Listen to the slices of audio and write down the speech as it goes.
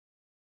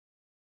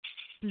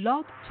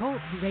Blog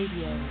Talk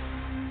Radio.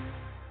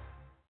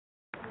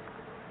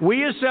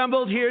 We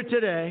assembled here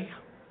today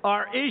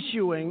are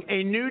issuing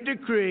a new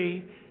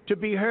decree to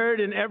be heard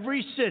in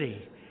every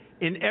city,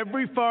 in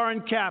every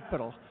foreign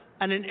capital,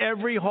 and in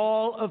every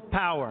hall of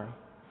power.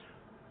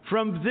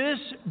 From this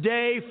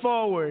day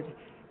forward,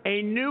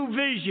 a new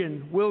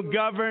vision will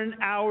govern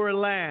our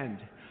land.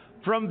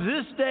 From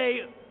this day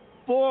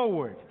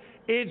forward,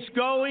 it's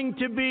going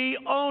to be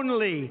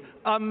only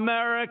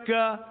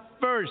America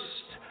first.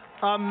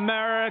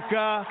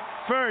 America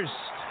first.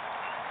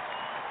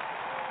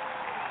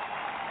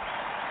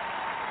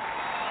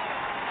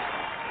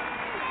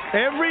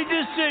 Every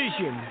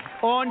decision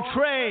on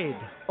trade,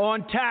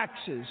 on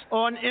taxes,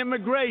 on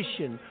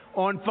immigration,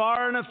 on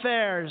foreign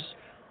affairs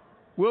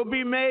will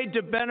be made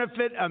to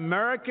benefit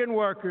American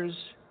workers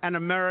and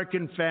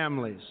American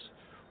families.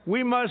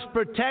 We must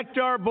protect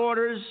our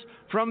borders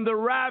from the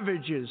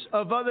ravages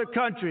of other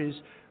countries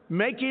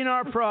making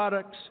our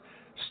products,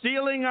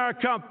 stealing our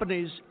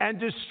companies, and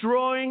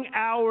destroying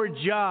our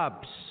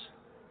jobs.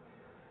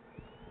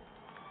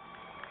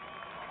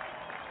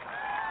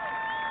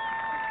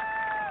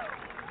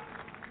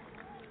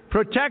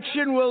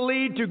 Protection will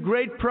lead to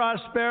great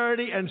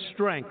prosperity and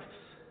strength.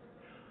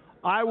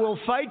 I will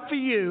fight for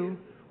you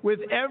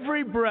with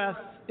every breath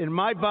in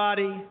my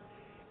body,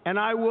 and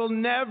I will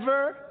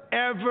never,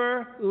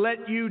 ever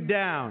let you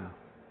down.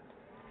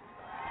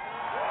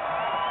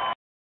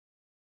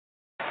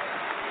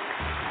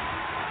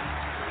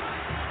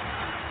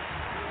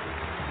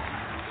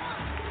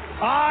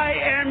 I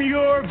am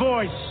your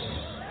voice.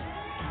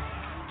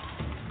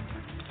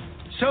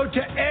 So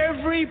to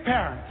every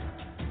parent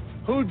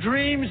who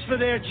dreams for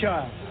their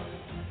child,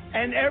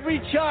 and every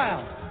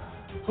child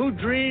who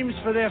dreams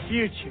for their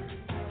future,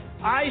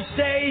 I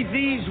say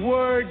these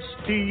words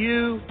to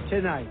you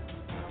tonight.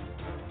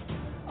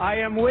 I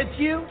am with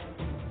you,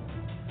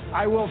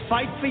 I will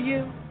fight for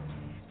you,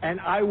 and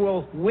I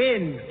will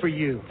win for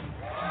you.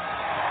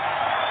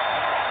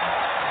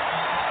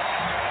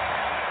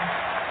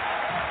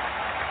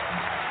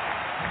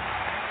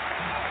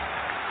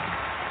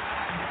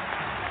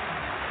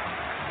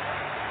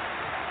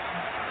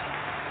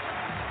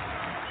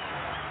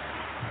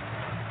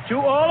 To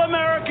all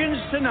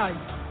Americans tonight,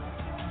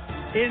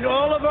 in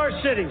all of our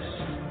cities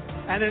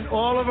and in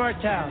all of our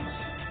towns,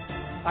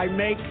 I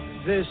make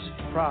this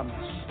promise.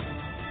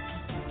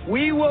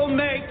 We will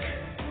make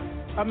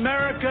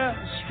America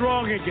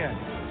strong again.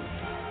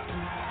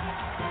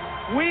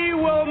 We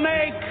will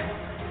make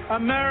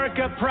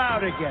America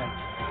proud again.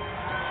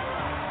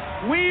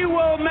 We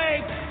will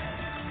make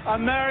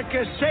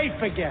America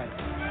safe again.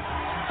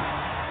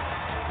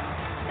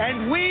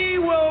 And we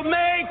will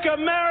make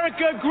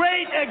America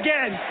great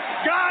again.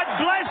 God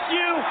bless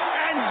you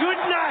and good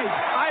night.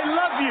 I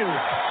love you.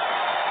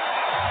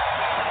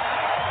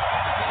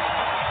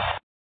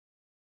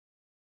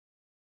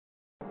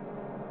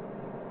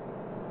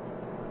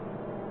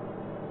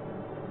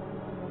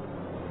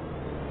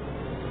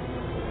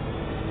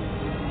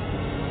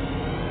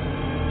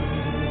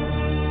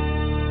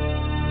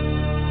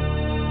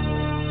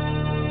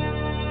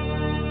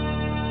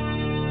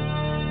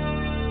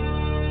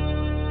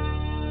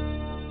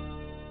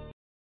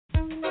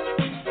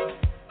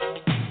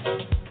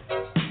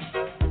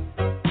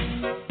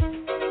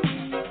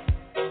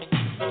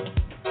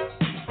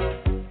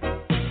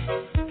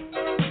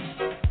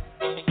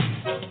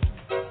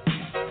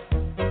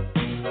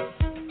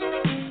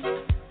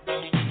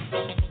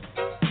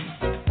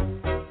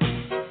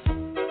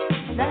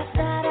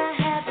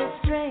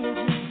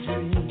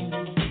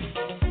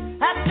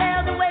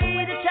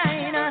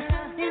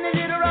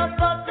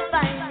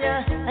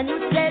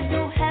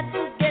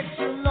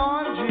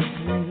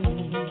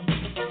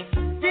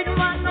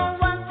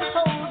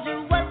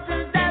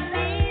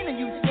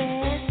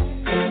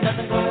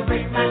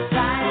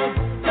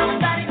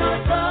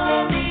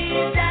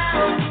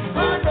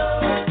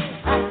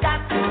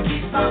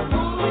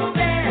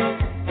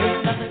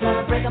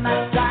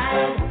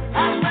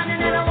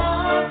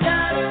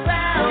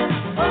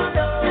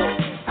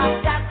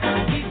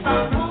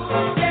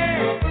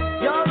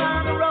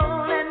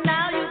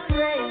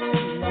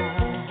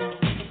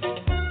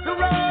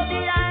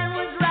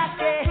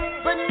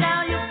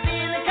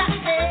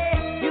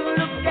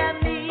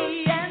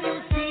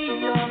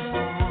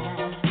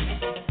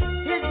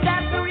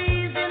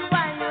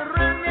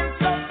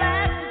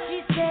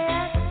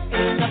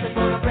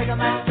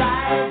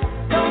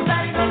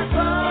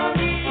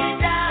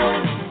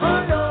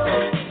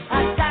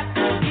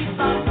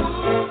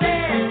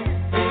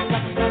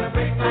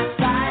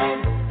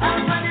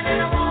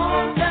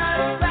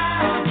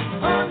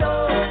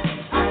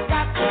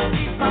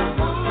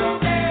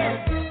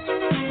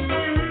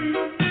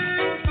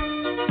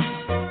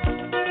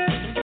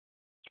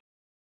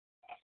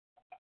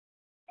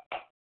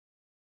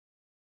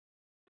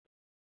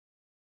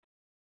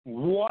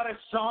 What a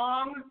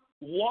song.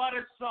 What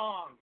a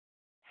song.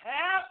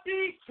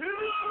 Happy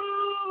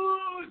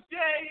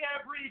Tuesday,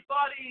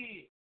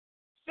 everybody.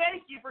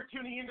 Thank you for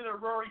tuning into the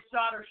Rory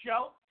Sauter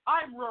Show.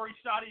 I'm Rory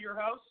Sauter, your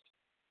host.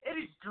 It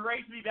is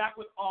great to be back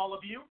with all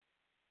of you.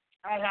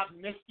 I have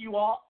missed you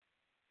all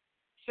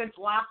since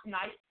last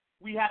night.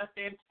 We had a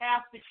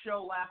fantastic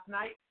show last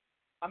night.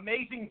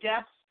 Amazing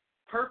guests,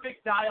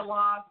 perfect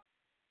dialogue,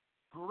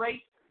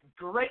 great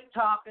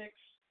topics,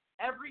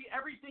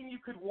 everything you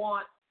could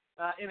want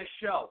in a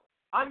show.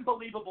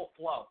 Unbelievable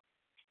flow.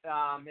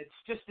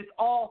 It's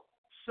all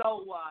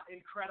so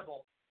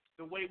incredible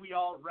the way we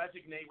all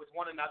resonate with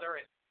one another.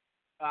 And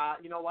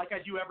like I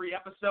do every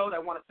episode, I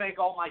want to thank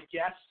all my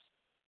guests,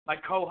 my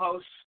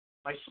co-hosts,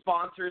 my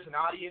sponsors, and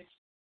audience.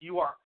 You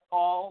are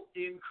all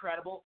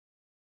incredible.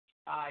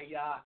 I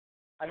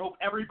hope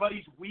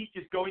everybody's week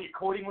is going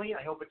accordingly.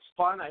 I hope it's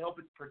fun. I hope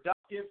it's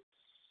productive.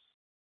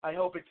 I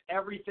hope it's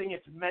everything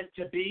it's meant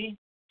to be.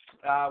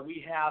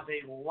 We have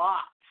a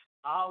lot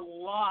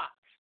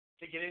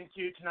to get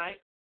into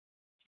tonight.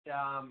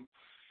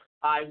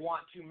 I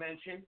want to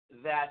mention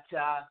that,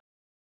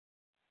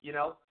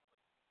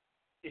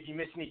 if you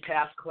miss any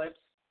past clips,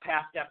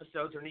 past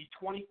episodes, or need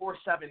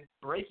 24/7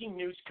 breaking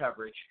news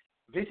coverage,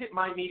 visit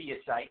my media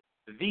site,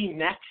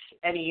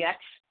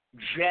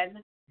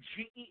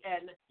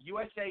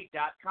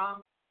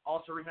 GenUSA.com.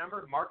 Also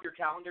remember, mark your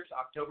calendars,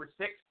 October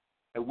 6th.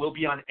 I will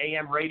be on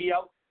AM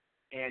radio,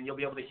 and you'll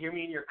be able to hear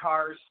me in your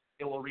cars.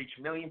 It will reach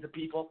millions of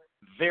people.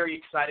 Very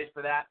excited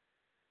for that.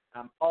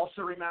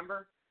 Also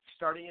remember,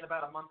 starting in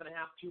about a month and a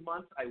half, 2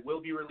 months, I will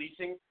be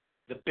releasing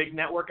the big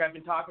network I've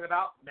been talking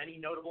about. Many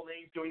notable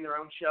names doing their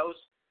own shows,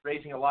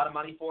 raising a lot of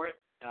money for it.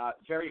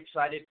 Very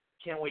excited.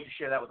 Can't wait to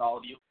share that with all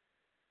of you.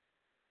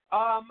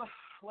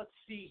 Let's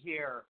see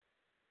here.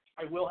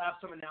 I will have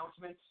some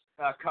announcements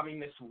coming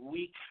this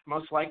week,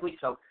 most likely,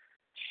 so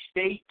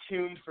stay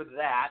tuned for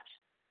that.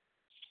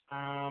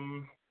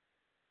 I'm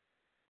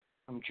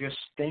just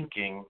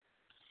thinking.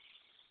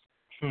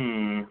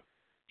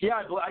 Yeah,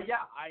 I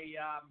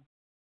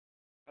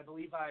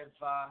believe I've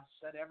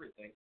said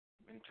everything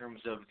in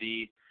terms of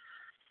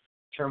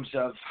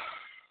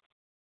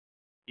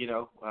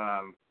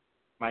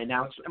my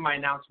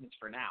announcements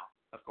for now,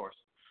 of course.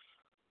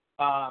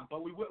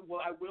 But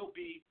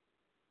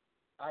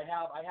I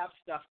have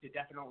stuff to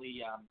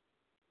definitely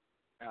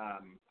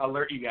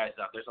alert you guys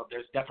up.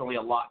 There's definitely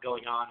a lot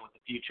going on with the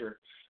future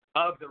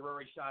of the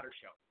Rory Sauter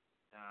Show.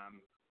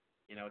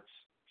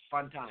 It's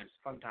fun times.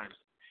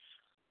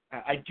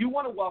 I do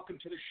want to welcome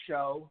to the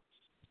show.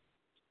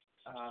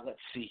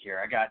 Let's see here.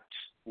 I got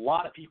a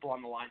lot of people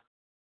on the line.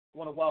 I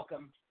want to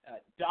welcome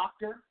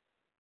doctor,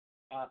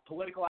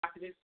 political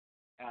activist,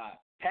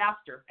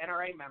 pastor,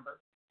 NRA member,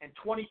 and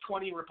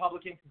 2020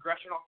 Republican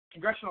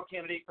congressional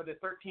candidate for the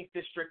 13th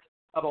District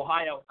of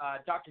Ohio,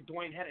 Dr.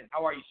 Dwayne Hennon.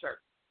 How are you, sir?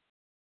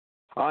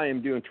 I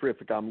am doing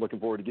terrific. I'm looking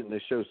forward to getting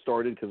this show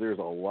started because there's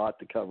a lot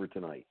to cover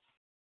tonight.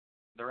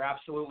 There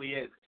absolutely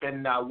is. It's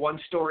been one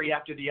story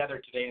after the other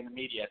today in the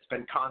media. It's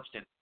been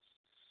constant.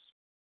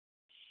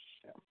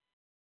 Yeah.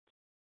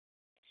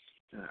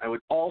 I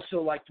would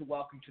also like to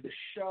welcome to the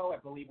show, I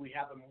believe we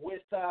have him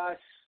with us,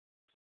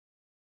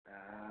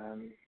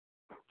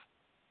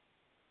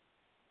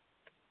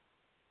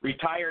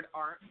 retired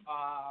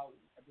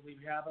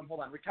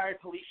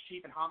police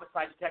chief and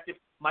homicide detective,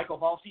 Michael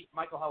Valsi.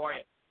 Michael, how are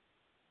you?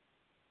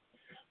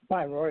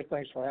 Hi, Rory.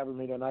 Thanks for having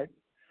me tonight.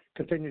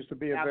 Continues to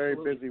be a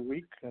Absolutely. very busy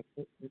week.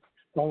 It's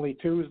only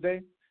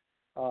Tuesday.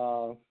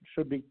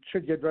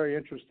 Should get very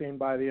interesting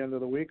by the end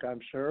of the week, I'm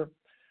sure.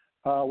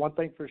 One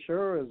thing for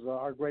sure is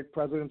our great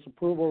president's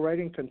approval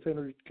rating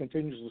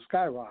continues to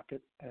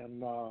skyrocket.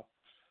 And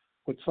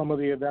with some of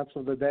the events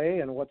of the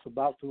day and what's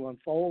about to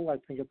unfold, I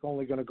think it's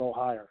only going to go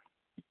higher.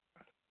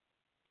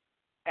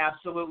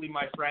 Absolutely,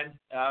 my friend.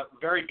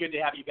 Very good to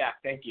have you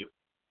back. Thank you.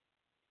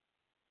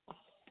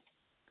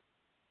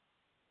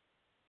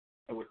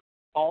 I would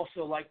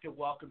also like to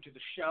welcome to the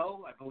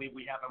show, I believe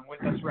we have him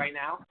with us right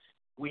now.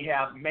 We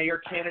have mayor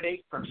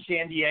candidate from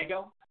San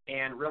Diego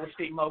and real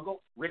estate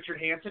mogul, Richard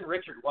Hansen.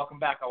 Richard, welcome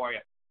back. How are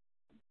you?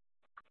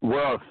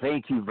 Well,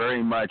 thank you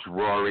very much,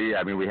 Rory.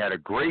 I mean, we had a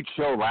great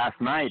show last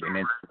night, and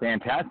it's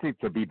fantastic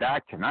to be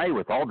back tonight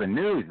with all the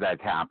news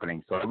that's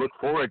happening. So I look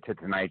forward to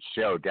tonight's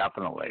show,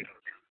 definitely.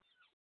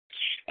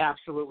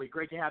 Absolutely.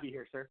 Great to have you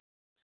here, sir.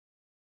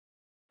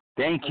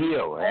 Thank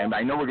you. And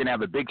I know we're going to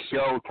have a big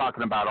show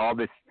talking about all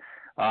this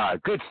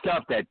good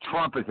stuff that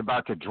Trump is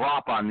about to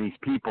drop on these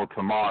people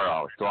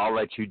tomorrow. So I'll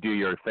let you do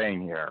your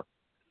thing here.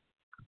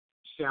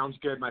 Sounds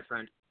good, my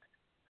friend.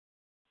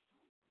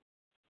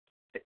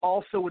 I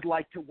also would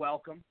like to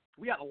welcome,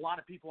 we got a lot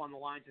of people on the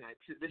line tonight.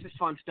 This is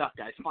fun stuff,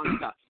 guys, fun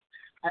stuff.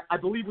 I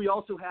believe we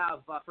also have,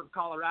 from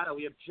Colorado,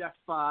 we have Jeff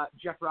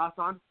Ross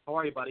on. How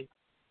are you, buddy?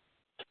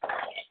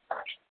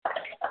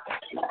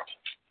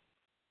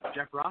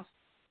 Jeff Ross?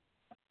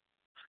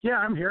 Yeah,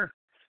 I'm here.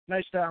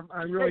 Nice to.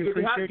 I really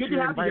appreciate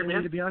you inviting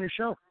me to be on your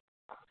show.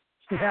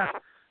 Yeah.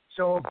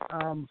 So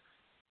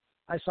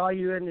I saw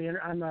you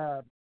on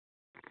the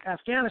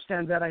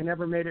Afghanistan vet. I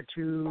never made it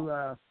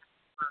to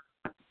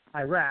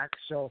Iraq.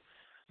 So,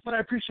 but I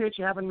appreciate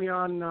you having me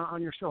on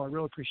your show. I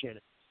really appreciate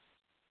it.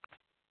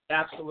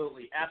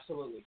 Absolutely,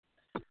 absolutely.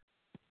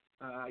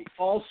 I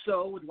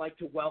also would like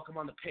to welcome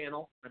on the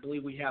panel, I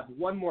believe we have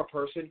one more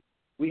person.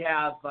 We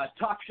have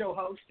talk show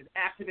host and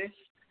activist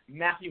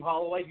Matthew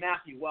Holloway.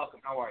 Matthew, welcome.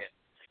 How are you?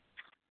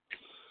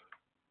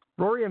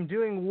 Rory, I'm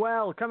doing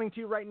well. Coming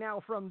to you right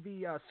now from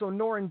the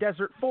Sonoran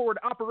Desert Forward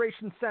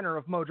Operations Center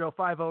of Mojo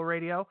 50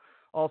 Radio,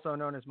 also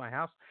known as my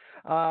house.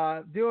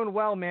 Doing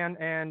well, man.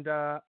 And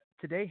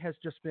today has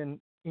just been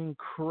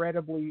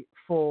incredibly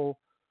full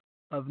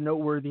of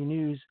noteworthy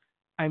news.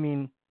 I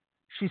mean,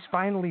 she's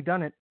finally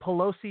done it.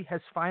 Pelosi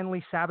has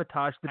finally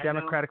sabotaged the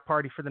Democratic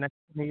Party for the next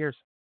 20 years.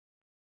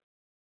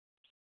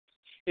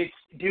 It's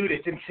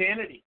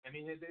insanity. I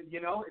mean,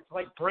 it's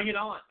like bring it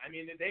on. I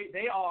mean,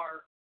 they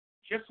are,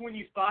 just when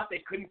you thought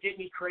they couldn't get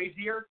any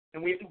crazier,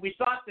 and we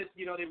thought that,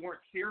 they weren't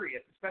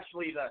serious,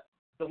 especially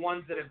the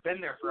ones that have been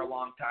there for a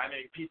long time. I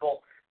mean,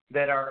 people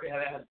that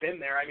have been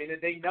there. I mean,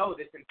 they know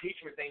this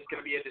impeachment thing is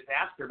going to be a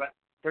disaster, but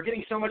they're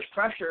getting so much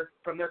pressure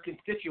from their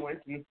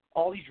constituents and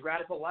all these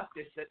radical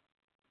leftists that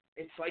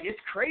it's like, it's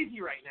crazy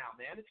right now,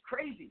 man. It's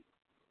crazy.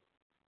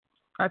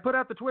 I put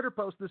out the Twitter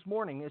post this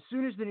morning as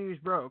soon as the news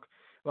broke.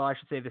 Well, I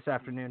should say this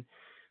afternoon,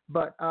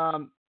 but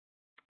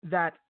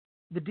that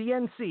the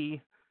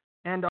DNC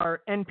and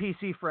our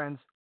NPC friends,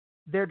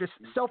 their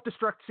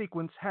self-destruct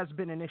sequence has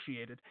been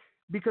initiated.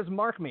 Because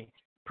mark me,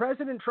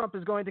 President Trump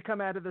is going to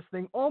come out of this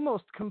thing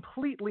almost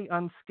completely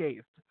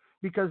unscathed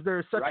because there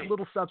is such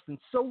little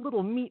substance, so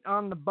little meat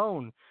on the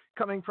bone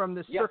coming from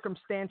this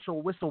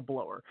circumstantial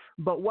whistleblower.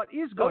 But what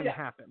is going to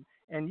happen,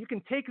 and you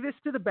can take this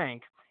to the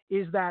bank,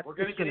 is that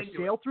it's going to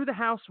sail through the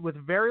House with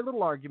very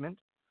little argument,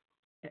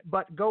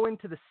 but go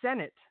into the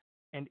Senate,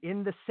 and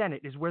in the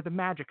Senate is where the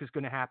magic is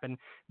going to happen,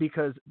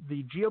 because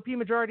the GOP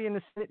majority in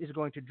the Senate is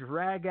going to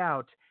drag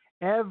out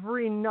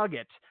every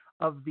nugget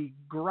of the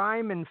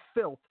grime and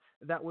filth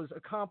that was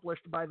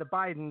accomplished by the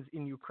Bidens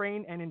in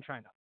Ukraine and in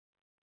China.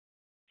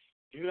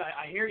 Dude,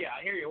 I hear you.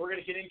 We're going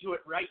to get into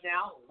it right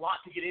now. A lot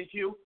to get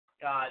into.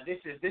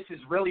 This is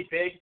really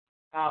big.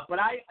 But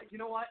you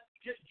know what?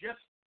 Just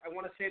I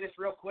want to say this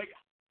real quick.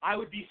 I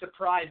would be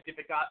surprised if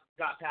it got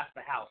past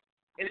the House.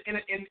 And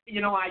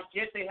I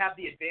get they have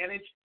the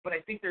advantage, but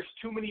I think there's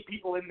too many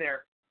people in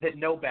there that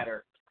know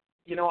better.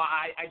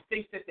 I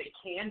think that they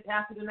can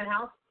pass it in the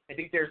House. I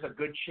think there's a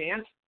good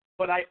chance,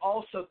 but I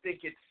also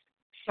think it's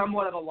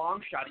somewhat of a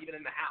long shot even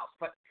in the House.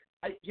 But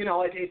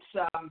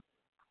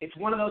it's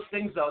one of those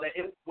things though that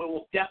it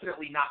will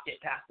definitely not get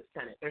past the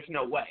Senate. There's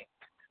no way.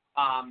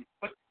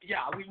 But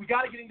yeah, we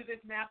got to get into this,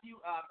 Matthew.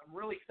 I'm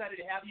really excited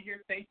to have you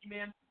here. Thank you,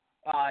 man.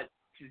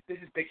 This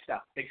is big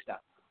stuff.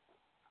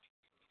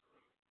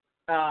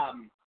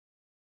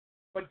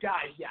 But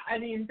guys, yeah, I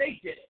mean, they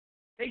did it.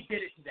 They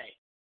did it today.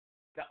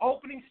 The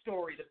opening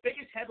story, the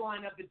biggest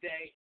headline of the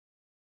day,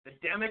 the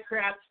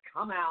Democrats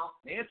come out,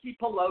 Nancy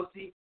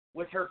Pelosi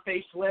with her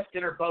facelift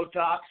and her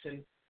Botox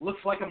and looks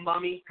like a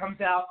mummy,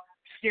 comes out,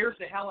 scares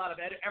the hell out of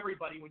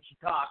everybody when she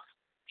talks.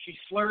 She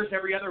slurs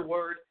every other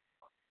word,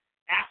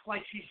 acts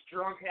like she's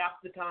drunk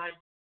half the time.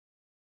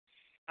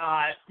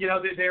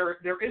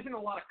 There isn't a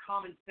lot of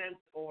common sense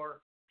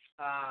or,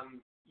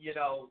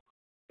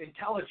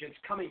 intelligence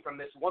coming from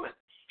this woman.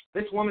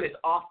 This woman is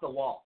off the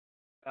wall.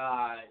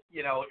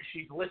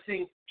 She's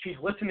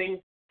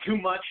listening too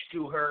much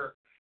to her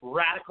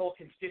radical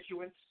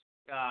constituents,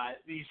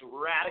 these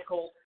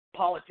radical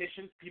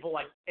politicians, people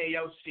like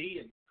AOC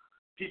and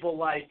people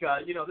like,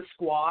 the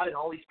Squad and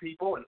all these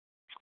people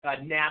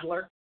and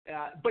Nadler.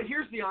 But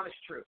here's the honest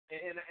truth,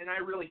 and I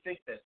really think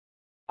this.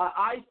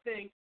 I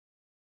think,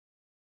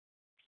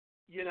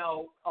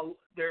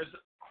 there's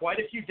quite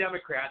a few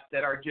Democrats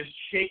that are just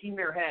shaking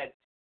their heads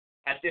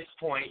at this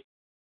point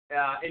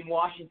in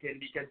Washington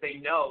because they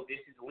know this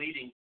is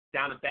leading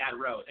down a bad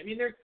road. I mean,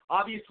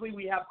 obviously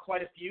we have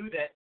quite a few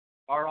that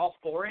are all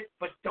for it,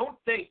 but don't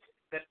think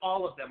that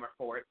all of them are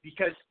for it,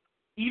 because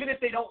even if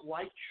they don't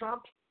like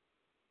Trump,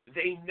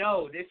 they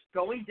know this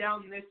going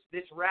down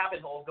this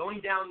rabbit hole,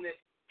 going down this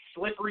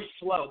slippery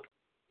slope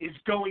is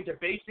going to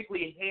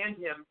basically hand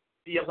him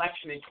the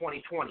election in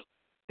 2020.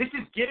 This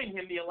is giving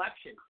him the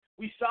election.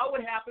 We saw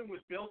what happened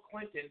with Bill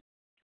Clinton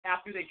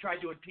after they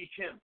tried to impeach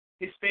him.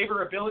 His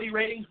favorability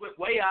ratings went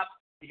way up.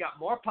 He got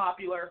more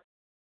popular,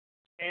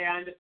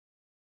 and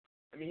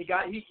I mean,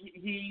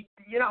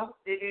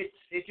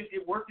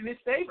 it worked in his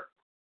favor.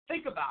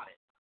 Think about it.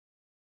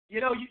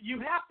 You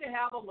have to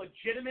have a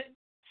legitimate,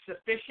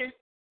 sufficient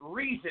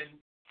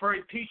reason for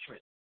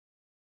impeachment.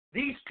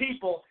 These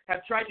people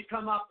have tried to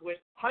come up with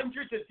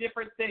hundreds of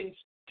different things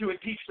to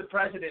impeach the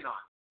president on.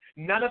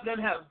 None of them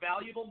have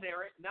valuable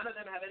merit. None of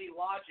them have any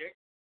logic.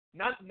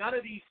 None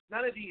of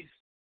these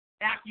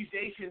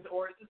accusations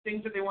or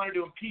things that they wanted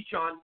to impeach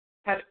on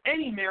have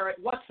any merit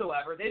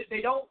whatsoever. They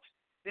don't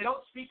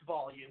speak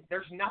volume.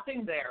 There's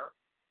nothing there.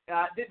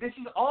 This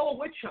is all a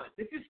witch hunt.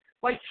 This is,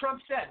 like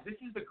Trump said, this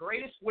is the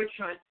greatest witch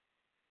hunt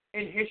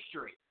in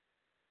history.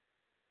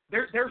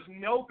 There's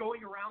no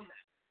going around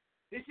that.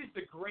 This is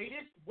the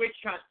greatest witch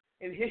hunt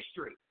in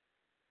history.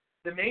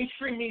 The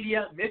mainstream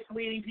media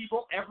misleading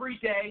people every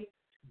day,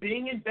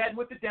 being in bed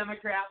with the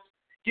Democrats,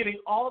 giving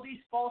all these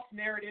false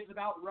narratives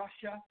about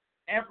Russia,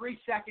 every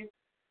second,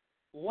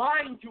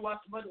 lying to us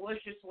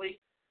maliciously.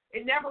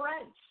 It never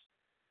ends.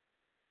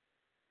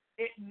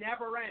 It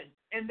never ends.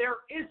 And there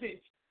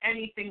isn't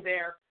anything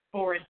there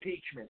for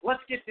impeachment.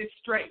 Let's get this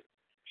straight.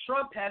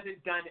 Trump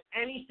hasn't done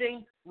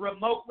anything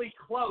remotely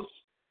close,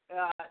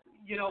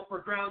 for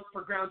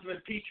grounds of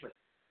impeachment.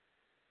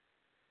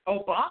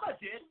 Obama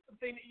did.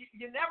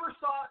 You never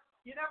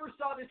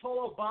saw this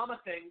whole Obama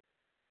thing,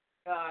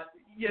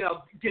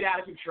 get out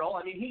of control.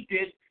 I mean, he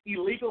did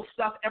illegal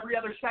stuff every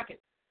other second,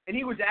 and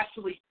he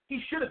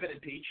should have been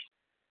impeached.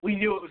 We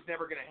knew it was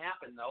never going to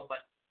happen, though. But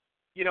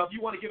if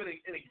you want to give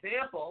an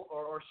example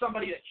or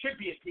somebody that should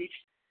be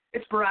impeached,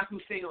 it's Barack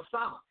Hussein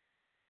Osama.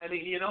 I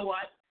mean, you know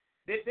what?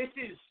 This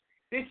is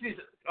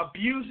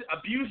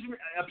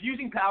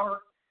abusing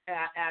power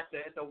at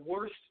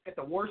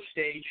the worst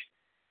stage.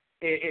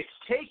 It's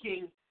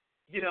taking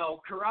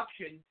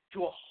corruption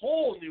to a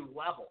whole new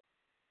level.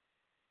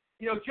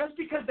 Just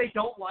because they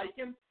don't like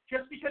him,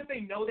 just because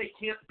they know they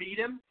can't beat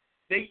him,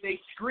 they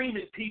scream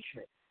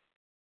impeachment.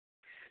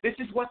 This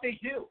is what they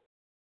do.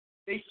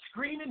 They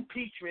scream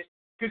impeachment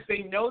because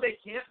they know they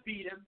can't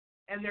beat him,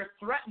 and they're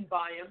threatened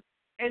by him,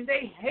 and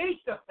they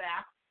hate the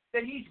fact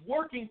that he's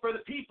working for the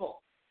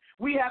people.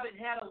 We haven't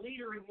had a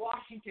leader in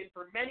Washington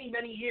for many,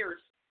 many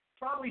years,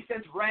 probably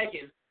since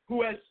Reagan,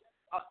 who has,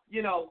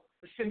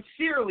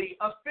 sincerely,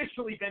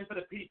 officially been for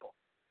the people.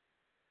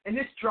 And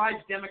this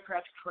drives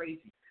Democrats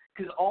crazy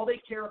because all they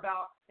care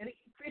about, and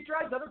it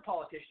drives other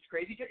politicians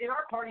crazy, in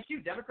our party too,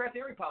 Democrats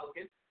and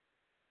Republicans,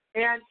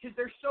 and because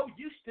they're so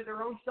used to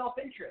their own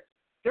self-interest.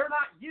 They're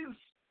not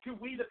used to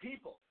we the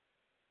people.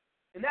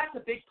 And that's a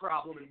big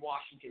problem in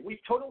Washington. They've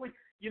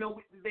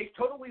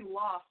totally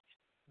lost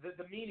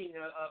the meaning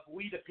of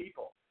we the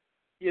people.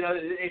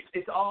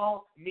 It's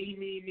all me.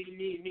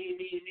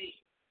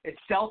 It's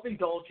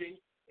self-indulging.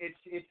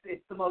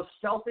 It's the most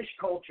selfish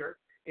culture.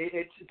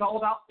 It's all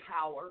about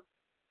power.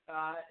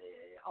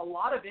 A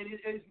lot of it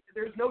is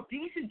there's no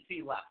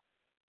decency left.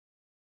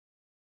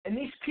 And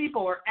these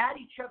people are at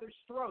each other's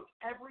throats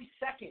every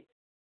second.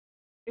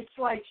 It's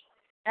like,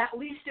 at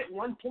least at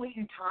one point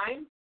in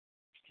time,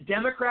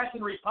 Democrats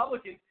and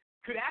Republicans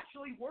could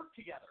actually work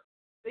together.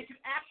 They could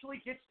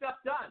actually get stuff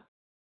done.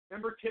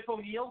 Remember Tip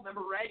O'Neill?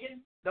 Remember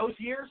Reagan? Those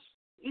years?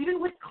 Even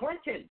with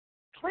Clinton.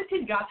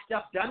 Clinton got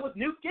stuff done with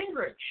Newt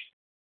Gingrich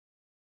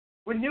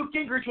when Newt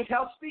Gingrich was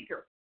House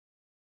Speaker.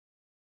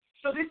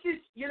 So this is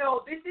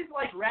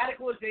like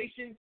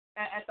radicalization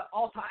at an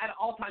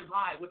all-time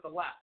high with the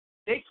left.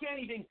 They can't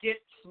even get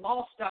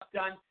small stuff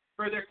done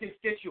for their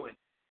constituents.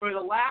 For the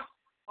last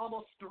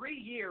almost 3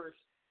 years,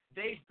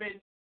 they've been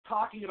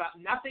talking about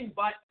nothing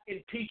but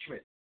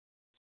impeachment.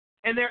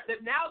 And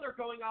now they're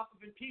going off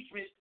of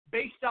impeachment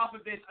based off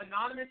of this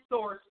anonymous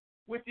source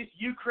with this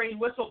Ukraine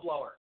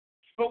whistleblower.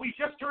 But we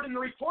just heard in the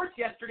reports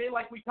yesterday,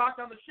 like we talked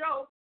on the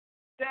show,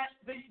 that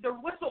the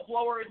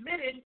whistleblower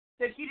admitted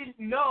that he didn't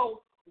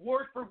know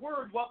word for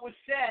word what was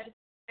said,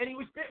 and he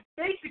was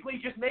basically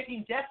just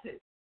making guesses.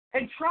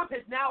 And Trump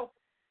has now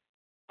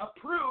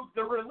approved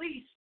the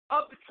release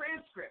of the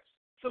transcripts,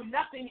 so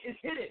nothing is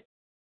hidden.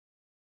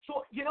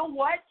 So you know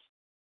what?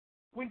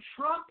 When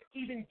Trump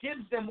even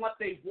gives them what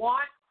they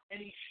want and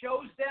he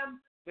shows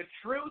them the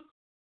truth,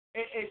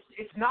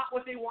 it's not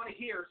what they want to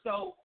hear.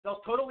 So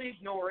they'll totally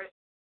ignore it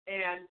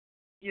and,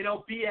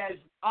 be as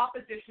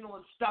oppositional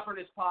and stubborn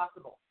as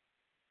possible.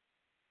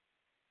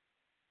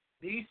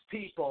 These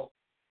people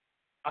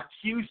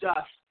accuse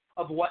us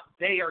of what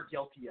they are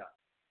guilty of.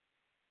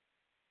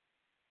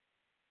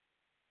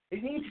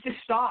 It needs to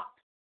stop.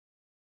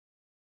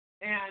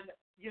 And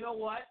you know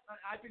what?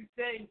 I've been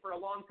saying for a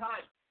long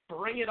time,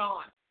 bring it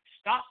on.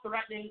 Stop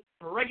threatening.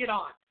 Bring it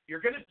on.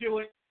 You're going to do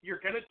it. You're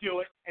going to do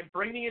it and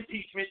bring the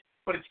impeachment,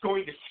 but it's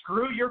going to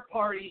screw your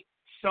party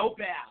so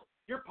bad.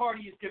 Your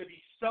party is going to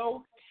be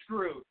so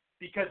screwed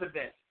because of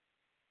this.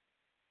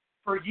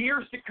 For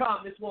years to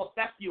come, this will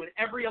affect you in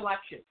every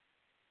election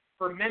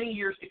for many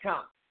years to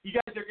come. You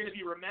guys are going to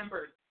be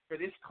remembered for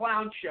this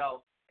clown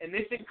show and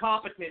this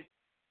incompetence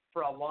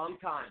for a long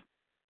time.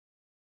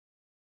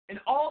 And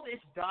all this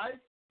does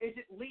is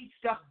it leads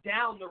stuff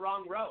down the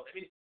wrong road. I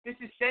mean, this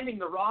is sending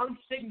the wrong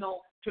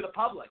signal to the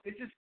public. This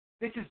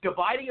is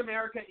dividing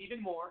America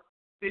even more.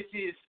 This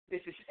is,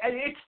 and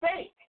it's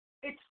fake.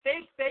 It's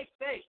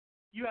fake.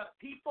 You have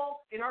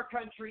people in our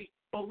country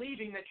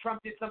believing that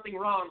Trump did something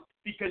wrong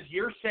because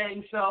you're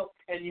saying so,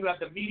 and you have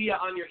the media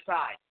on your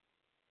side.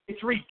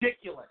 It's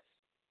ridiculous.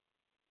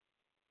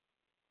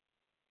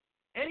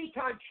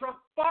 Anytime Trump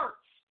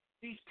farts,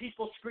 these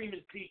people scream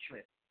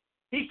impeachment.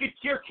 He could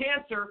cure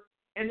cancer,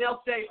 and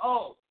they'll say,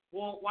 oh,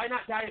 well, why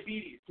not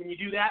diabetes? Can you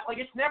do that? Like,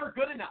 it's never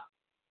good enough.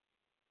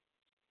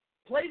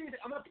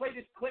 I'm going to play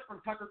this clip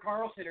from Tucker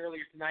Carlson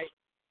earlier tonight.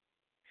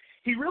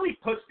 He really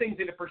puts things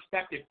into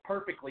perspective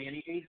perfectly, and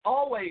he's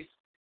always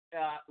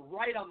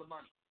right on the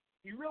money.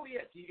 He really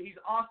is. He's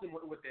awesome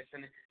with this,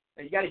 and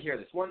you got to hear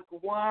this. 1-5.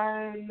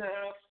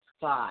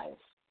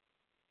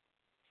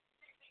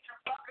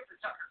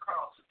 Tucker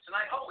Carlson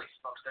tonight. Holy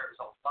smokes, there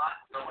is a lot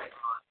going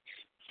on.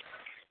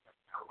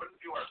 I wouldn't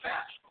do our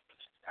best,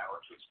 Mr. Tower,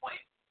 to explain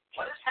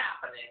what has happened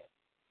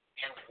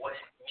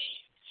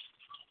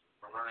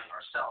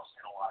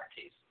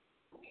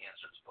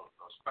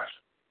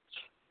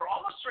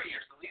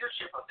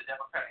leadership of the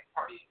Democratic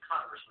Party in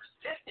Congress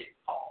resisted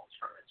calls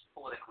from its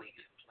politically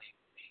inflamed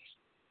base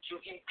to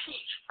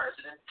impeach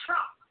President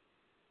Trump.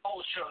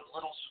 Polls showed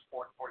little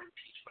support for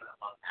impeachment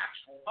among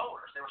actual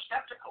voters. They were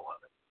skeptical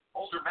of it.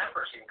 Older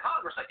members in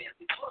Congress, like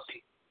Nancy Pelosi,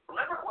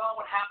 remember well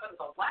what happened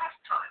the last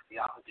time the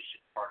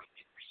opposition party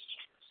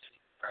impeached the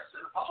sitting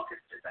president.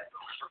 Republicans did that.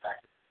 Voters were back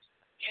in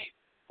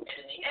 1968. And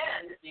in the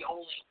end, the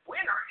only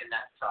winner in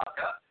that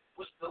saga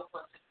was Bill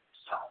Clinton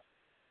himself.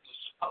 He was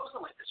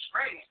supposedly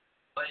disgraced,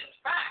 but in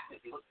fact, if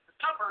you look at the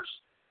numbers,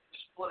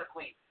 he was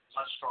politically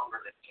much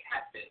stronger than he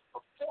had been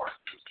before.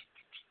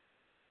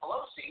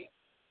 Pelosi,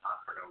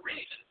 not for no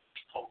reason,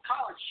 told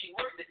college she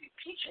worried that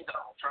impeaching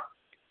Donald Trump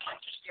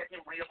might just get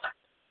him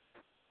reelected.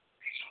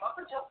 Up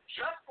until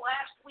just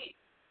last week,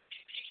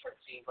 impeachment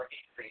seemed like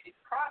a faded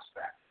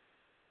prospect.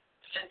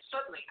 And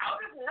suddenly, out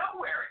of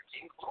nowhere, it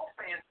seemed little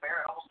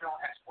fanfare and almost no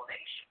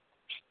explanation.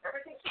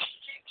 Everything seems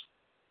to change.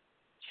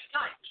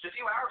 Tonight, just a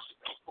few hours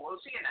ago,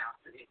 Pelosi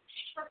announced that the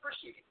impeachment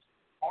proceedings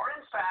are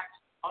in fact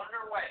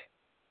underway.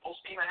 Full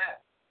steam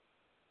ahead.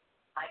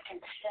 I can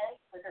say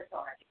with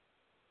authority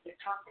the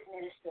Trump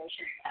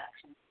administration's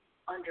actions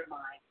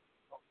undermine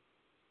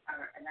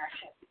our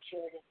national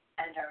security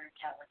and our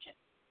intelligence.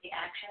 The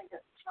actions of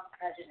the Trump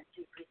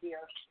presidency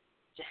reveal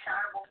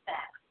dishonorable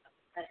facts of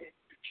the president's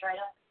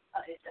betrayal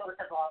of his oath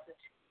of office,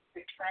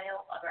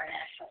 betrayal of our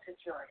national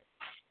security,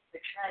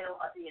 betrayal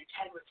of the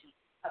integrity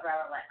of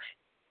our election.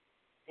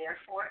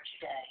 Therefore,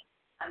 today,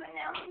 I'm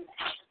announcing the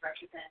House of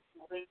Representatives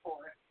moving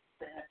forward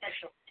with an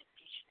official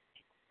impeachment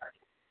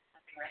inquiry.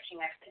 I'm directing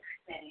our six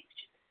committees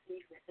to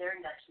proceed with their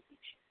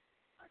investigation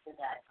under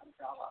that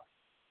umbrella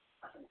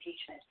of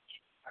impeachment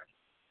inquiry.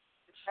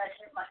 The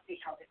president must be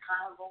held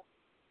accountable.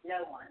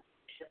 No one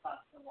is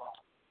above the law.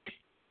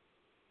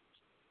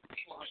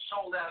 People who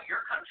sold out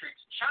your country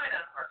to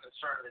China are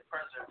concerned that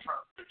President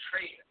Trump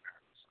betrayed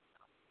America.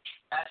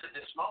 As of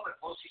this moment,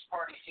 Pelosi's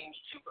party seems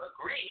to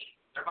agree.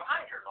 They're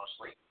behind her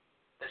mostly.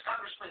 As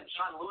Congressman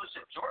John Lewis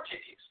of Georgia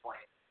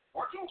explained,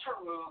 working to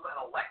remove an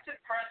elected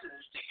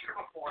president the year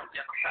before a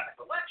Democratic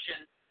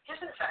election is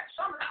in fact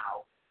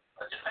somehow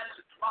a defense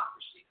of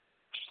democracy.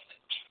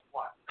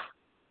 What?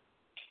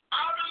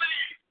 I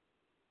believe,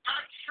 I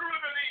truly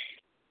believe,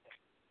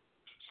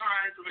 it's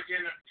time to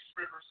begin a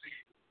peaceful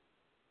proceeding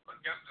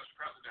against this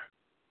president.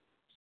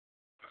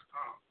 That's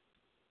come.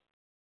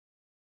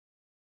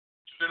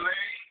 To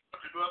delay or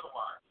to do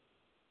otherwise,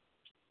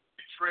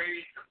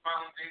 betray the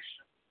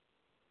foundation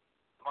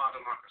of our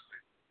democracy.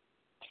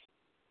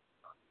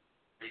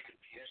 Are you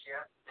confused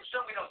yet? If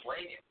so, we don't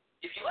blame you.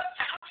 If you left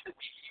town for the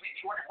week, you may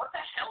be wondering what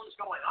the hell is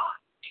going on.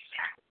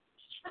 Exactly.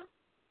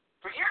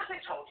 For years they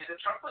told you that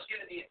Trump was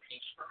going to be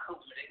impeached for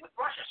colluding with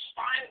Russia,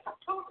 spying for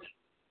Putin.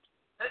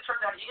 Then it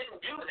turned out he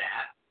didn't do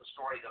that. The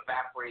story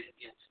evaporated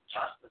into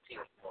dust and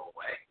seemed to blow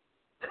away.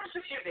 Then just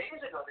a few days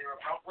ago, they were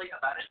abruptly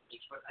about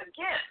impeachment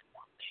again.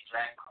 They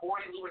dragged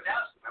Rory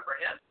Lewandowski, remember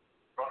him?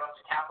 Brought up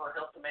to Capitol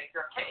Hill to make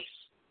their case.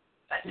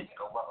 That didn't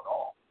go well at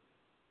all.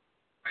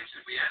 I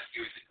said, we ask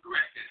you, is it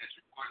correct that as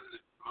reported in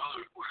the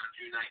Mueller report on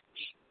June 19,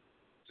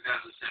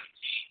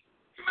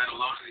 2017, you met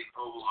alone in the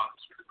Oval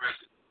Office with the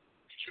president?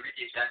 Did you read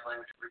the exact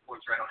language of the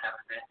reports or I don't have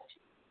it available to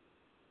you?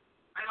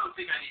 I don't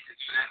think I need to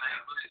do that. I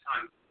have limited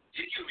time.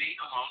 Did you meet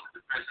alone with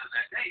the president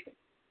that day?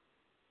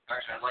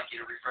 Actually, I'd like you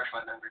to refresh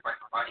my memory by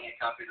providing a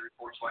copy of the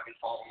report so I can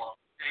follow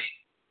along. Hey,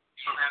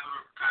 you don't have a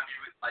copy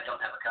of it? I don't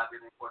have a copy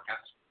of the report,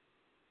 Congressman.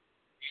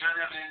 Do you not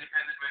have an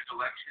independent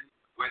recollection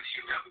of whether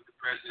you met with the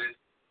president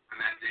on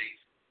that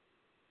date?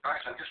 All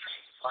right, so I'm just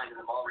trying to find in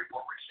the Mueller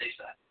report where it states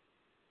that.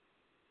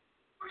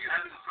 Well, you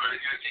have it in front of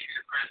you. I gave you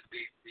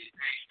the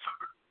page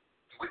number.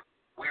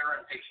 Where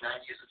on page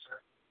 90 is it, sir?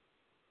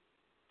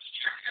 Just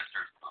check the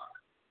start clock.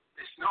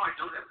 No, I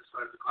don't have the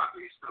start of the clock,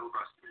 but it's still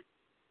rusty.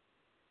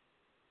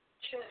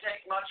 It shouldn't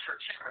take much for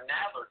Chairman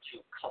Nadler to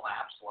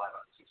collapse live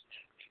on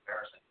CNN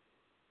comparison.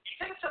 You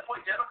think at some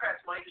point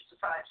Democrats might just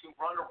decide to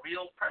run a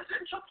real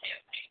presidential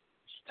campaign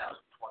in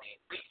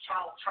 2028, beat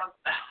Donald Trump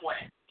that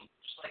way,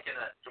 just like in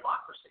a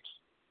democracy.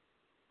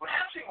 It would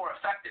have to be more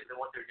effective than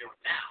what they're doing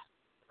now.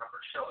 Remember,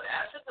 show it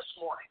as of this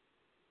morning.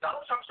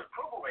 Donald Trump's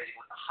approval rating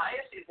was the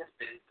highest it has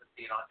been since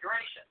the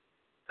inauguration.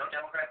 No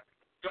Democrats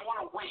don't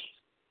want to wait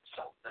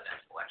until the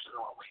next election.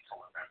 They don't want to wait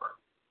until November.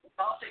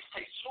 Politics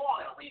takes so long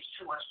and it leaves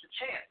too much to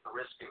chance. The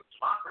risk of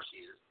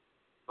democracy is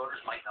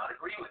voters might not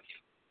agree with you.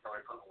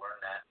 Hillary Clinton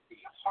learned that the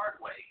hard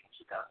way in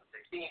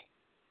 2016.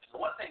 And the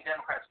one thing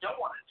Democrats don't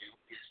want to do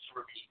is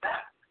to repeat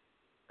that.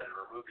 Better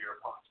remove your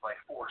opponents by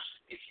force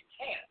if you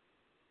can.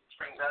 Which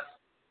brings us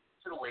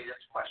to the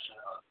latest question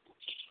of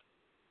impeachment.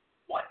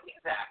 What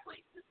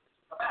exactly is this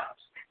about?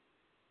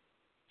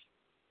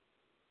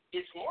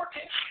 It's more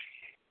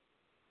confusing.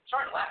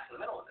 Sorry to laugh in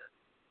the middle of this.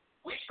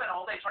 We've spent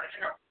all day trying to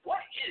figure out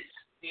what is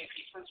the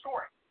impeachment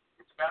story.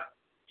 It's about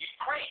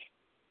Ukraine,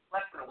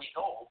 less than a week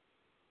old.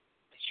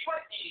 And you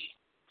might be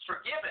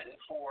forgiven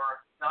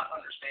for not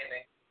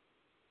understanding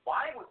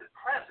why would the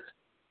president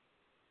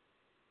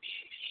be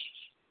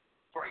impeached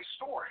for a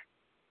story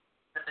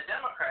that the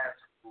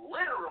Democrats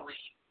literally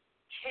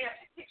can't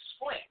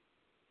explain.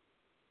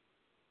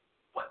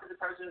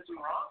 president do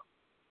wrong?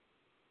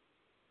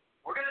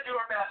 We're going to do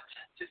our best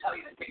to tell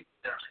you the case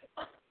they're saying.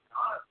 And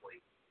honestly,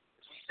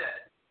 as we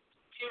said,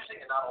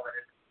 confusing and not all that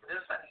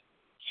interesting.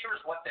 Here's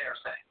what they are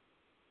saying.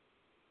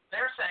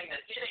 They're saying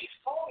that in a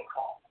phone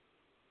call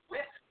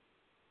with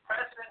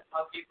President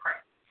of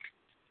Ukraine,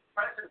 the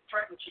President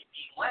threatened to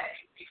delay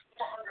a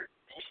 $400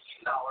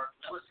 million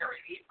military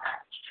aid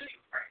package to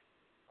Ukraine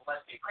unless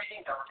the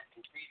Ukrainian government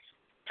agrees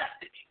to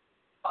investigate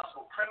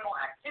possible criminal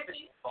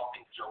activity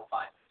involving Joe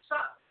Biden's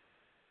son.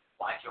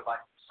 Why Joe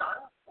Biden's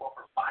son? Well,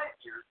 for 5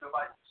 years, Joe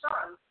Biden's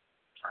son,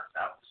 turns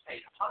out, was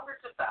paid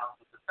hundreds of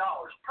thousands of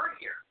dollars per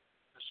year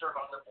to serve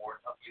on the board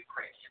of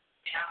Ukrainian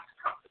gas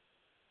company.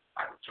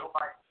 Why would Joe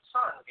Biden's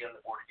son be on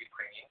the board of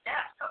Ukrainian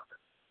gas company?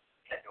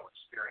 He had no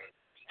experience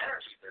in the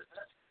energy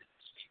business. He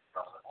didn't speak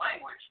relevant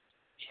language.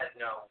 He had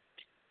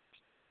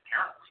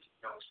apparently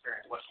no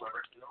experience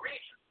whatsoever in the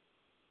region.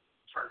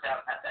 Turns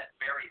out at that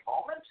very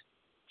moment,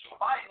 Joe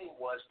Biden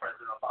was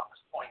President Obama's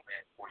point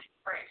man for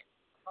Ukraine.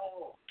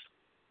 Oh.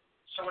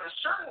 So at a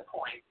certain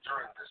point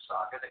during this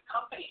saga, the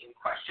company in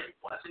question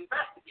was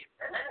investigated.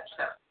 And then in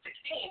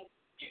 2016,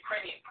 the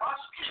Ukrainian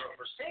prosecutor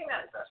overseeing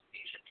that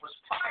investigation was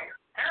fired.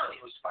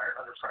 Apparently he was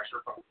fired under pressure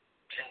from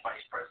then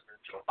Vice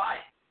President Joe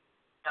Biden.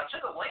 Now, to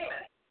the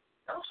layman,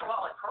 that looks a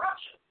lot like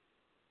corruption.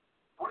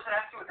 What does that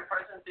have to do with the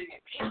president being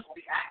impeached? Well,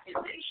 the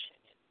accusation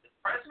is that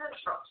President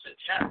Trump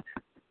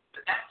suggested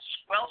that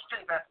squelched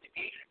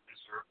investigation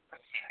deserved a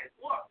second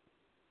look.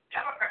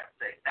 Democrats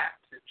say that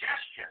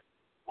suggestion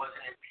was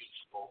an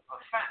impeachable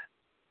offense.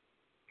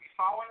 Are you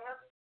following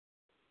this?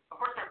 Of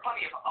course, there are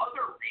plenty of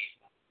other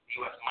reasons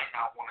the U.S. might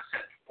not want to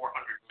send $400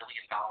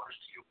 million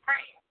to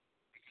Ukraine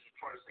because it's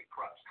notoriously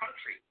corrupt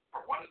country,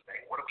 for one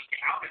thing. What do we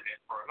get out of it,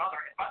 for another?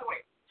 And by the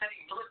way,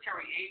 sending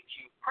military aid to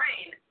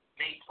Ukraine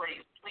may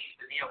please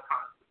the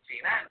neocons at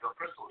CNN. Bill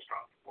Kristol is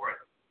strongly for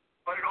it.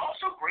 But it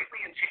also greatly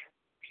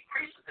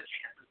increases the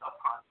chances of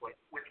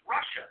conflict with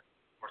Russia.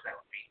 Of course, that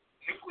would be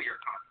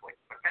nuclear conflict,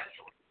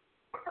 potentially.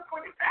 What's the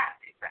point of that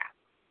exactly?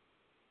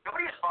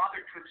 Nobody has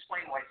bothered to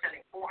explain why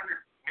sending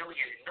 $400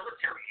 million in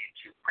military aid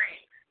to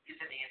Ukraine is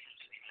in the interest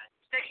of the United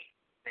States.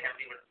 They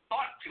haven't even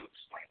thought to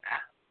explain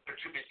that. They're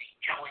too busy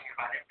yelling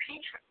about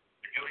impeachment.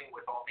 They're doing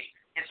with all the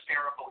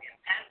hysterical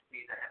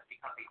intensity that has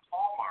become the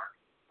hallmark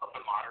of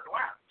the modern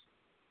left.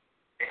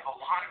 They have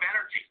a lot of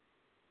energy,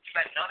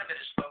 but none of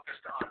it is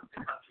focused on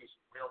the country's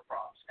real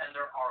problems. And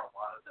there are a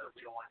lot of those.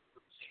 We don't want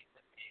to see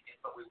it,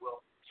 but we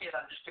will see it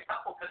on just a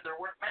couple because they're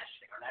worth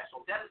mentioning. Our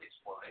national debt is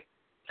exploding.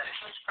 That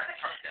includes credit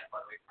card debt, by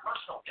the way.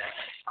 Personal debt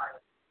is higher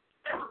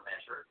than ever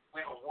measured.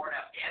 We have a war in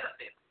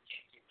Afghanistan that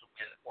can't seem to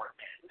win or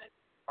end.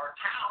 Our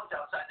towns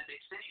outside the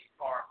big cities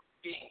are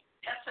being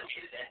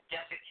decimated and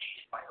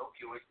desiccated by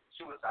opioids and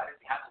suicide. If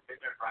you haven't been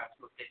there, drive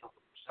to a take a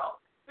look yourself.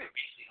 We have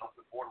basically held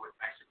the border with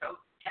Mexico.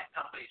 Tech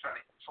companies trying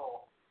to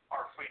control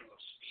our freedom of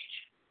speech.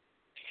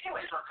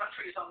 Anyways, our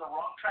country is on the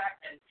wrong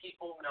track, and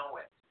people know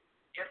it.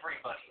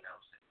 Everybody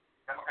knows it,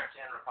 Democrats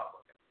and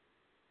Republicans.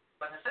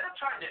 But instead of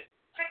trying to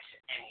fix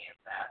any of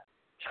that,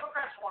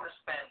 Democrats want to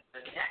spend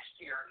the next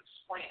year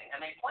explaining,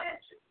 and they plan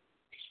to,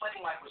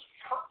 explaining why it was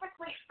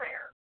perfectly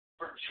fair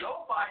for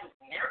Joe Biden's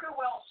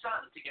ne'er-do-well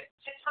son to get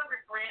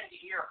 $600,000 a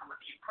year from the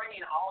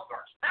Ukrainian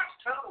oligarchs. That's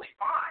totally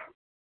fine,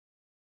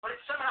 but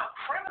it's somehow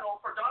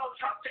criminal for Donald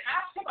Trump to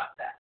ask about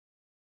that.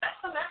 That's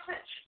the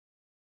message.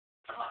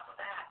 Good luck with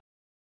that.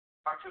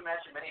 Hard to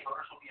imagine many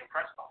voters will be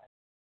impressed by it.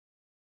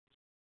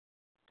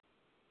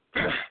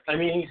 I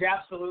mean, he's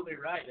absolutely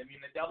right. I mean,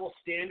 the double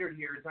standard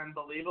here is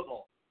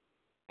unbelievable.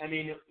 I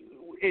mean,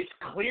 it's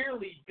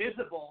clearly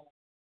visible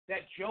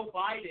that Joe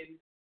Biden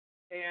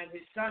and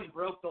his son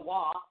broke the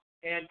law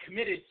and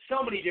committed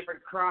so many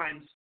different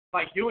crimes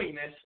by doing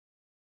this.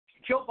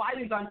 Joe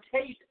Biden's on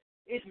tape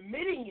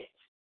admitting it,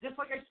 just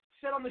like I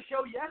said on the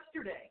show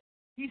yesterday.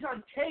 He's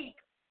on tape,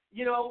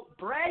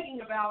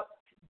 bragging about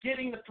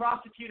getting the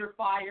prosecutor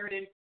fired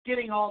and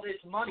getting all this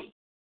money.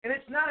 And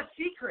it's not a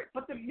secret,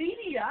 but the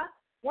media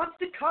wants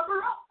to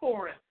cover up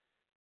for him.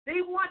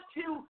 They want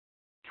to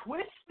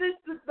twist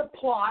the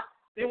plot.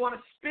 They want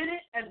to spin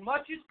it as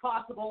much as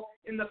possible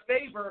in the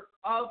favor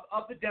of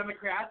the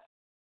Democrats.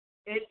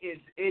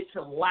 It's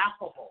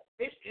laughable.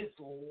 It is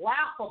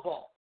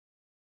laughable.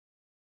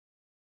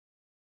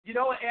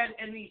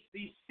 And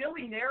these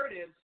silly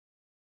narratives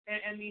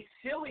and these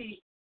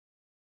silly,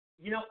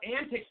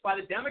 antics by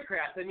the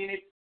Democrats. I mean,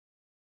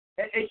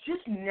 it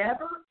just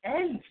never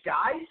ends,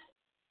 guys.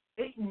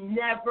 It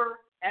never,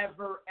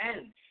 ever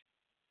ends.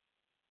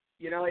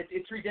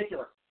 It's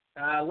ridiculous.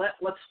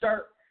 Let's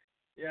start.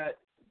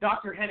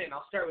 Dr. Hennon,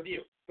 I'll start with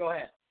you. Go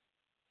ahead.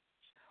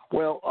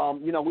 Well,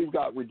 we've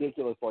got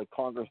ridiculous like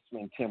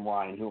Congressman Tim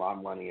Ryan, who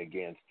I'm running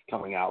against,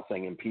 coming out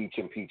saying impeach,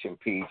 impeach,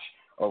 impeach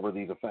over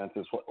these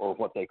offenses or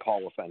what they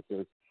call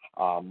offenses.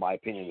 My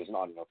opinion is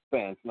not an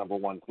offense. Number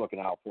one, it's looking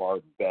out for our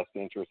best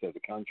interest as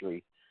a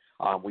country.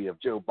 We have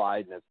Joe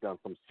Biden that's done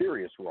some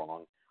serious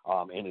wrong,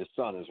 and his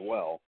son as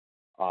well.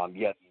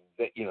 Yet,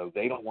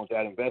 they don't want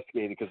that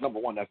investigated because, number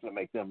one, that's going to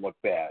make them look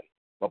bad.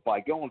 But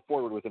by going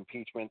forward with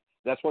impeachment,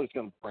 that's what it's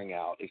going to bring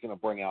out. It's going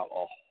to bring out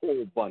a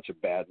whole bunch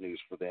of bad news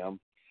for them.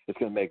 It's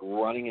going to make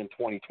running in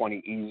 2020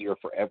 easier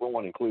for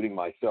everyone, including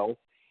myself.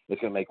 It's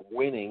going to make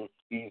winning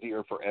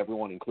easier for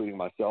everyone, including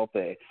myself,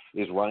 that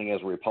is running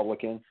as a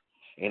Republican.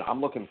 And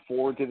I'm looking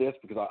forward to this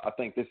because I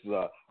think this is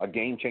a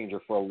game changer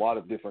for a lot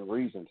of different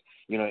reasons.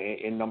 You know,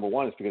 and number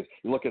one is because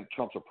you look at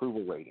Trump's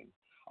approval rating.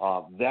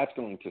 That's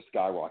going to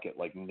skyrocket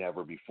like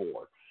never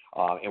before.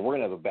 And we're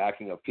going to have the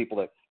backing of people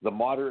that the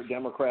moderate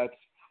Democrats,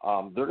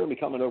 they're going to be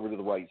coming over to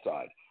the right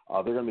side.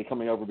 They're going to be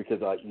coming over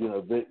because,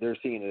 they're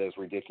seeing it as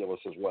ridiculous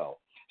as well.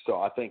 So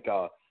I think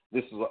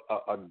this is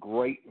a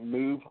great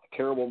move, a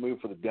terrible move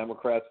for the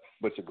Democrats,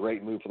 but it's a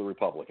great move for the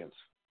Republicans.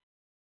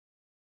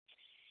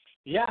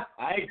 Yeah,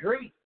 I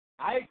agree.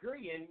 And,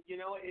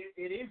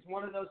 it is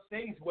one of those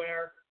things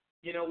where,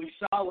 we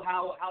saw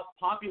how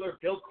popular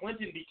Bill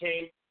Clinton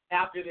became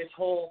after this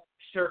whole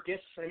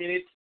circus. I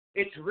mean,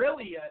 it's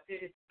really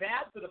it's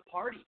bad for the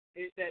party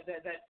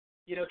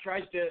that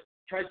tries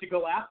to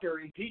go after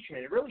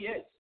impeachment. It really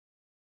is.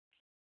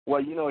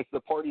 Well, it's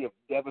the party of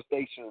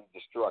devastation and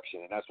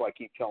destruction, and that's why I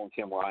keep telling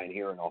Tim Ryan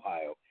here in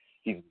Ohio.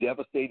 He's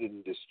devastated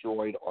and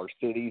destroyed our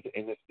cities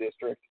in this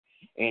district,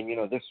 and,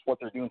 this is what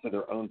they're doing to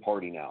their own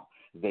party now.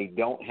 They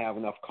don't have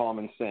enough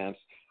common sense.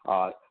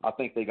 I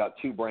think they got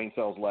 2 brain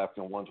cells left,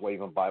 and one's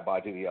waving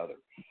bye-bye to the other.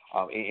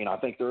 And I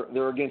think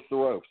they're against the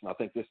ropes, and I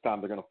think this time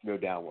they're going to go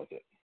down with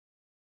it.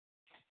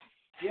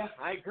 Yeah,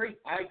 I agree.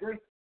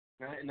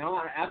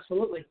 No,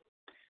 absolutely.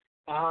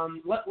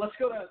 Let's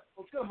go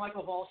to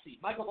Michael Valsey.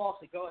 Michael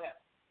Valsey, go ahead.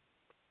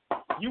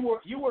 You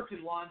worked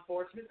in law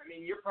enforcement. I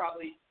mean, you're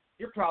probably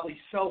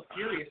so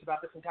furious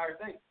about this entire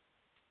thing.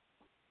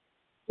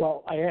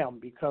 Well, I am,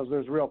 because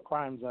there's real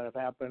crimes that have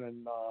happened,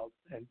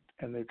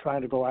 and they're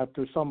trying to go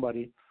after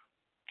somebody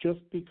just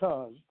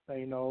because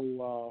they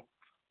know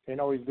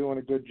he's doing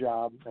a good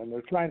job, and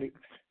they're trying to.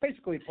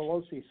 Basically,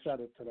 Pelosi said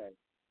it today.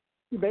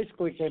 He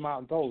basically came out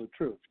and told the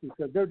truth. He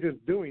said they're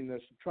just doing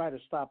this to try to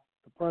stop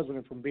the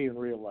president from being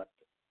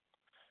reelected.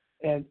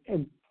 And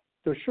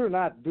they're sure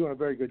not doing a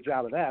very good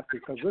job of that,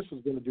 because this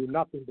is going to do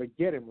nothing but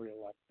get him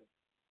reelected.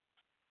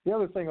 The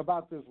other thing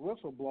about this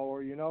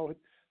whistleblower,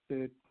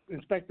 the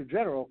Inspector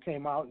General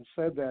came out and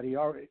said that he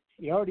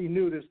already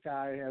knew this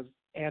guy has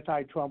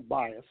anti-Trump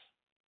bias,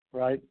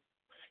 right?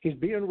 He's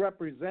being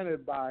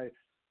represented by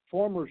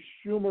former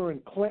Schumer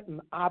and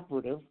Clinton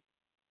operative.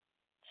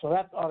 So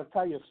that ought to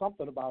tell you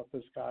something about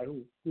this guy,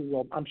 who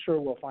I'm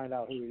sure we'll find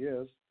out who he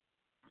is.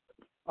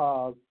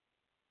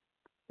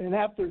 And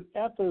after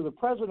the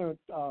president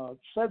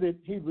said that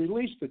he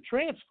released the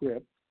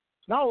transcript,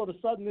 now all of a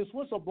sudden this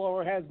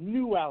whistleblower has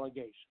new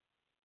allegations.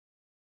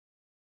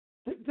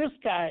 This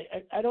guy,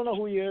 I don't know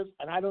who he is,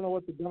 and I don't know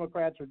what the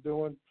Democrats are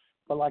doing,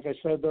 but like I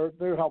said,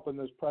 they're helping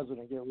this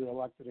president get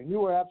reelected. And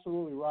you were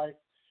absolutely right.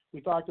 We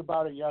talked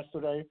about it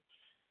yesterday.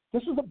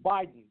 This is a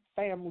Biden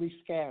family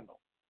scandal,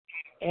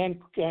 and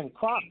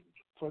crime,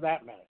 for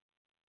that matter.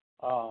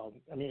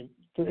 I mean,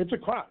 it's a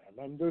crime. I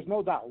mean, there's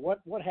no doubt.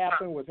 What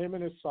happened with him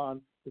and his son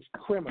is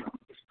criminal.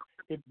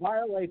 It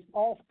violates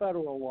all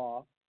federal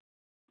law.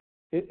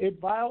 It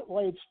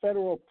violates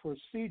federal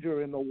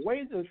procedure in the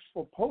way they're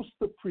supposed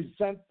to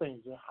present things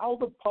and how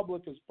the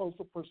public is supposed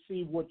to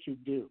perceive what you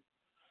do,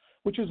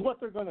 which is what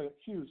they're going to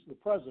accuse the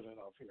president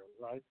of here,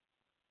 right?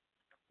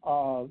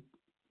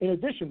 In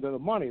addition to the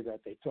money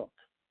that they took.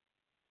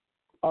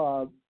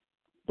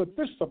 But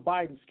this is a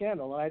Biden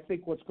scandal, and I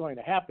think what's going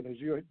to happen is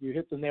you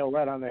hit the nail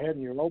right on the head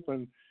in your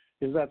open,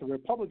 is that the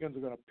Republicans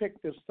are going to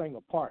pick this thing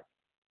apart.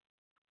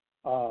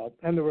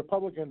 And the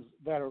Republicans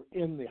that are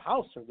in the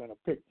House are going to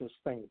pick this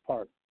thing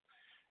apart.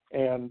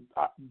 And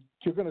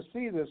you're going to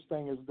see this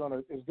thing is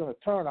going to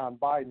turn on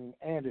Biden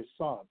and his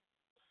son.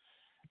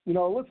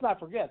 Let's not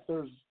forget,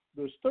 there's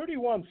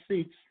 31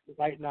 seats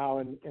right now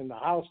in the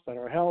House that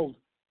are held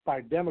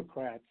by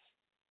Democrats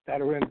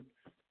that are in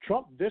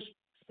Trump districts.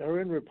 They're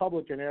in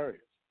Republican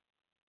areas.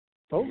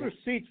 Those are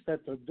seats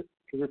that the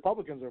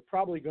Republicans are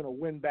probably going to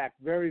win back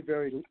very,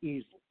 very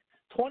easily.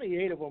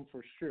 28 of them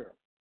for sure.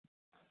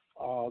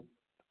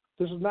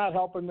 This is not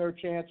helping their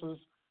chances.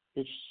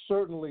 It's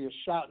certainly a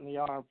shot in the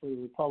arm for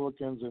the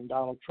Republicans and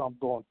Donald Trump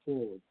going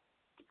forward.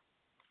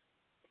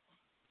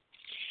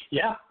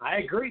 Yeah, I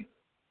agree.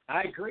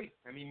 I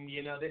mean,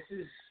 this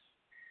is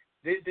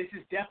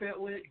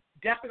definitely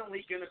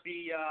going to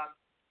be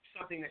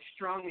something that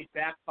strongly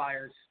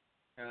backfires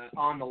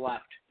on the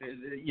left.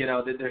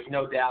 There's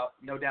no doubt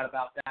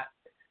about that.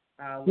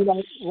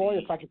 Roy,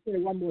 if I could say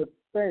one more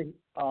thing.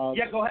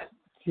 Yeah, go ahead.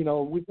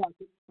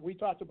 We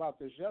talked about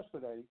this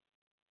yesterday.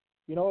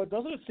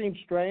 Doesn't it seem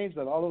strange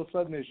that all of a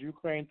sudden this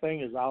Ukraine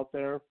thing is out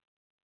there?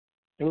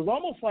 It was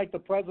almost like the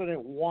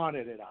president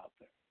wanted it out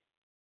there.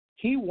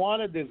 He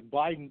wanted this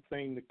Biden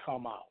thing to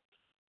come out.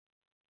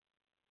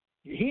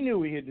 He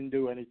knew he didn't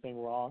do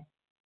anything wrong.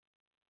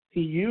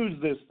 He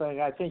used this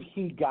thing. I think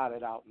he got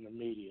it out in the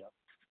media.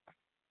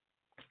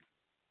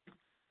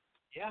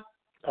 Yeah.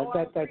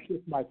 That's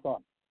just my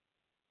thought.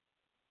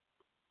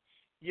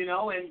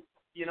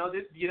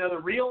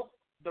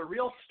 The the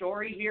real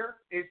story here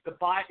is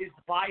Biden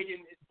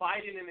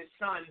and his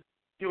son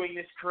doing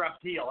this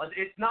corrupt deal.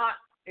 It's not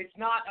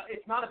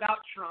about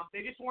Trump.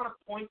 They just want to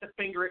point the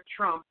finger at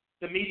Trump,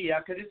 the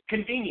media, because it's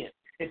convenient.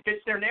 It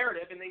fits their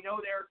narrative, and they know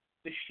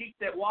the sheep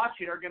that watch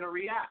it are going to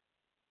react.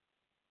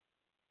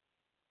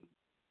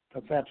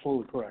 That's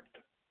absolutely correct.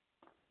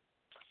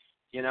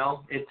 You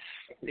know,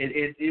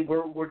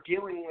 we're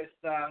dealing with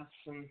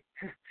some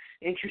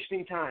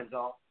interesting times,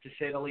 to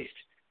say the least.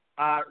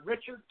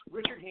 Richard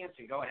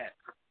Hansen, go ahead.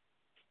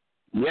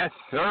 Yes,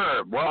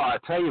 sir. Well, I'll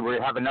tell you, we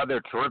have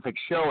another terrific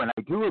show, and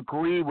I do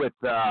agree with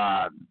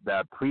the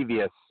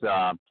previous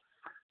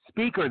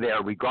speaker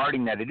there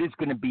regarding that it is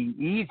going to be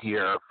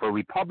easier for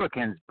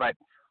Republicans, but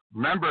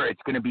remember,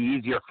 it's going to be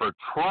easier for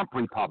Trump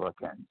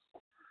Republicans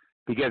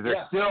because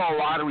there's still a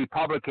lot of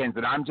Republicans,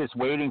 and I'm just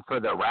waiting for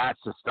the rats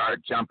to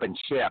start jumping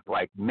ship,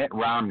 like Mitt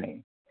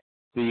Romney.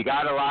 So you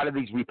got a lot of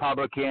these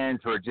Republicans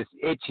who are just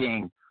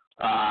itching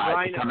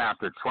to come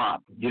after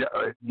Trump.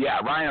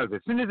 Rhinos.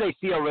 As soon as they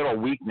see a little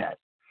weakness,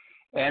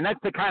 and that's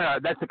the kind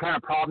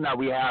of problem that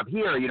we have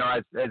here. You know,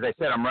 as I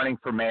said, I'm running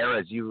for mayor,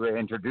 as you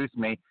introduced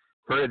me,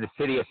 for the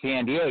city of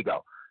San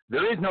Diego.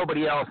 There is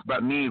nobody else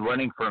but me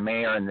running for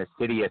mayor in the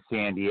city of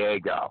San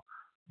Diego.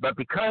 But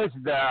because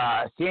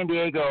the San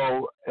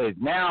Diego has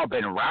now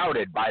been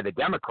routed by the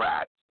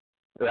Democrats,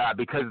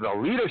 because of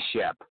the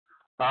leadership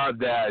of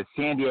the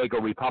San Diego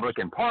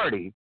Republican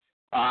Party,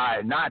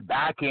 not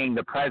backing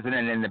the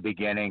president in the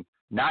beginning,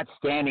 not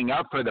standing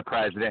up for the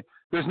president,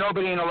 there's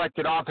nobody in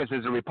elected office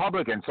as a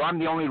Republican. So I'm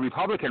the only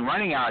Republican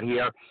running out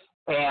here,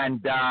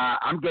 and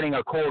I'm getting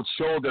a cold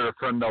shoulder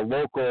from the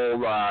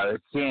local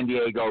San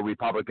Diego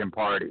Republican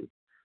Party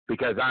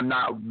because I'm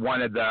not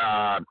one of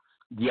the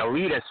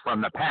elitists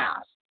from the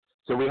past.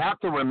 So we have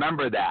to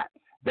remember that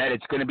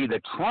it's going to be the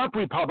Trump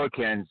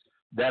Republicans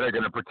that are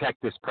going to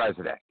protect this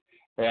president.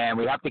 And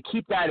we have to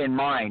keep that in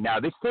mind. Now,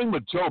 this thing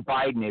with Joe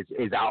Biden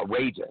is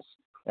outrageous.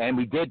 And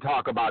we did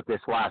talk about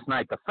this last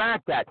night. The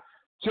fact that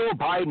Joe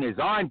Biden is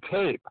on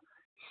tape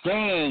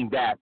saying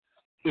that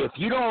if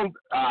you don't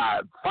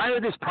fire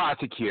this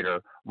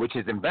prosecutor, which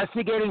is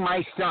investigating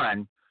my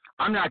son,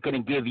 I'm not going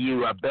to give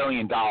you $1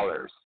 billion.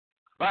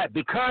 But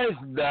because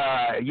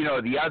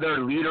the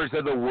other leaders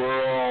of the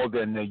world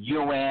and the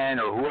UN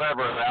or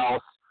whoever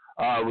else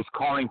was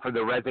calling for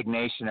the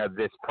resignation of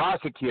this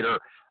prosecutor,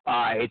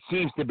 it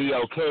seems to be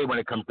okay when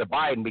it comes to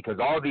Biden because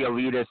all the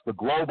elitists, the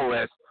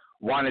globalists,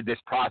 wanted this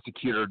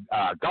prosecutor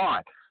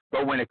gone.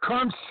 But when it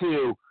comes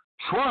to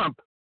Trump,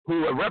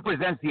 who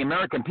represents the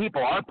American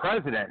people, our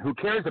president, who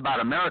cares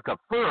about America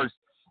first,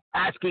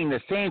 asking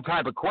the same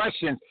type of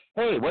questions,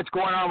 hey, what's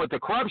going on with the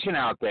corruption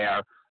out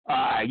there?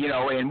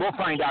 And we'll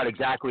find out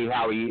exactly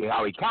how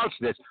he couched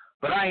this.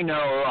 But I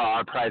know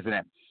our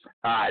president,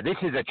 this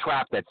is a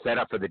trap that's set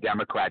up for the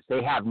Democrats.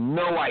 They have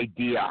no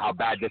idea how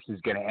bad this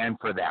is going to end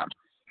for them.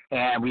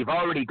 And we've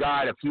already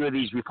got a few of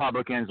these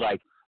Republicans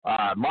like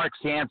Mark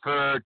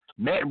Sanford,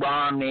 Mitt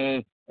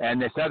Romney,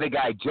 and this other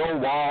guy, Joe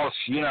Walsh,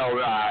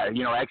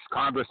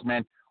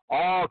 ex-congressman,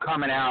 all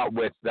coming out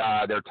with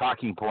their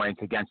talking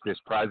points against this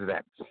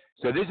president.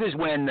 So this is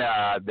when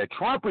the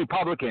Trump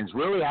Republicans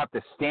really have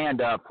to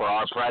stand up for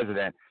our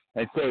president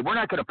and say, we're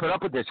not going to put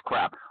up with this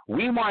crap.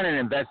 We want an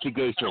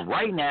investigation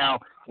right now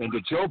into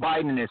Joe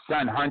Biden and his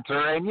son,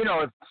 Hunter. And,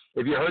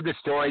 if you heard the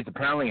stories,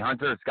 apparently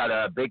Hunter's got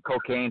a big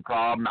cocaine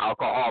problem,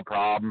 alcohol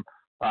problem.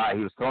 He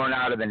was thrown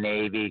out of the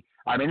Navy.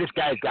 I mean, this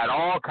guy's got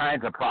all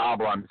kinds of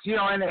problems,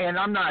 and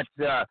I'm not,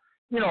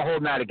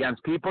 holding that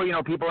against people.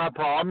 People have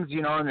problems,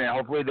 and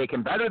hopefully they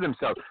can better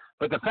themselves.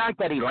 But the fact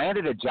that he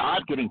landed a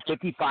job getting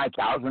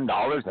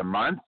 $55,000 a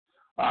month,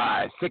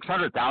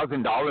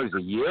 $600,000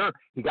 a year,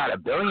 he got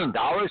 $1 billion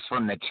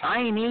from the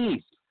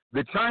Chinese.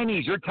 The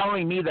Chinese, you're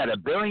telling me that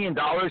 $1 billion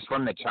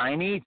from the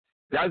Chinese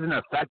doesn't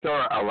affect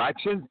our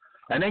elections?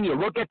 And then you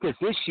look at this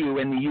issue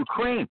in the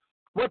Ukraine.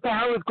 What the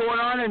hell is going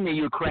on in the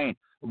Ukraine?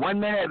 1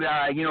 minute,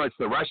 it's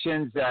the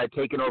Russians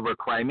taking over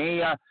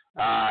Crimea,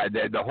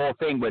 the whole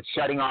thing with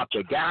shutting off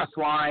the gas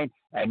line,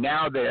 and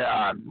now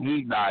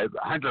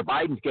Hunter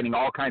Biden's getting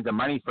all kinds of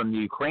money from the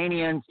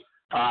Ukrainians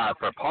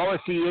for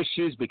policy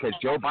issues because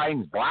Joe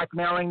Biden's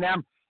blackmailing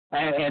them.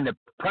 And the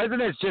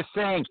president's just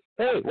saying,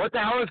 hey, what the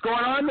hell is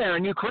going on there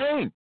in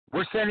Ukraine?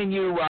 We're sending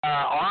you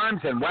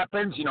arms and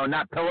weapons,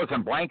 not pillows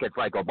and blankets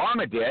like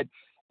Obama did.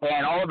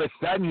 And all of a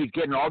sudden he's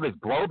getting all this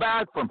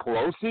blowback from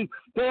Pelosi.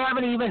 They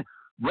haven't even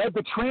read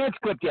the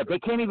transcript yet. They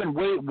can't even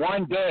wait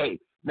 1 day.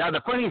 Now,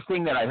 the funniest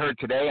thing that I heard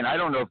today, and I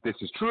don't know if this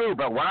is true,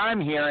 but what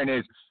I'm hearing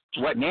is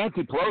what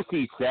Nancy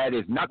Pelosi said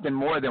is nothing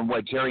more than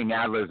what Jerry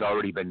Nadler's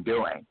already been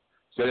doing.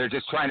 So they're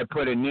just trying to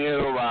put a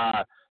new,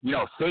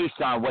 face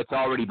on what's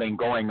already been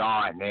going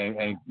on.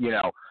 And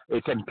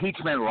it's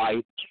impeachment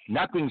light.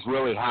 Nothing's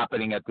really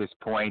happening at this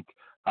point.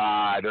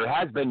 There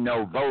has been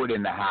no vote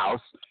in the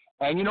House.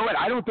 And you know what?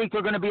 I don't think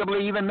they're going to be able to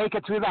even make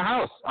it through the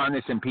House on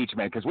this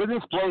impeachment because when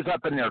this blows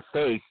up in their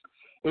face,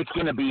 it's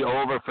going to be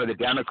over for the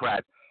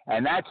Democrats.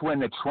 And that's when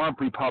the Trump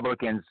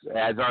Republicans,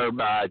 as our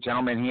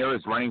gentleman here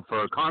is running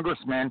for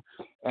congressman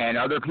and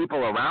other people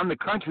around the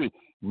country,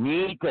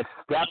 need to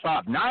step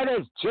up, not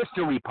as just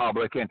a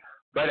Republican,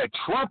 but a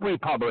Trump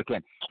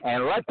Republican,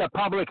 and let the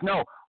public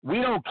know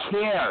we don't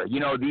care,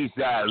 these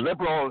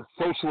liberal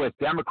socialist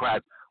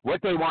Democrats,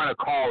 what they want to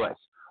call us.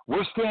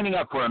 We're standing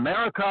up for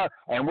America,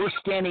 and we're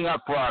standing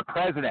up for our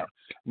president,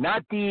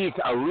 not these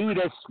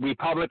elitist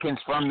Republicans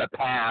from the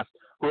past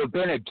who have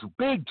been a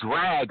big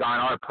drag on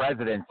our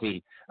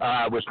presidency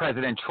with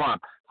President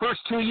Trump. First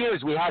 2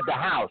 years we had the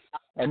House,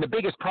 and the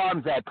biggest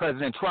problems that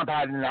President Trump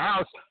had in the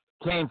House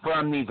came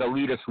from these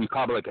elitist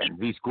Republicans,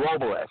 these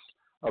globalists,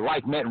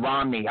 like Mitt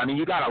Romney. I mean,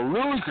 you got a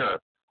loser,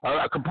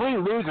 a complete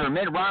loser,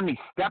 Mitt Romney,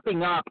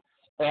 stepping up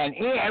and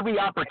in every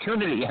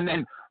opportunity, and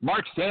then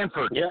Mark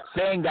Sanford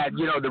saying that,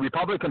 the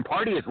Republican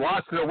Party has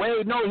lost their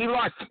way. No, he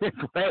lost his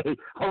way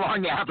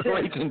along the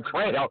Appalachian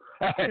Trail,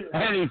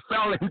 and he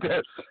fell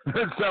into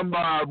some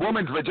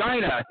woman's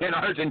vagina in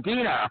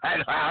Argentina.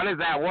 How does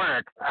that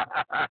work?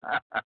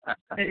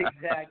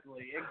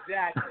 Exactly.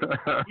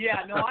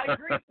 Yeah, no, I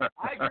agree.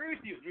 I agree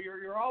with you.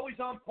 You're always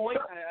on point.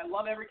 I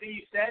love everything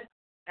you said.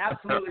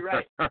 Absolutely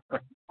right.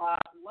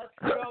 Let's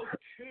go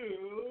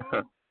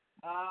to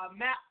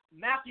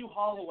Matthew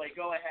Holloway.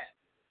 Go ahead.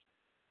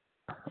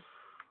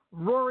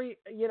 Rory,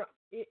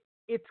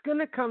 it's going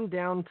to come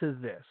down to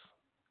this.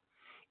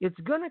 It's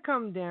going to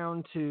come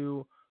down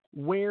to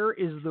where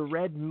is the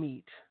red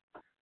meat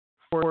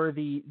for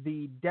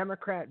the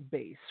Democrat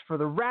base, for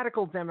the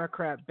radical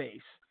Democrat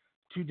base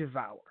to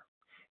devour.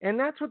 And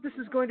that's what this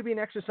is going to be an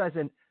exercise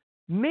in.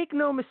 Make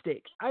no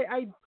mistake.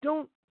 I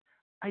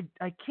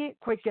can't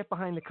quite get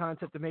behind the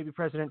concept that maybe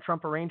President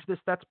Trump arranged this.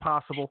 That's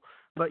possible.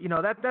 But,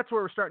 that's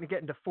where we're starting to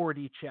get into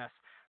 4D chess.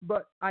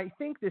 But I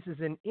think this is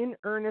an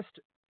in-earnest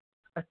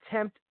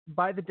attempt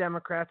by the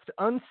Democrats to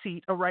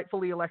unseat a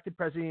rightfully elected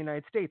president of the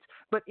United States.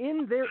 But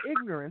in their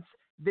ignorance,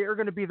 they're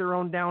going to be their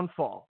own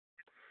downfall.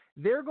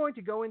 They're going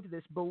to go into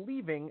this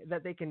believing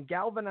that they can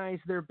galvanize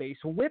their base,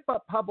 whip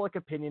up public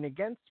opinion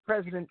against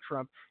President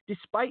Trump,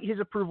 despite his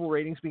approval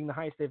ratings being the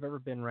highest they've ever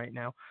been right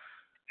now.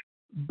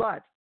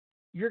 But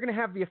you're going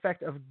to have the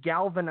effect of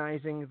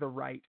galvanizing the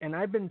right. And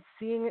I've been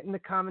seeing it in the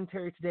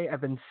commentary today.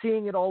 I've been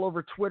seeing it all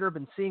over Twitter,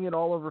 been seeing it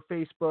all over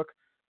Facebook.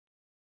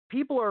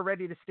 People are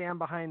ready to stand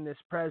behind this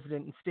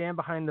president and stand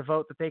behind the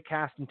vote that they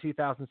cast in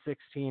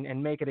 2016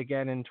 and make it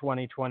again in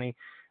 2020.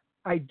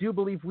 I do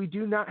believe we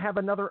do not have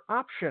another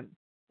option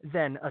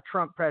than a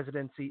Trump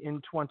presidency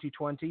in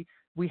 2020.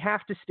 We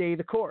have to stay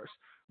the course.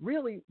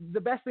 Really,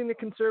 the best thing that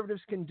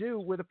conservatives can do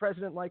with a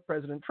president like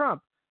President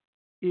Trump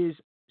is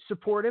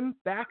support him,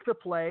 back the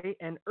play,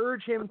 and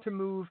urge him to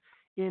move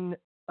in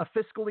a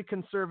fiscally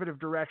conservative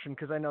direction,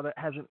 because I know that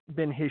hasn't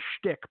been his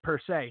shtick per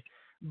se.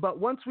 But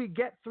once we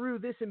get through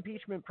this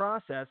impeachment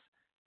process,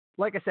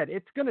 like I said,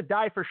 it's going to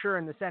die for sure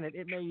in the Senate.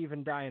 It may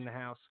even die in the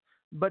House.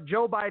 But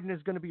Joe Biden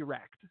is going to be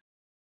wrecked.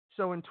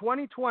 So in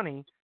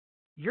 2020,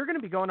 you're going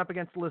to be going up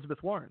against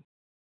Elizabeth Warren.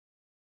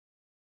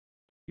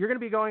 You're going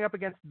to be going up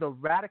against the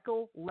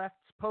radical left's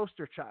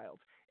poster child.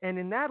 And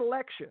in that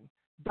election,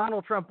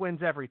 Donald Trump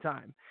wins every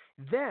time.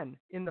 Then,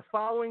 in the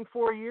following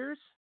 4 years,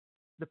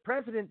 the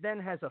president then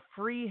has a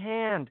free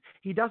hand.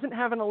 He doesn't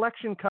have an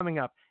election coming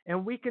up,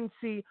 and we can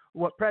see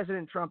what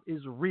President Trump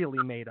is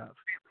really made of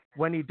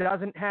when he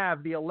doesn't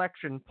have the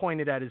election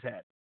pointed at his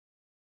head.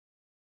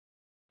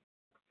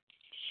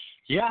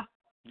 Yeah.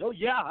 Oh,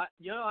 yeah.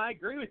 I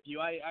agree with you.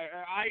 I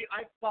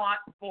thought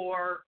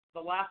for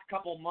the last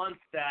couple months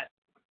that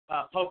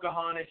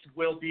Pocahontas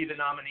will be the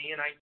nominee,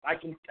 and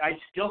I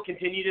still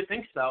continue to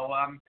think so.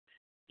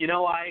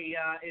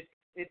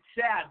 It's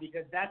sad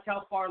because that's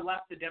how far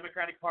left the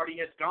Democratic Party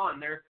has gone.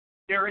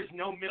 There is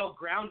no middle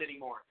ground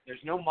anymore.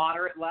 There's no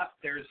moderate left.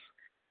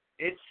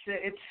 It's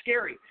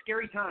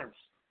scary times.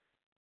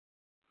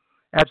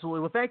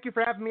 Absolutely. Well, thank you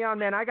for having me on,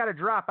 man. I got to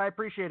drop. I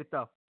appreciate it,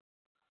 though.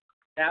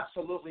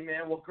 Absolutely,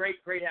 man. Well, great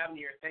having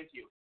you here. Thank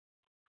you.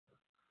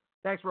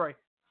 Thanks, Roy.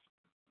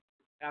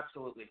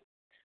 Absolutely.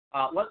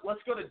 Let's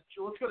go to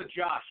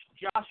Josh.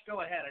 Josh,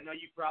 go ahead. I know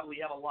you probably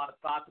have a lot of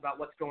thoughts about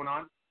what's going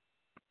on.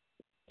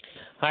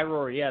 Hi,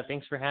 Rory. Yeah,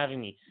 thanks for having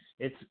me.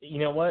 You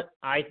know what?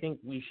 I think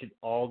we should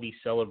all be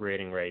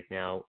celebrating right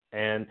now,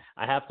 and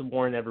I have to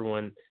warn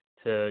everyone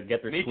to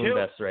get their swim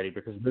vests ready,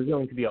 because there's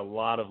going to be a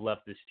lot of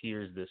leftist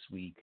tears this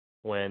week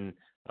when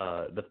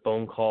the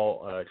phone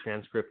call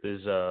transcript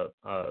is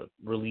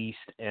released,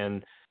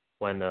 and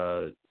when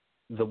the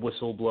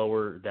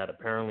whistleblower that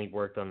apparently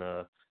worked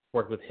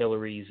with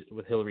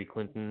Hillary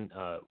Clinton,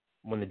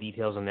 when the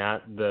details on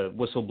that, the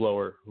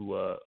whistleblower who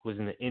was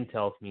in the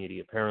intel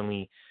community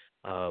apparently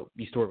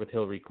used to work with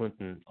Hillary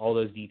Clinton. All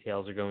those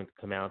details are going to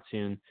come out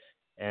soon,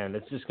 and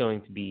it's just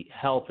going to be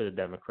hell for the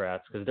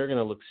Democrats, because they're going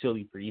to look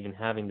silly for even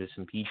having this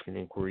impeachment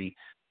inquiry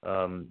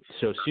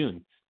so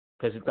soon,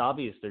 because it's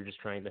obvious they're just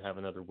trying to have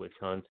another witch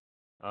hunt.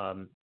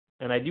 And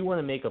I do want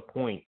to make a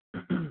point.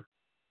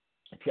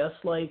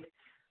 Just like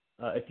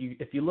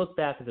if you look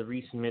back at the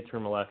recent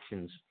midterm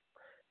elections,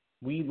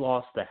 we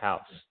lost the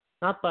House,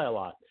 not by a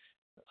lot,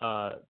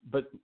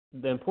 but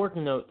the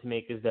important note to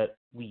make is that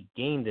we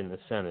gained in the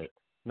Senate,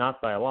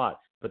 not by a lot.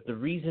 But the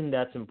reason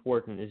that's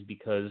important is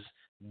because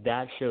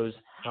that shows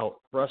how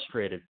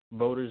frustrated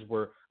voters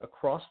were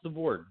across the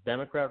board,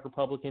 Democrat,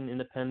 Republican,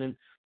 Independent,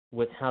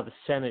 with how the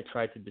Senate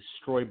tried to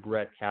destroy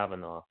Brett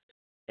Kavanaugh.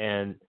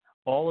 And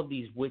all of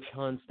these witch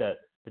hunts that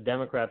the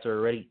Democrats are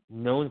already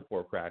known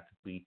for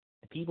practically,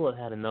 the people have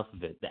had enough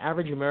of it. The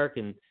average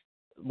American,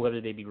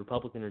 whether they be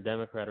Republican or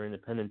Democrat or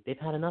Independent, they've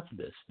had enough of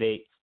this.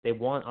 They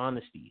want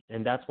honesty,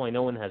 and that's why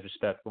no one has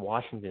respect for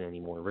Washington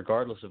anymore,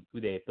 regardless of who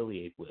they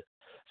affiliate with.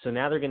 So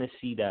now they're going to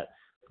see that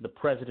the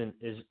president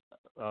is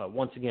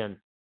once again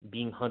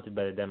being hunted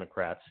by the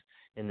Democrats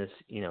in this,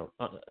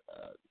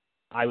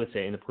 I would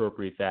say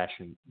inappropriate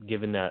fashion,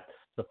 given that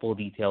the full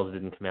details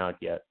didn't come out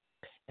yet.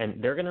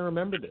 And they're going to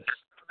remember this.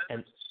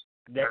 And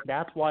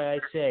that's why I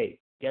say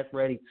get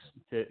ready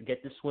to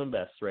get the swim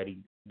vests ready,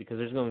 because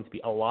there's going to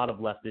be a lot of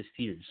leftist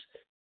tears,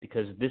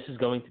 because this is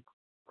going to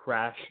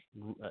crash.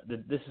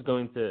 This is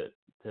going to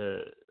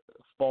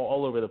fall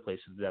all over the place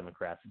for the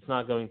Democrats. It's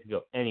not going to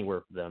go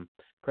anywhere for them.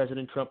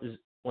 President Trump is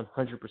 100%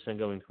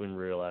 going to win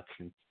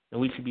re-election,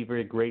 and we should be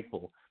very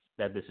grateful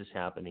that this is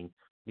happening,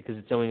 because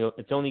it's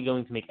only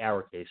going to make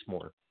our case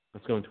more.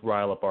 It's going to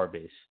rile up our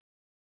base.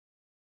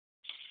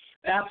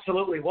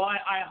 Absolutely. Well,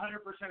 I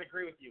 100%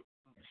 agree with you.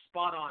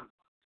 Spot on.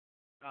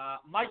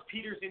 Mike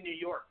Peters in New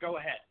York. Go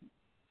ahead.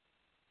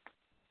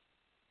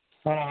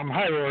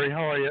 Hi, Rory.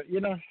 How are you?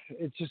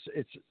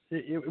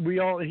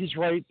 He's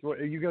right.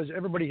 You guys,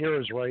 everybody here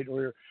is right.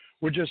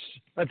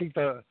 I think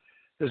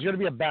there's going to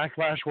be a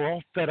backlash. We're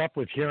all fed up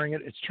with hearing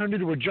it. It's turned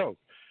into a joke.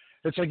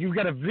 It's like you've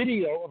got a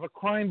video of a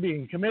crime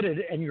being committed,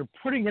 and you're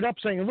putting it up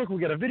saying, look,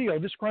 we got a video.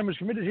 This crime was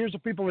committed. Here's the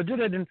people that did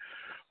it. And,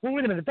 well,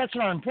 wait a minute. That's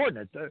not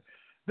important.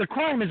 The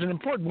crime isn't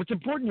important. What's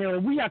important here,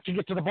 we have to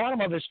get to the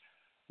bottom of this.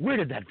 Where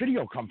did that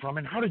video come from,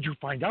 and how did you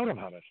find out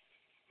about it?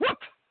 What?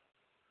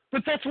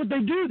 But that's what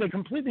they do. They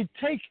completely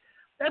take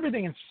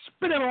everything and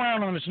spin it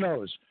around on its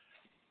nose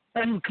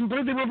and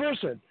completely reverse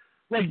it.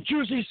 Like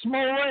Juicy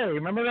Smollett.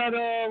 Remember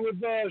that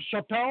with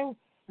Chappelle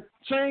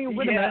saying,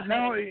 wait a minute,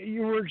 now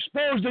you were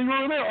exposed and you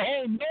were there.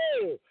 Oh,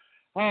 no.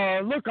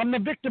 Look, I'm the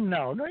victim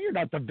now. No, you're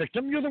not the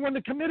victim. You're the one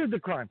that committed the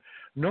crime.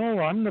 No,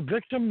 I'm the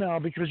victim now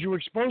because you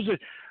exposed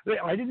it.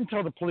 I didn't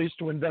tell the police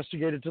to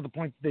investigate it to the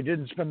point that they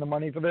didn't spend the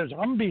money for theirs.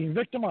 I'm being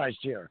victimized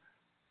here.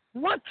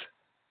 What?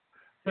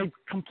 They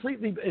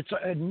completely, it's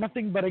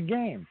nothing but a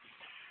game.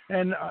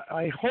 And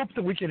I hope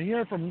that we can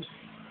hear from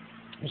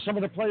some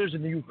of the players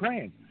in the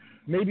Ukraine,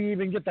 maybe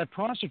even get that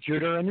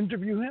prosecutor and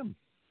interview him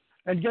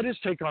and get his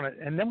take on it.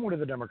 And then what are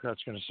the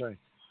Democrats going to say?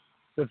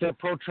 That they're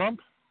pro-Trump?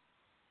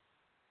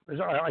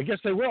 I guess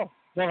they will.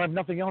 They'll have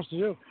nothing else to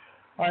do.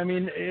 I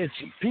mean,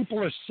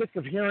 people are sick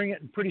of hearing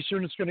it, and pretty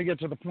soon it's going to get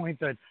to the point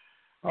that,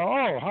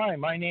 oh, hi,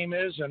 my name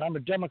is, and I'm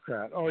a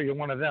Democrat. Oh, you're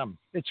one of them.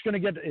 It's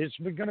going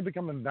to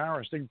become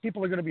embarrassed.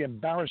 People are going to be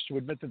embarrassed to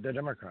admit that they're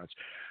Democrats.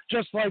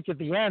 Just like at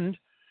the end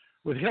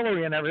with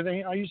Hillary and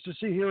everything, I used to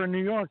see here in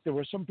New York, there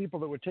were some people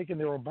that were taking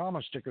their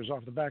Obama stickers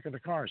off the back of the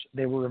cars.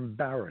 They were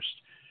embarrassed.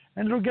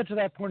 And it'll get to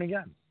that point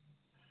again.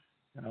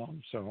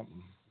 So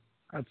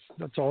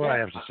that's all I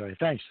have to say.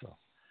 Thanks, Phil.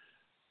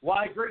 Well,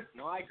 I agree.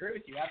 No, I agree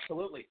with you.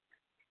 Absolutely.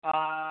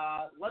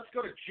 Let's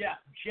go to Jeff.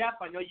 Jeff,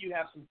 I know you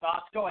have some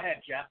thoughts. Go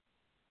ahead, Jeff.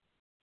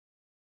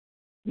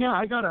 Yeah,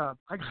 I got a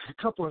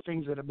couple of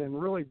things that have been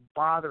really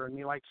bothering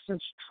me, like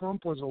since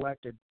Trump was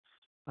elected.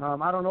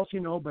 I don't know if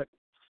you know, but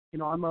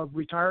I'm a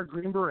retired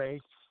Green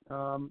Beret.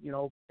 Thank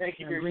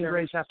you for your Green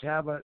Berets have to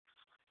have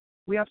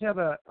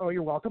oh,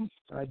 you're welcome.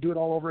 I do it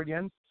all over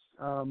again.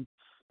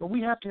 But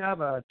we have to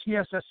have a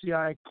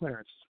TSSCI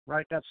clearance,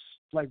 right? That's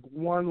like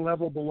one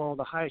level below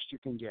the highest you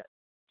can get.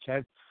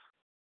 Okay.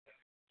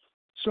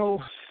 So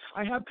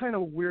I have kind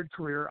of a weird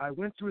career. I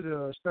went through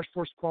the Special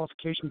Forces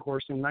Qualification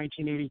course in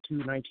 1982,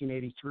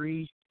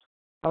 1983.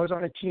 I was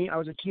on a team. I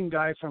was a team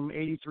guy from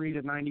 83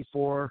 to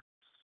 94.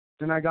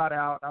 Then I got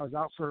out. I was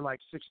out for like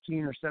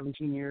 16 or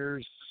 17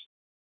 years.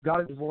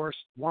 Got a divorce.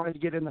 Wanted to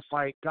get in the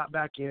fight. Got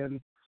back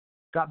in.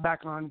 Got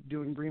back on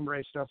doing Green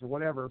Beret stuff or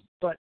whatever.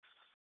 But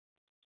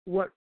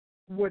what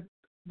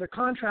the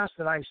contrast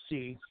that I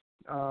see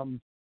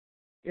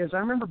is I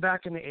remember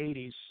back in the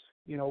 80s,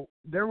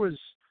 there was,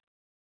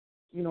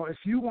 if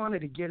you wanted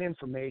to get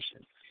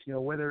information,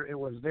 whether it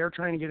was they're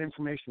trying to get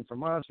information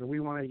from us or we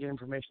wanted to get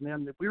information from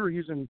them, that we were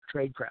using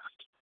tradecraft,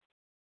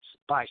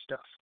 spy stuff,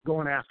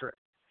 going after it.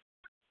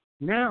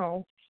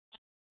 Now,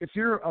 if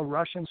you're a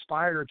Russian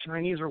spy or a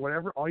Chinese or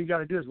whatever, all you got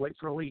to do is wait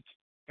for a leak,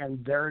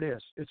 and there it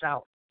is. It's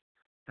out.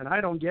 And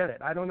I don't get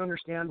it. I don't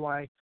understand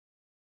why.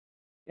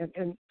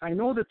 And I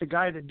know that the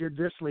guy that did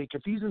this leak,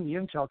 if he's in the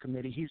Intel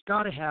committee, he's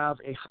got to have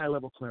a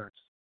high-level clearance.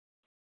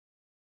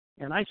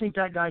 And I think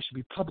that guy should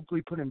be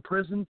publicly put in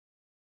prison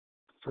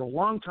for a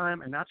long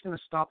time, and that's going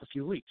to stop a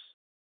few leaks,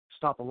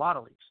 stop a lot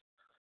of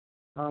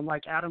leaks.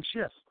 Like Adam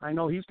Schiff. I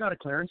know he's got a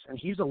clearance, and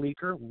he's a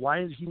leaker.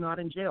 Why is he not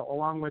in jail,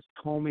 along with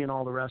Comey and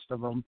all the rest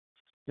of them?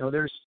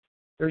 There's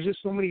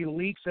just so many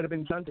leaks that have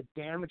been done to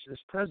damage this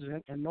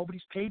president, and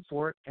nobody's paid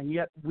for it, and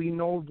yet we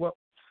know what.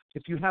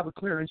 If you have a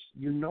clearance,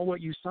 you know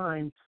what you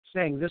sign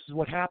saying this is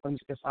what happens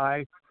if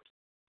I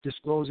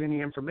disclose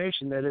any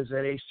information that is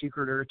at a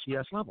secret or a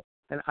TS level.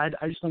 And I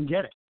just don't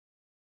get it.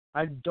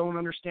 I don't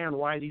understand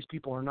why these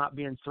people are not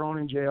being thrown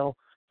in jail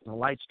and the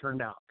lights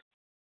turned out.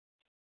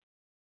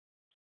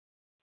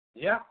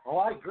 Yeah, well,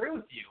 I agree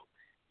with you.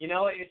 You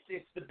know,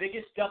 it's the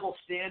biggest double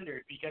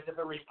standard, because if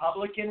a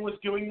Republican was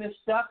doing this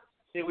stuff,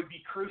 they would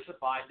be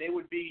crucified. They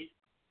would be,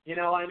 you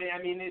know, I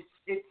mean,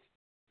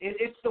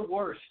 it's the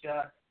worst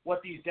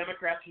what these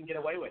Democrats can get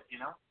away with, you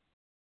know.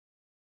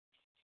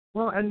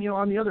 Well, and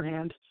on the other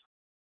hand,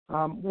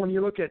 when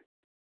you look at,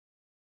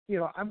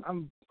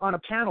 I'm on a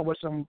panel with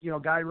some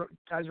guys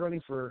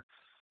running for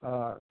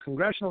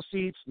congressional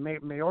seats,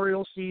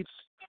 mayoral seats,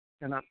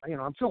 and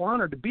I'm so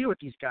honored to be with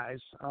these guys.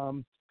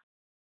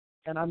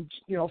 And I'm,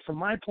 from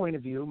my point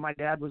of view, my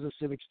dad was a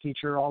civics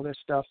teacher, all this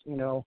stuff,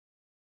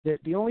 that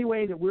the only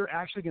way that we're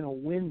actually going to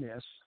win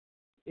this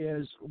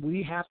is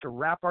we have to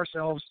wrap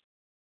ourselves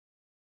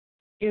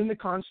in the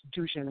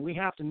Constitution. We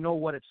have to know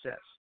what it says,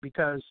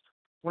 because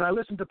when I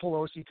listened to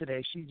Pelosi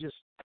today, she just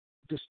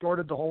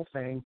distorted the whole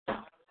thing.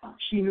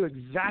 She knew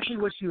exactly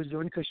what she was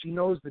doing, because she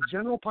knows the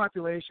general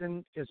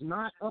population is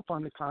not up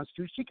on the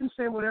Constitution. She can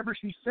say whatever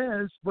she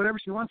says, whatever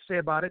she wants to say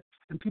about it,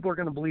 and people are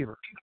going to believe her,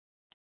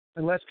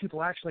 unless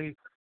people actually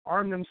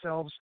arm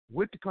themselves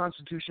with the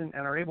Constitution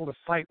and are able to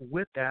fight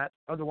with that.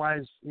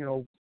 Otherwise,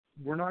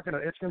 we're not going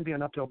to. It's going to be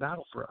an uphill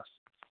battle for us.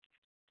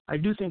 I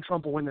do think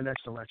Trump will win the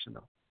next election,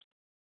 though.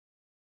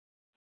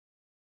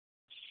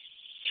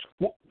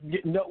 Well,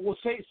 no. Well,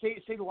 say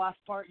the last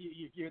part.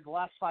 The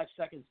last 5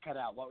 seconds cut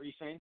out. What were you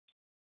saying?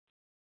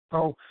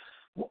 Oh,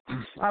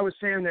 I was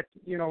saying that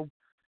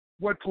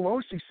what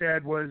Pelosi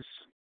said was,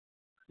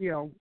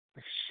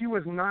 she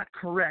was not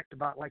correct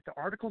about like the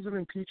articles of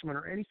impeachment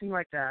or anything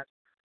like that.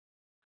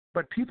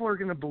 But people are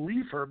going to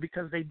believe her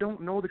because they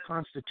don't know the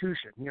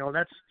Constitution.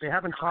 They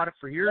haven't taught it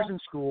for years in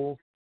school.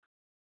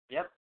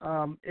 Yep.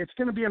 It's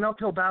going to be an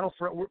uphill battle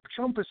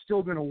Trump is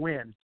still going to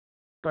win,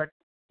 but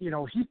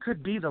he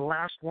could be the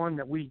last one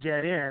that we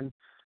get in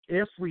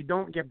if we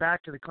don't get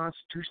back to the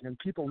Constitution and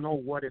people know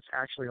what it's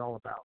actually all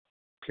about.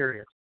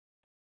 Period.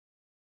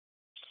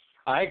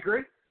 I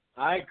agree.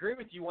 I agree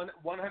with you 100%.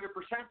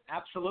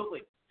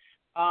 Absolutely.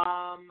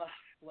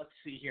 Let's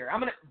see here.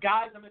 I'm gonna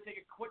take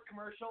a quick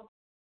commercial.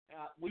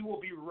 We will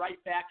be right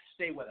back.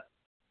 Stay with us.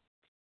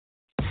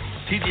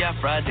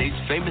 TGI Friday's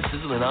famous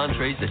sizzling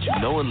entrees that you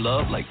know and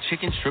love, like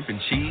chicken, shrimp,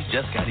 and cheese,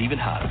 just got even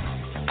hotter.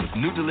 With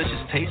new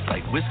delicious tastes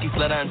like whiskey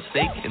flat iron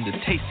steak and the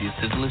tastiest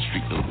sizzling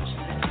street noodles.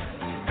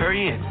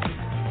 Hurry in.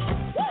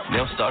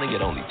 Now starting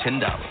at only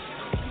 $10.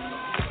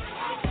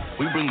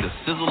 We bring the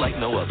sizzle like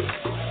no other.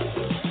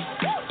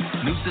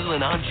 New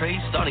sizzling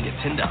entrees starting at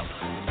 $10.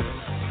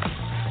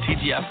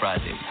 TGI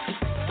Fridays,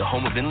 the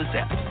home of endless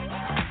apps.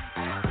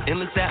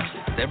 Endless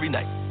apps every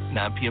night,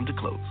 9 p.m. to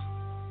close.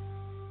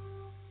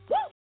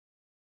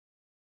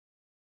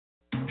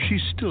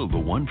 She's still the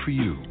one for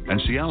you,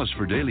 and Cialis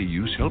for daily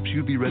use helps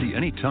you be ready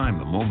anytime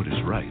the moment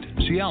is right.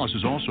 Cialis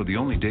is also the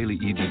only daily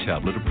ED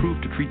tablet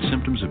approved to treat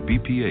symptoms of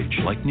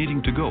BPH, like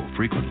needing to go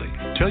frequently.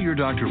 Tell your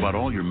doctor about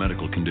all your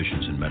medical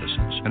conditions and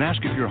medicines, and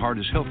ask if your heart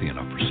is healthy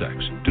enough for sex.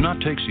 Do not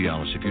take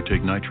Cialis if you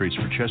take nitrates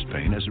for chest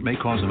pain, as it may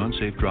cause an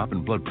unsafe drop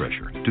in blood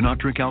pressure. Do not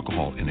drink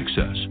alcohol in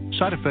excess.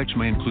 Side effects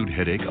may include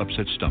headache,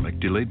 upset stomach,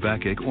 delayed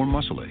backache, or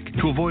muscle ache.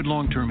 To avoid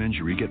long-term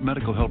injury, get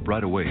medical help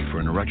right away for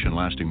an erection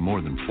lasting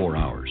more than 4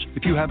 hours.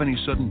 If you have any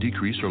sudden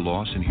decrease or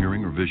loss in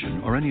hearing or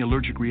vision, or any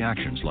allergic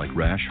reactions like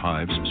rash,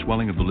 hives,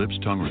 swelling of the lips,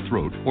 tongue, or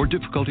throat, or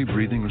difficulty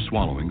breathing or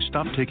swallowing,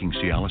 stop taking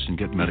Cialis and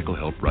get medical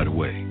help right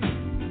away.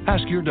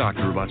 Ask your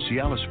doctor about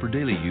Cialis for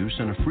daily use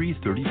and a free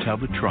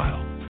 30-tablet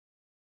trial.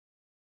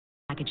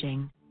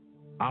 Packaging.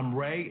 I'm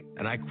Ray,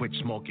 and I quit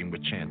smoking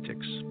with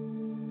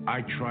Chantix.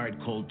 I tried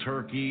cold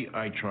turkey,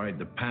 I tried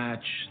the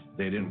patch,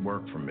 they didn't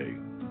work for me.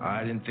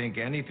 I didn't think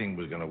anything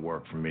was going to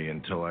work for me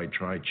until I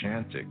tried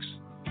Chantix.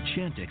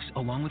 Chantix,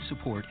 along with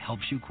support,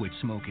 helps you quit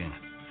smoking.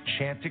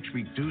 Chantix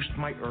reduced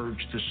my urge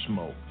to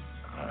smoke.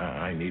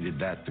 I needed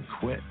that to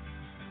quit.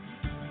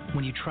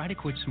 When you try to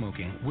quit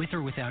smoking, with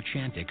or without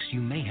Chantix, you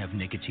may have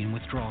nicotine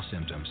withdrawal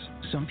symptoms.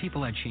 Some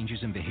people had changes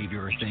in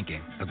behavior or thinking,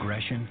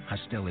 aggression,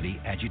 hostility,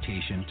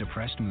 agitation,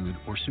 depressed mood,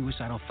 or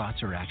suicidal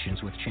thoughts or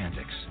actions with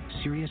Chantix.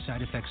 Serious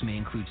side effects may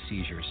include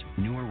seizures,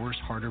 new or worse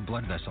heart or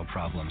blood vessel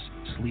problems,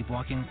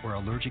 sleepwalking, or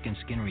allergic and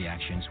skin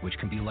reactions, which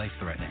can be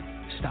life-threatening.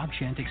 Stop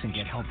Chantix and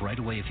get help right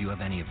away if you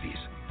have any of these.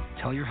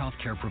 Tell your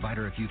healthcare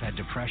provider if you've had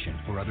depression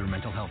or other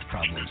mental health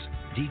problems.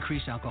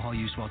 Decrease alcohol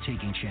use while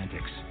taking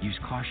Chantix. Use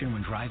caution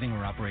when driving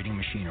or operating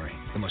machinery.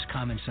 The most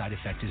common side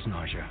effect is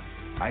nausea.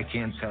 I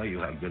can't tell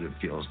you how good it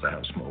feels to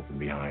have smoking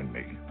behind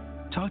me.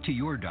 Talk to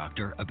your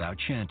doctor about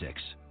Chantix.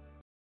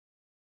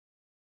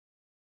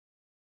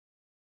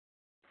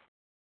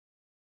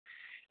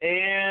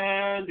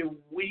 And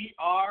we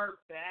are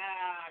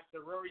back. The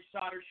Rory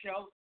Sauter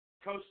Show,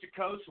 coast to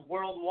coast,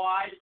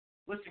 worldwide.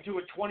 Listen to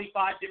it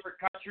 25 different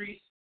countries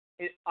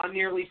on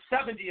nearly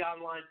 70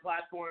 online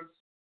platforms.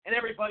 And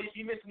everybody, if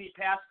you miss any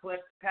past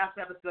clips, past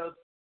episodes,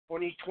 or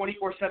need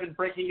 24/7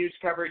 breaking news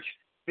coverage,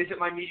 visit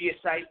my media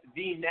site,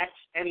 the Next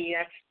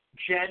NEX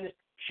Gen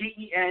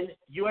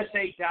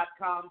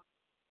GENUSA.com.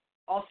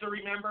 Also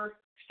remember,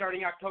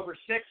 starting October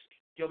 6th,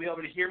 you'll be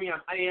able to hear me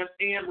on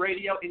AM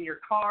radio in your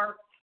car.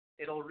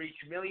 It'll reach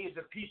millions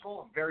of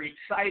people. I'm very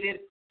excited.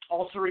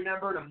 Also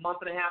remember, in a month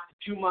and a half to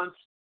 2 months,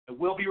 I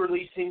will be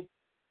releasing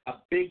a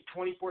big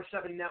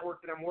 24/7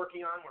 network that I'm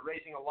working on. We're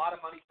raising a lot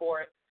of money for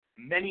it.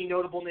 Many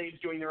notable names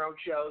doing their own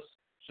shows.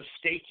 So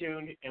stay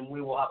tuned, and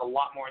we will have a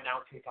lot more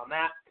announcements on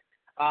that.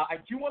 I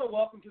do want to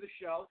welcome to the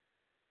show,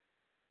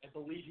 I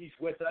believe he's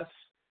with us.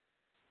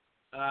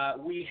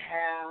 We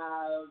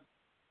have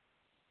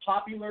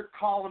popular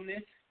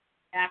columnist,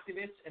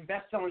 activist, and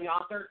best-selling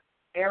author,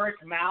 Eric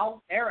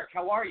Mao. Eric,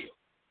 how are you?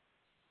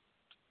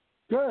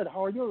 Good.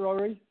 How are you,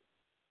 Rory?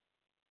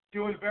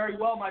 Doing very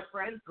well, my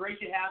friend. Great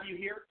to have you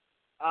here.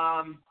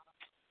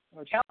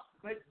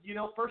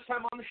 First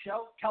time on the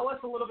show, tell us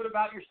a little bit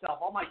about yourself.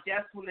 All my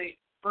guests, when they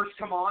first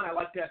come on, I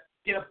like to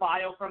get a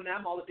bio from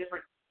them, all the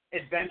different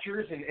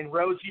adventures and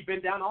roads you've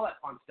been down, all that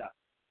fun stuff.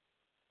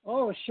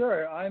 Oh,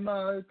 sure. I'm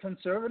a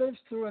conservative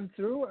through and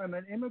through. I'm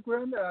an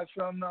immigrant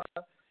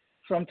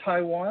from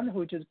Taiwan,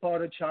 which is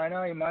part of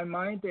China in my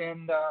mind,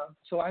 and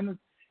so I'm a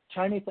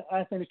Chinese,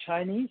 ethnic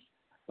Chinese,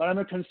 but I'm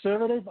a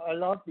conservative. I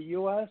love the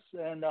U.S.,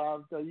 and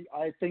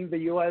I think the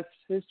U.S.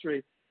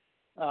 history,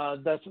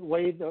 that's the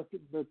way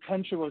the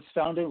country was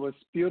founded, was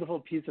a beautiful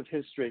piece of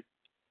history.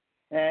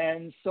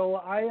 And so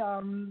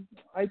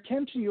I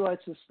came to U.S.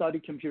 to study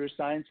computer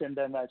science, and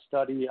then I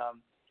study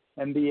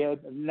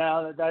MBA.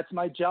 Now that's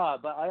my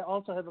job. But I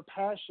also have a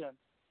passion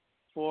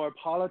for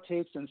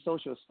politics and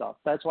social stuff.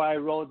 That's why I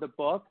wrote the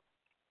book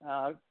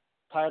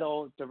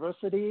titled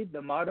Diversity,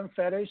 the Modern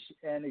Fetish,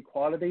 and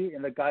Equality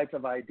in the Guise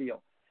of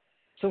Ideal.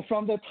 So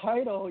from the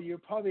title, you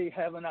probably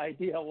have an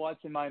idea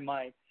what's in my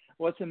mind,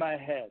 what's in my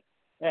head.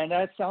 And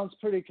that sounds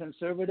pretty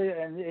conservative,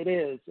 and it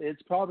is.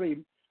 It's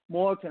probably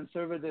more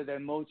conservative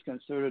than most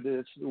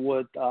conservatives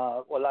would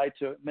like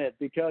to admit,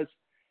 because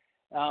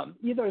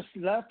either it's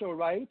left or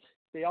right,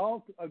 they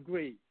all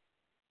agree.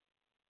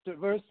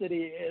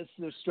 Diversity is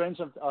the strength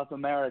of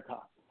America.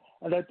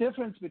 And the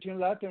difference between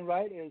left and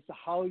right is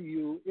how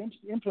you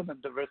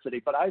implement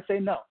diversity. But I say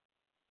no.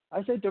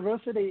 I say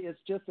diversity is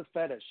just a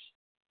fetish.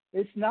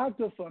 It's not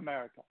good for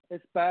America.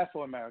 It's bad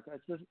for America.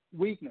 It's just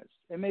weakness.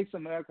 It makes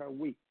America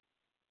weak.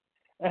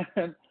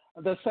 And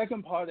the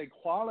second part,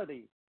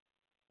 equality,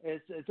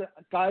 is a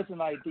guise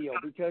an ideal,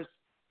 because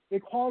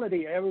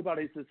equality,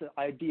 everybody's is an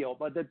ideal.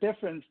 But the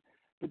difference,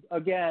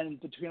 again,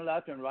 between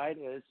left and right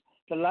is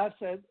the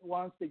left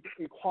wants the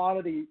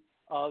equality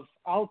of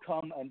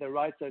outcome, and the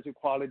right says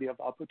equality of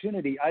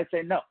opportunity. I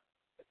say no.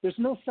 There's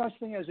no such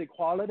thing as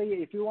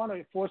equality. If you want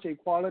to force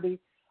equality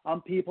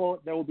on people,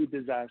 there will be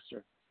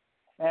disaster.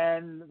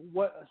 And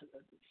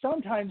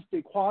sometimes the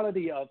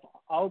equality of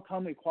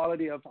outcome,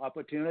 equality of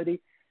opportunity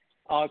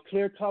are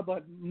clear-cut,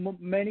 but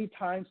many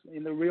times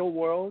in the real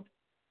world,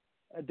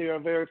 they are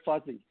very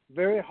fuzzy,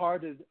 very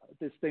hard to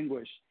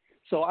distinguish.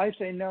 So I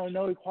say no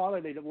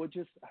equality, which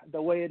is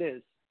the way it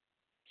is.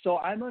 So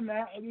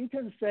you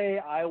can say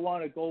I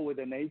want to go with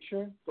the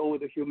nature, go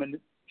with the human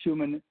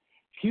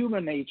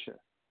nature,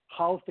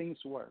 how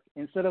things work,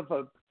 instead of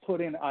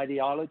putting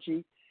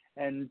ideology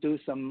and do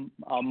some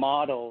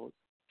model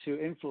to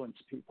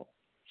influence people.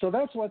 So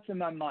that's what's in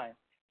my mind.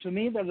 To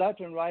me, the left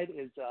and right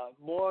is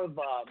more of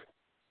a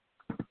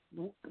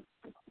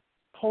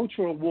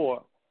cultural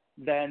war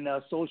than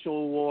a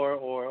social war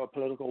or a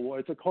political war.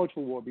 It's a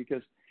cultural war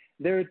because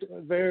they're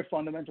very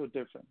fundamental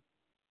different.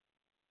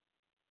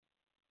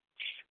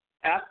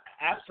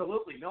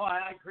 Absolutely. No,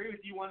 I agree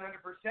with you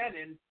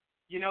 100%. And,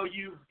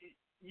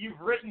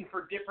 you've written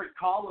for different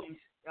columns.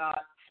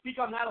 Speak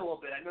on that a little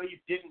bit. I know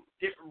you've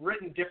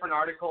written different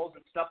articles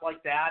and stuff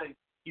like that, and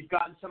you've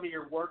gotten some of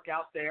your work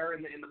out there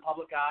in the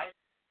public eye.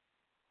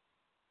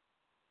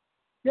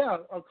 Yeah,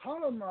 a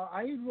column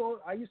I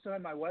used to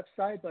have my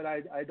website, but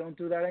I don't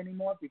do that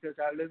anymore because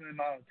I limit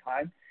amount of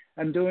time.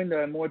 I'm doing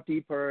the more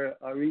deeper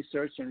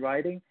research and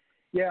writing.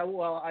 Yeah,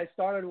 well, I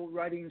started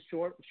writing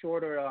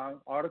shorter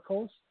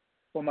articles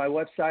for my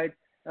website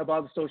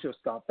about social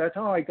stuff. That's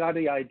how I got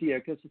the idea,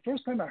 because the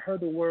first time I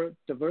heard the word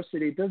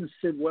diversity, it doesn't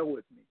sit well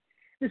with me.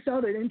 It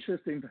sounded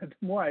interesting, but the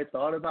more I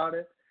thought about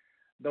it,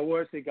 the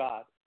worse it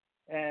got.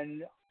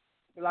 And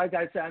like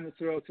I said, I'm a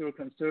through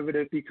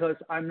conservative because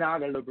I'm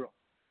not a liberal.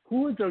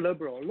 Who is a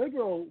liberal?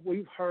 Liberal,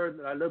 we've heard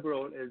that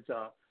liberal is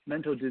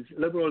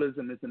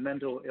liberalism is a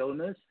mental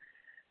illness.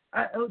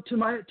 To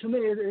me,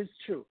 it is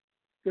true.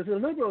 Because the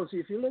liberals,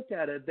 if you look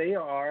at it, they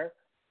are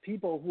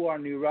people who are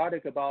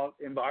neurotic about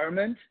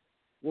environment.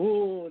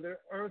 Oh, the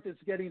earth is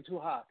getting too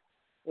hot.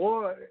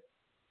 Or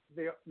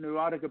they're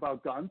neurotic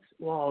about guns.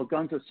 Wow,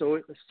 guns are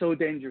so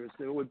dangerous.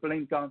 They would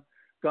blame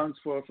guns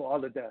for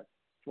all the death,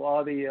 for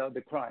all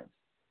the crimes.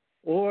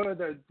 Or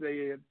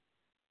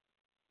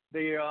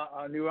they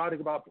are neurotic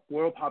about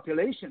world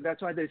population.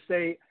 That's why they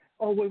say,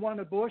 oh, we want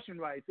abortion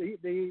rights.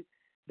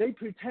 They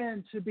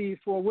pretend to be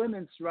for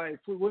women's rights,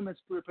 for women's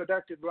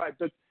reproductive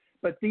rights,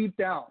 but deep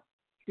down,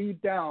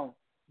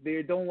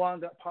 they don't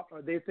want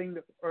they think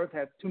the earth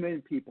has too many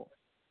people,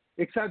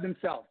 except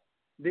themselves.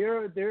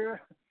 They're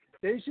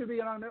They should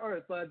be on the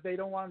earth, but they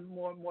don't want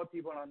more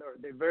people on the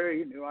earth. They're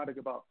very neurotic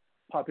about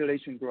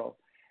population growth,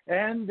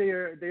 and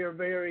they're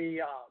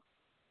very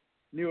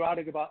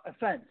neurotic about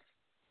offense.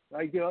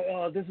 Like,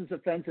 oh, this is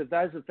offensive,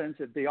 that's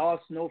offensive. They are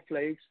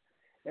snowflakes,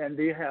 and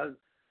they have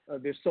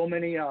there's so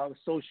many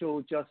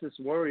social justice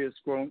warriors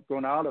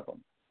grown out of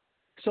them.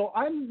 So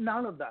I'm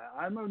none of that.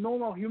 I'm a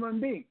normal human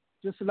being,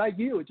 just like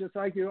you, just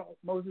like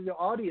most of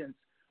your audience.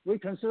 We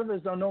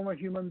conservatives are normal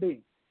human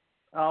beings.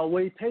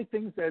 We take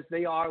things as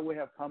they are. We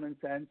have common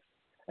sense,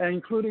 and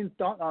including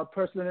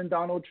President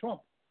Donald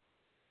Trump.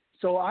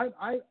 So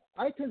I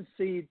can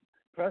see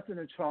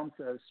President Trump's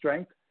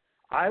strength.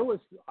 I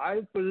wouldn't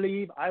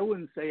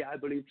say I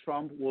believe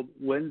Trump will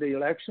win the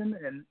election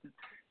in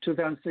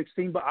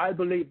 2016, but I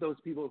believe those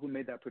people who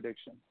made that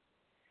prediction.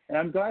 And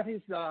I'm glad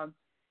it's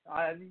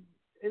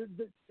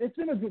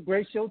been a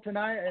great show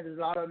tonight, and there's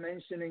a lot of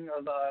mentioning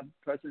of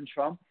President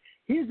Trump.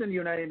 He's in the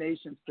United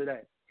Nations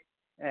today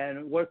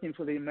and working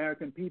for the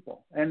American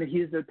people, and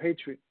he's a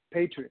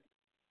patriot.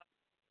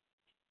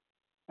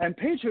 And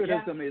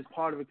patriotism is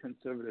part of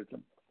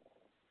conservatism.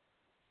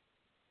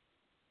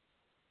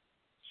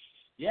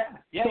 Yeah,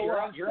 so,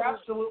 you're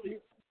absolutely.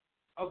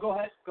 Oh, go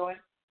ahead.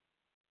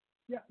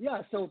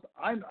 Yeah. So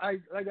I'm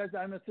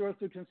a through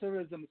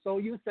conservatism. So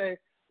you say,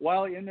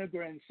 well,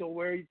 immigrants. So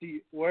where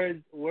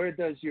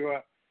does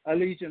your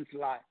allegiance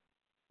lie?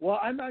 Well,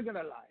 I'm not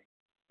gonna lie.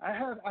 I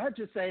have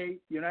to say,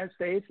 United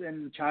States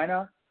and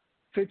China,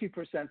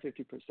 50%.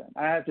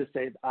 I have to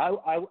say,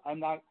 I'm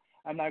not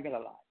gonna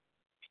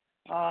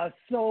lie.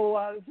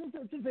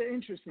 This is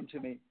interesting to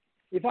me.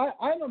 If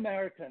I'm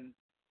American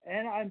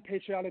and I'm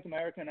patriotic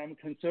American, I'm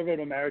conservative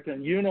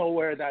American, you know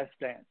where that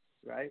stands,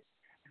 right?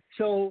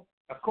 So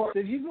of course,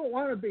 if you don't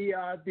want to be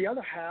the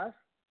other half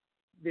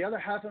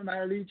of my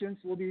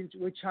allegiance will be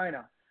with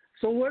China.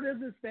 So where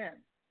does it stand?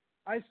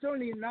 I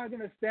certainly not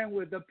going to stand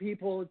with the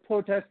people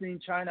protesting in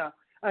China,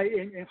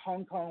 in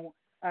Hong Kong,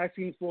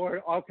 asking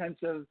for all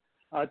kinds of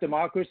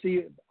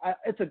democracy.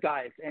 It's a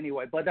guise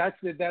anyway, but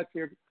that's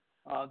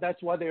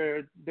what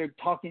they're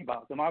talking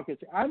about,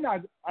 democracy. I'm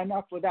not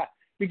for that,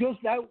 because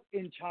that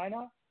in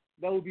China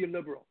that would be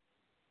liberal.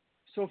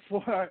 So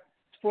for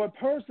a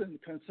person,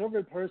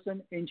 conservative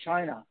person in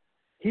China,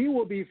 he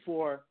will be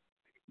for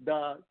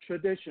the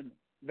tradition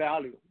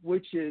value,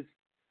 which is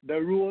the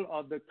rule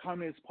of the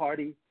Communist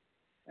Party.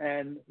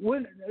 And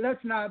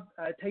let's not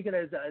take it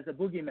as a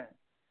boogeyman.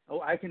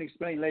 Oh, I can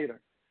explain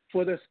later.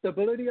 For the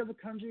stability of the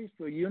country,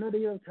 for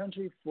unity of the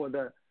country, for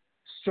the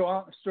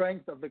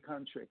strength of the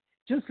country.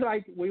 Just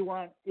like we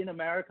want in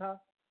America,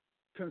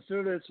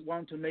 conservatives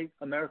want to make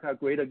America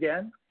great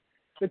again.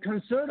 The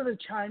conservative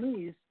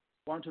Chinese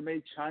want to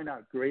make China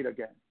great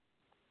again.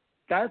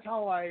 That's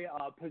how I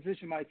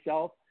position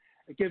myself,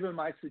 given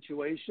my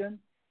situation,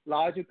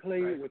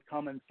 logically, right, with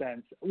common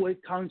sense, with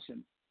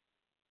conscience.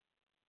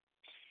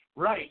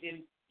 Right,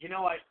 and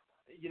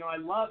I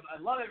love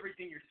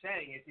everything you're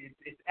saying.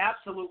 It's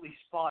absolutely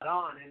spot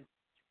on, and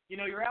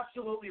you're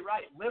absolutely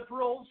right.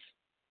 Liberals,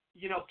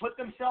 put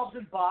themselves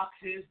in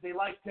boxes. They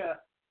like to,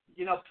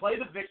 play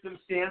the victim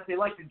stance. They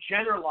like to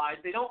generalize.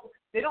 They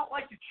don't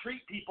like to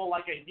treat people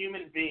like a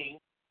human being,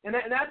 and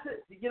that's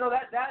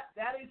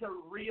that is a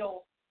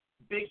real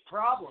big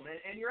problem.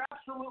 And you're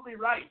absolutely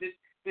right.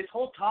 This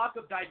whole talk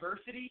of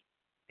diversity,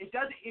 it's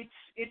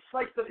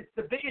like it's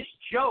the biggest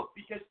joke,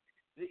 because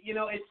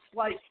it's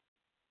like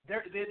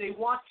they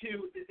want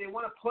to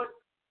put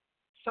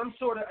some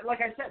sort of,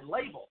 like I said,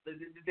 label.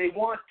 They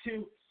want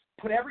to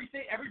put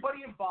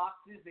everybody in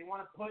boxes. They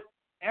want to put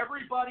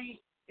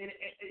everybody in.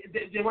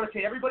 They want to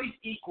say everybody's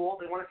equal.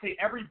 They want to say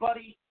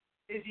everybody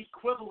is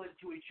equivalent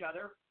to each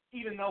other,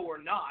 even though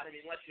we're not. I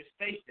mean, let's just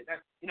face it.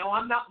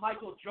 I'm not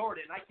Michael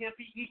Jordan. I can't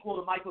be equal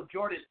to Michael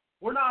Jordan.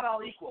 We're not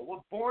all equal.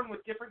 We're born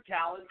with different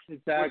talents.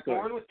 Exactly.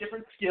 We're born with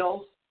different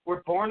skills.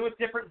 We're born with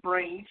different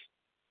brains.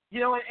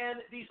 And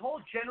these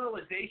whole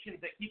generalizations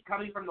that keep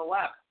coming from the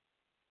left,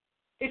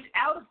 it's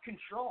out of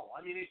control.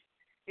 I mean,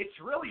 it's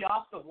really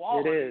off the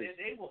wall. It is.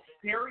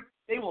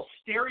 They will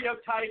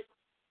stereotype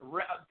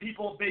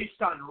people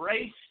based on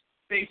race,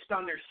 based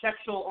on their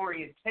sexual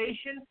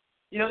orientation.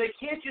 They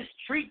can't just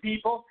treat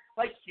people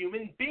like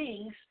human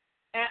beings,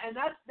 and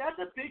that's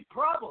a big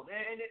problem.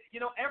 And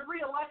every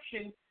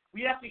election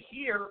we have to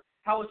hear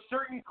how a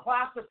certain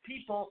class of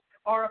people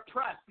are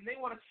oppressed, and they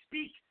want to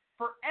speak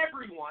for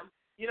everyone.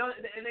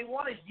 And they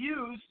want to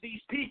use these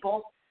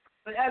people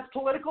as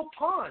political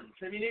pawns.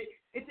 I mean,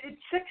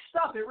 it's sick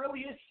stuff. It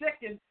really is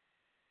sick. And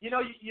you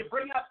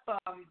bring up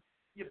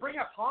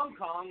Hong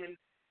Kong, and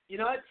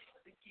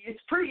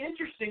it's pretty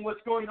interesting what's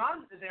going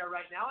on there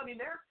right now. I mean,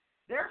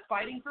 they're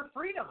fighting for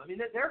freedom. I mean,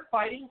 they're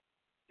fighting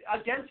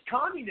against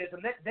communism.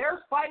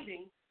 They're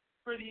fighting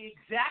for the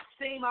exact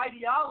same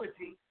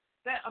ideology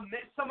that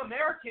some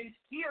Americans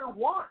here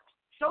want,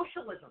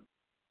 socialism.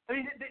 I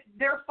mean,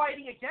 they're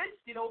fighting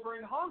against it over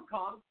in Hong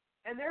Kong,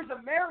 and there's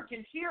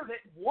Americans here that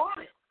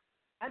want it.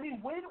 I mean,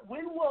 when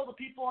will the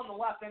people on the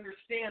left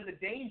understand the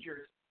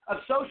dangers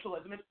of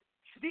socialism? And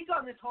speak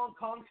on this Hong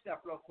Kong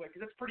stuff real quick,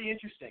 because it's pretty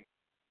interesting.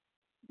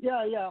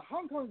 Yeah.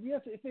 Hong Kong,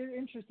 yes, it's very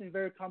interesting,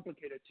 very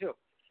complicated too.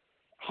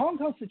 Hong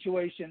Kong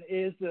situation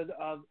is the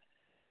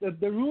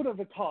root of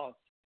the cause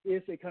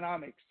is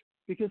economics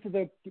because of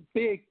the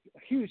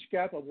huge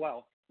gap of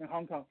wealth in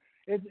Hong Kong.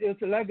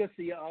 It's a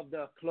legacy of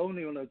the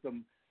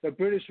colonialism, the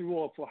British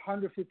rule for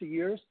 150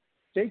 years.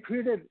 They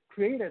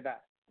created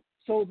that.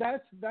 So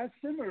that's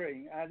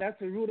simmering. That's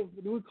the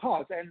root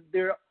cause. And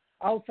their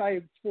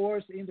outside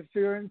force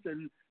interference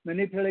and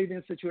manipulating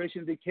the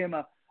situation became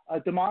a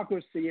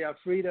democracy, a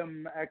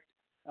freedom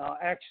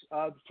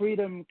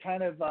freedom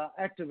kind of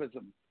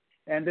activism,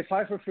 and they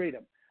fight for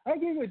freedom. I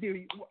agree with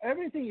you.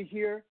 Everything you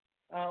hear,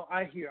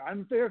 I hear.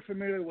 I'm very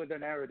familiar with the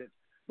narrative,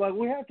 but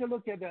we have to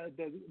look at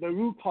the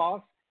root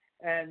cause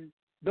and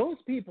those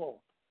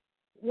people.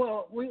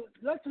 Well,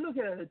 let's look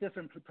at it a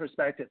different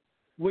perspective.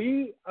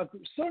 We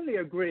certainly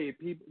agree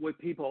with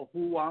people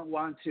who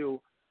want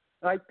to,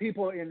 like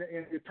people in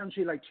a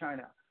country like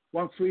China,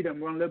 want freedom,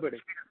 want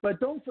liberty. But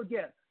don't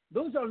forget,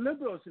 those are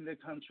liberals in the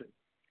country.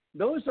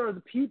 Those are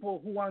the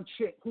people who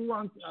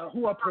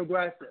are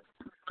progressive,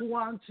 who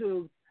want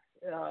to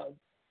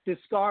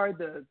discard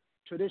the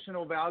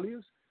traditional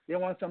values. They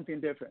want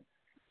something different.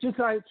 Just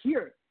like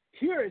here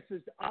it's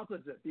the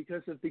opposite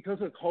because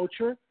of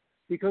culture,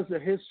 because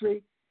of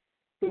history.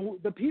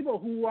 The people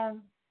who want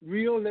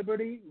real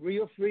liberty,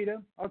 real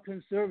freedom are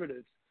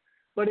conservatives.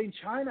 But in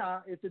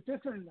China, it's a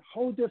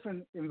whole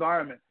different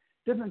environment,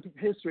 different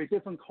history,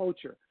 different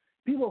culture.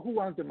 People who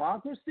want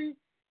democracy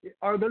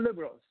are the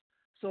liberals.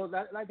 So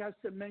that, like I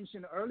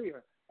mentioned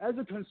earlier, as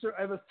a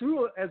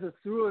through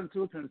and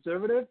through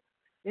conservative,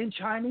 in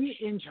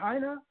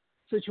China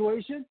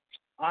situation,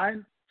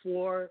 I'm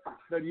for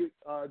the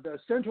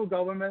central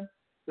government,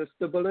 the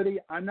stability.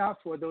 I'm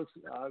not for those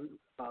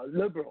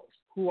liberals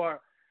who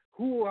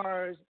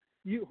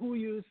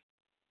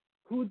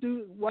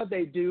do what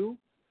they do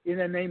in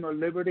the name of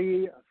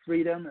liberty,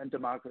 freedom, and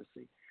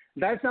democracy.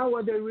 That's not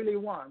what they really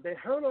want. They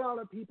hurt a lot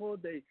of people.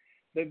 They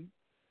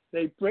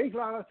break a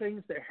lot of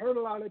things. They hurt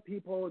a lot of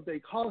people. They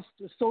cause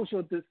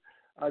social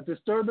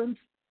disturbance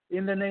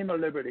in the name of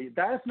liberty.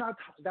 That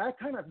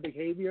kind of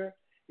behavior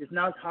is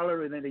not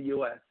tolerated in the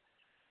U.S.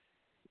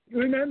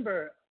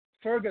 Remember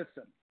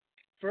Ferguson.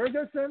 There's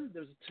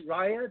a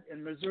riot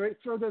in Missouri,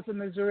 Ferguson,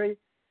 Missouri,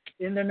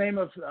 in the name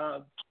of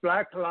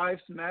Black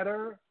Lives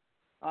Matter,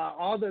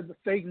 all the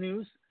fake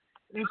news.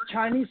 The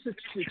China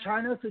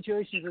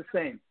situation is the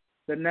same.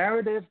 The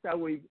narrative that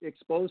we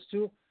exposed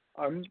to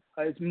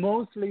is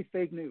mostly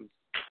fake news.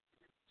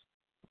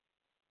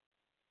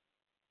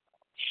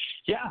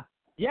 Yeah,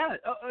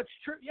 it's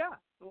true. Yeah,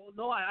 well,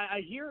 no,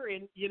 I hear,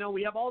 and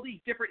we have all these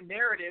different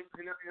narratives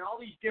and all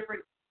these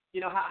different,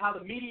 how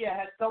the media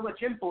has so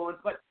much influence.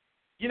 But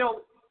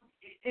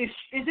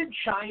isn't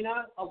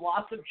China, a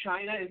loss of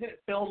China, isn't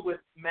it filled with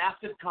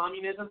massive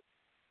communism?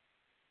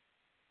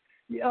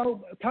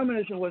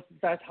 Communism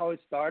that's how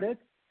it started.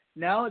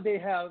 Now they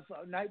have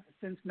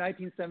since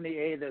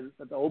 1978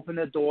 they opened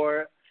the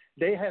door.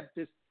 They have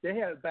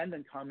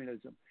abandoned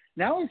communism.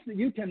 Now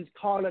you can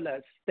call it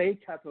a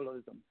state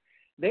capitalism.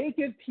 They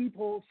give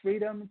people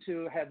freedom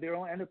to have their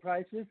own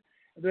enterprises.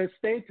 The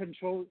state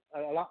controls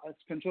a lot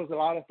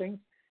of things.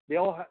 They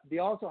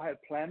also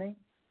have planning,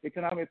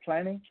 economic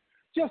planning,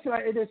 just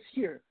like it is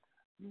here.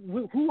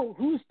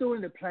 Who's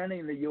doing the planning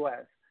in the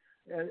U.S.?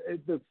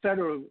 The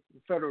Federal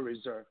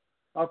Reserve.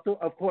 Of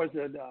course,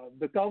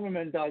 the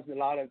government does a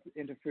lot of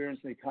interference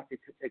in the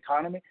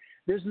economy.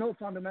 There's no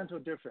fundamental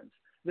difference.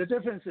 The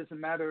difference is a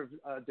matter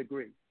of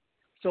degree.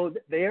 So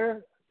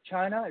there,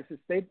 China is a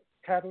state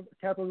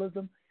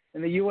capitalism.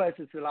 In the U.S.,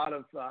 it's a lot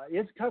of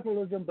it's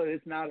capitalism, but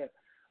it's not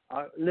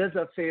a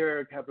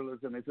laissez-faire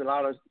capitalism. It's a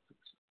lot of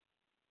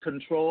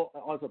control,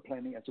 also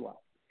planning as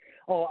well.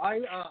 Oh,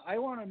 I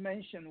want to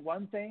mention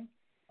one thing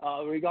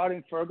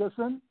regarding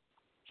Ferguson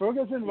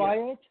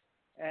riot.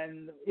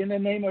 And in the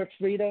name of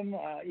freedom,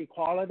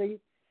 equality,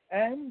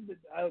 and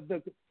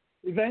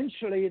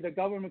eventually the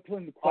government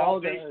couldn't quell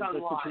the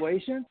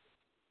situation.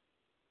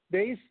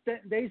 They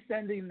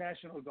sending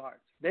National Guards.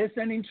 They're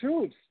sending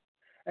troops,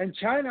 and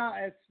China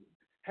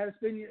has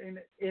been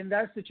in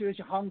that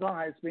situation. Hong Kong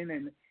has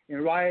been in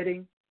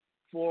rioting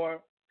for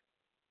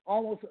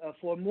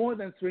for more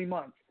than 3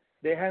 months.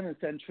 They haven't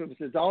sent troops.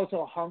 It's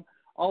also Hong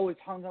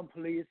Kong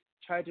police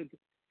try to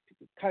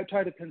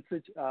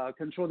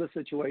control the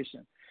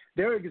situation.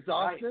 They're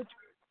exhausted,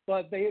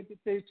 but they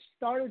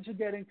started to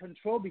get in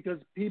control because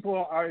people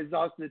are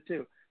exhausted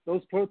too.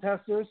 Those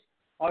protesters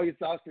are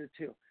exhausted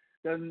too.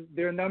 Then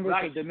their numbers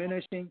are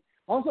diminishing.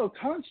 Also,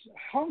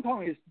 Hong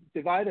Kong is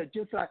divided,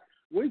 just like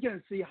we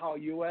can see how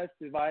U.S.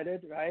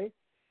 divided, right?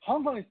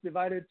 Hong Kong is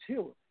divided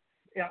too,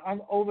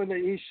 over the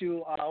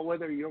issue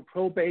whether you're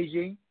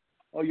pro-Beijing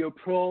or you're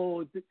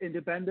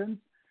pro-independence.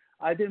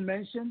 I didn't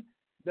mention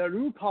the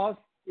root cause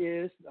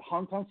is the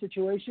Hong Kong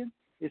situation.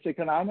 It's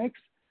economics.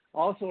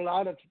 Also, a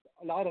lot of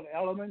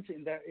elements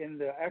in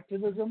the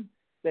activism.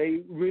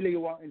 They really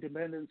want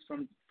independence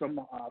from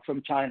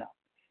China,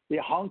 the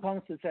Hong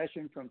Kong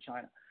secession from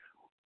China,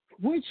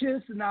 which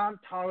is not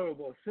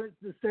tolerable.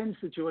 The same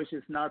situation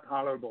is not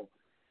tolerable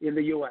in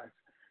the U.S.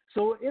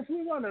 So if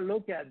we want to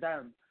look at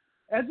them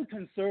as a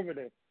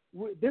conservative,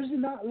 there's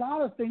not a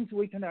lot of things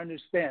we can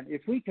understand.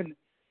 If we can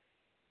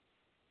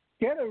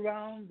get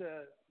around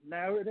the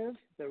narrative,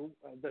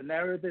 the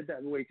narrative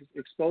that we're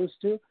exposed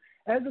to,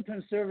 as a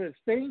conservative,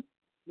 think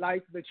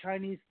like the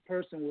Chinese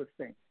person would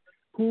think.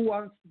 Who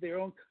wants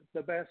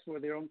the best for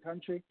their own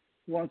country?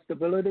 Who wants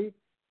stability?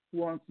 Who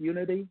wants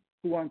unity?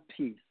 Who wants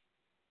peace?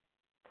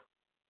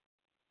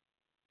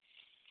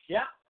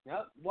 Yeah.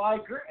 Well, I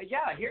agree.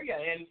 Yeah, I hear you.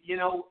 And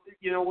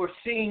we're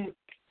seeing.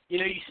 You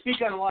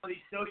speak on a lot of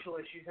these social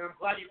issues, and I'm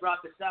glad you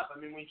brought this up. I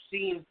mean, we've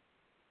seen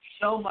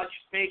so much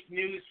fake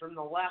news from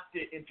the left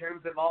in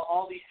terms of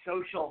all these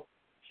social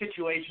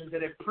situations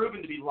that have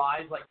proven to be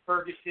lies, like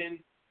Ferguson,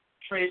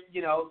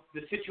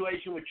 the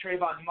situation with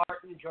Trayvon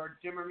Martin, George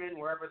Zimmerman,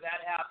 wherever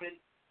that happened,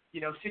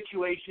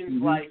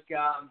 situations like,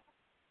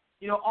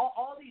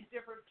 all these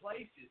different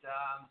places.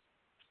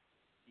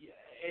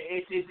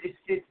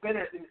 It's been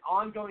an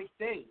ongoing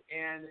thing,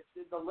 and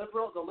the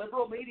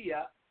liberal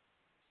media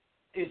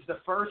is the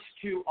first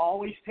to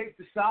always take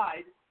the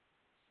side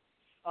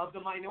of the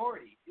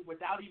minority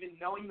without even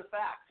knowing the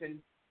facts, and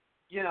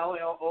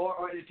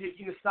or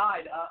taking the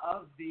side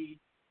of the.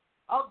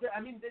 I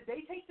mean,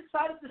 they take the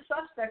side of the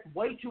suspect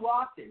way too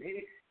often.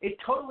 It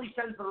totally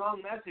sends the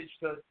wrong message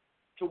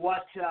to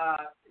what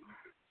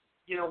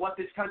what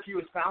this country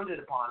was founded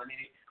upon. I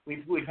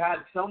mean, we've had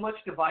so much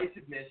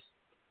divisiveness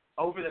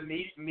over the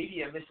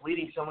media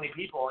misleading so many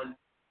people, and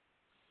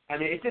I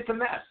mean, it's a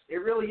mess. It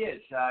really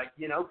is.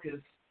 Because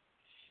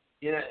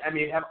I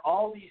mean, you have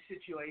all these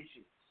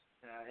situations,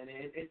 and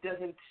it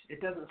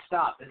doesn't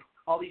stop. There's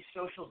all these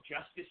social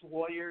justice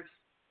warriors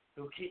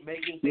who keep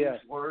making things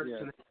worse,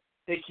 and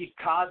they keep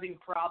causing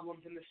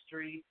problems in the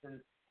streets,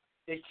 and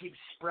they keep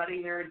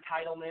spreading their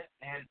entitlement,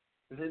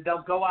 and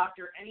they'll go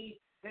after any.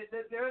 They're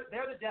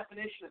the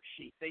definition of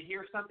sheep. They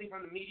hear something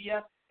from the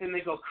media, and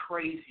they go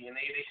crazy, and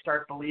they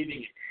start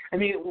believing it. I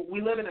mean,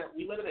 we live in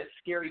a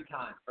scary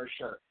time for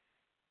sure.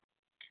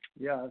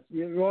 Yeah,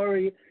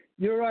 Rory,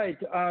 you're right.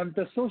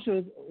 The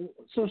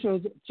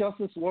social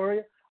justice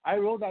warrior. I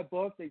wrote that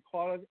book. They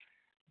call it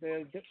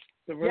the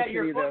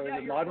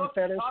modern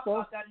fetish book.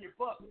 About that in your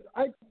book.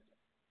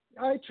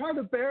 I try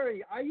to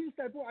bury. I use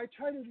that book. I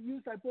try to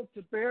use that book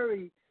to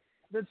bury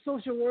the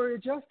social warrior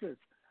justice.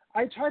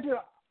 I try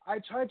to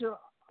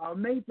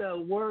make the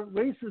word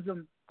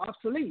racism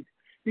obsolete,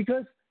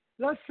 because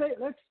let's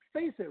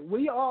face it,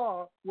 we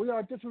are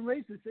different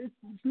races. It's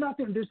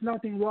nothing. There's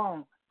nothing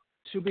wrong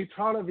to be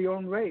proud of your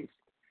own race.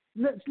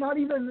 It's not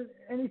even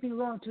anything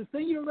wrong to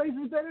think your race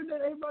is better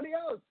than everybody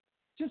else.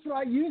 Just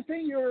like you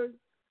think your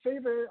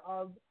favorite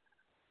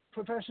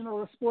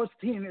professional sports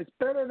team is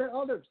better than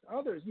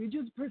others. You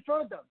just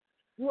prefer them.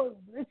 Well,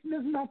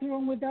 there's nothing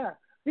wrong with that.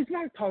 It's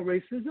not called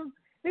racism.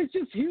 It's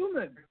just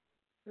human.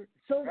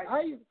 So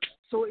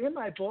So in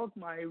my book,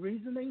 my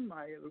reasoning,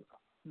 my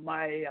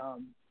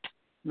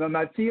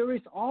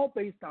theories, all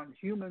based on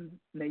human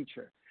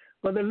nature.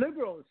 But the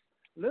liberals,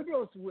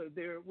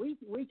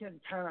 we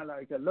can kind of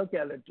like look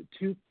at it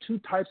two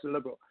types of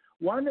liberal.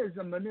 One is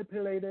a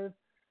manipulative,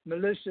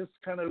 malicious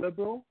kind of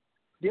liberal.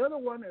 The other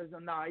one is a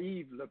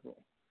naive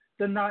liberal.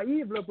 The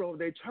naive liberal,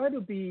 they try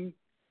to be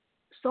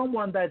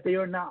someone that they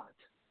are not.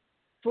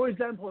 For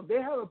example,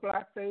 they have a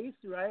black face,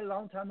 right, a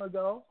long time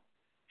ago.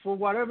 For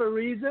whatever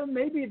reason,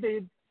 maybe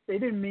they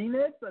didn't mean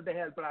it, but they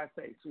had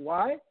blackface.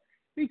 Why?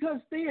 Because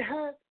they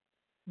had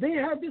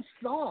this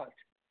thought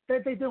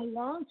that they don't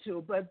want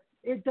to, but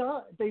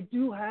they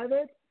do have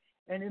it,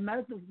 and it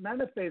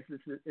manifests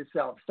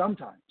itself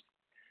sometimes.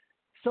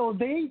 So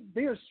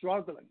they are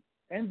struggling,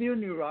 and they're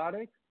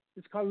neurotic.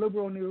 It's called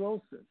liberal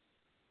neurosis.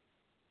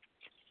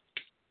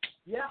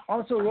 Yeah.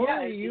 Also,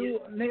 Rory, you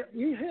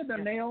hit the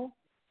nail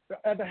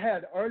at the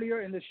head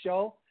earlier in the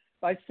show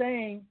by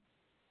saying,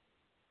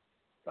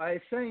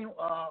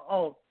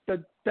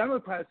 the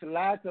Democrats'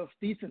 lack of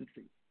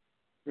decency.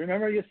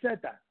 Remember you said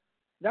that.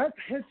 That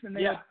hits the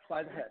nail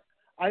by the head.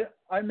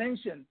 I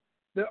mentioned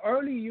the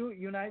early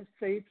United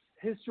States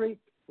history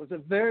was a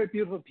very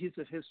beautiful piece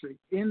of history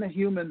in the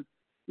human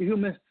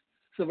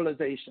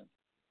civilization.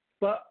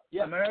 But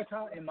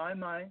America, in my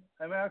mind,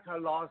 America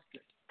lost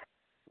it.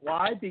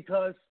 Why?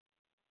 Because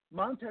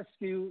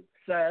Montesquieu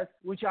says,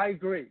 which I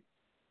agree,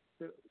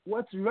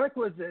 what's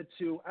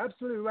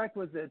absolutely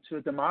requisite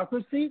to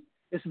democracy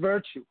is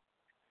virtue.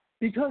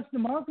 Because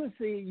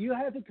democracy, you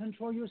have to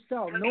control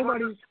yourself.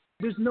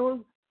 There's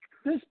no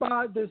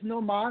despot, there's no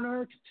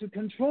monarch to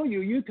control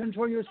you. You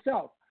control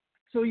yourself.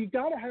 So you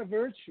got to have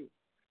virtue.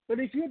 But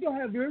if you don't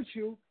have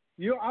virtue,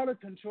 you're out of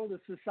control. The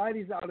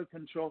society's out of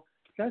control.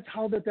 That's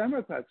how the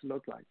Democrats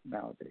look like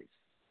nowadays.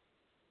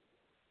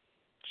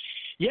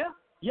 Yeah,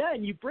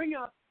 and you bring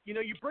up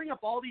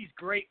all these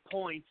great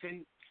points,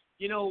 and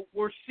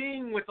we're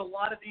seeing with a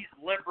lot of these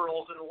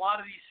liberals and a lot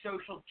of these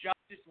social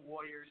justice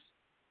warriors,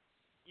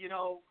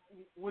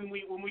 when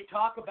we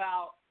talk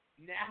about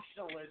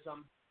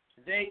nationalism,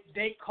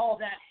 they call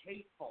that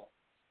hateful.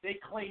 They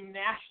claim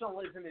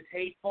nationalism is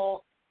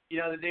hateful.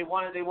 That they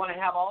want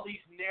to have all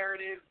these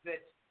narratives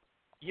that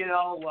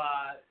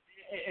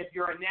if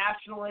you're a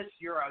nationalist,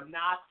 you're a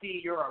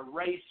Nazi, you're a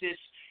racist,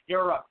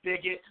 you're a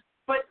bigot.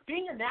 But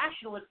being a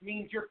nationalist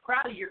means you're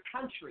proud of your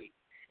country.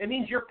 It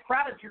means you're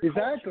proud of your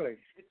culture.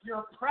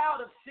 You're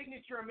proud of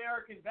signature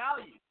American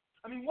values.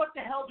 I mean, what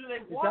the hell do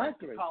they want us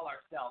to call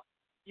ourselves?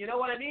 You know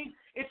what I mean?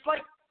 It's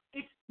like,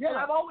 and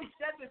I've always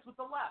said this with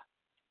the left.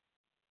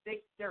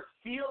 They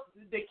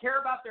care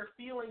about their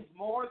feelings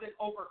more than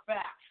over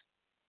facts.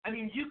 I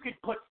mean, you could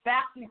put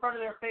facts in front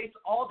of their face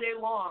all day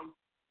long,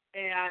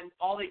 and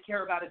all they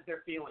care about is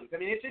their feelings. I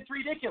mean, it's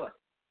ridiculous.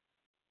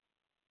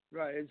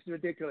 Right, it's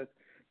ridiculous.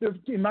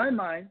 In my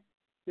mind,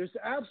 there's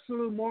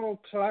absolute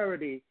moral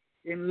clarity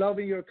in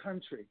loving your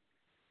country.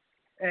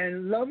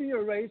 And loving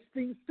your race,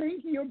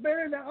 thinking you're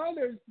better than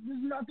others.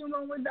 There's nothing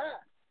wrong with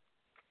that.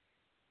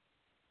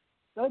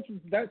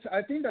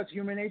 I think that's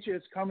human nature.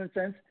 It's common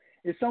sense.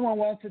 If someone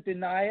wants to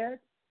deny it,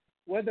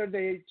 whether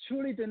they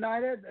truly deny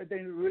it,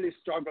 they really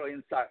struggle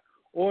inside,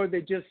 or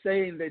they're just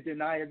saying they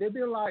deny it,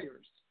 they're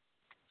liars.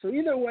 So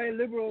either way,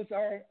 liberals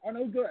are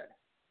no good.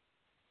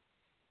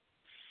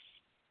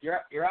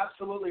 You're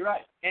absolutely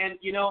right. And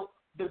you know,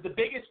 the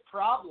biggest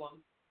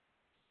problem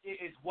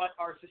is what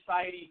our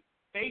society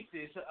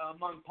faces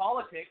among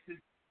politics is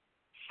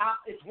how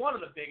it's one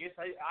of the biggest,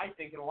 I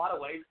think, in a lot of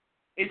ways,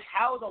 is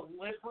how the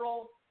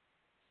liberal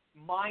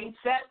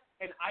mindset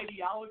and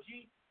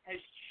ideology has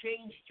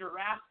changed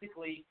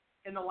drastically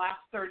in the last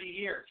 30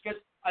 years. Because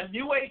a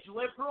new age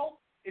liberal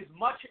is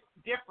much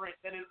different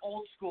than an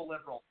old school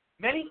liberal.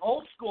 Many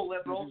old school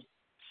liberals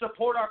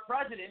support our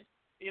president.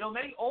 You know,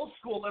 many old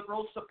school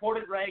liberals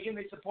supported Reagan.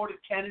 They supported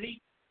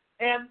Kennedy.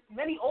 And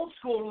many old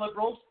school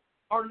liberals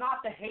are not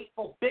the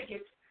hateful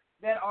bigots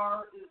that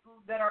are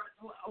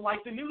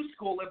like the new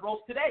school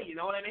liberals today. You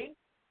know what I mean?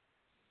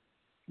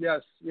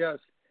 Yes.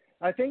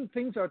 I think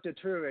things are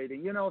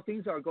deteriorating. You know,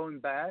 things are going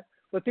bad,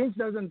 but things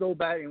doesn't go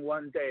bad in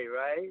one day,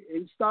 right?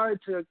 It started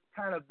to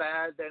kind of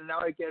bad, then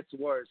now it gets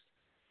worse.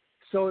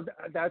 So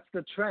that's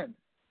the trend.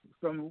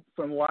 From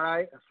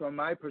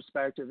my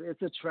perspective,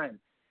 it's a trend.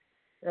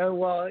 And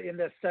well, in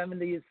the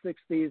 70s,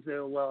 60s,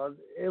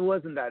 it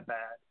wasn't that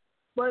bad,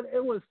 but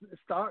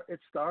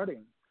it's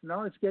starting.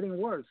 Now it's getting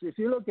worse. If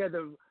you look at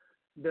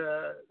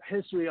the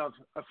history of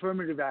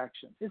affirmative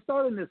action, it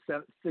started in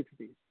the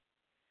 60s,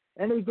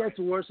 and it gets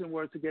worse and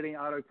worse, getting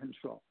out of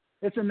control.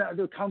 It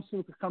comes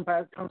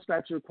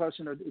back to the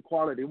question of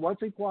equality.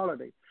 What's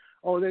equality?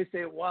 Oh, they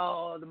say,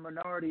 well, the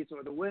minorities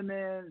or the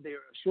women, they're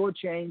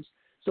shortchanged,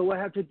 so we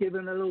have to give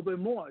them a little bit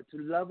more to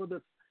level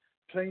the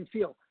playing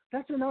field.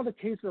 That's another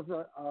case of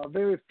a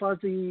very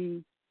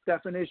fuzzy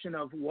definition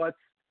of what's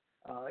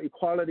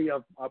equality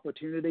of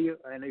opportunity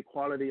and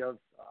equality of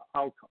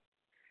outcome.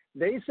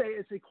 They say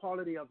it's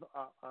equality of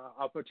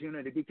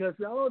opportunity because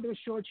they're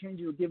shortchanged.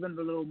 You're given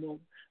a little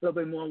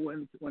bit more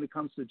when it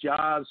comes to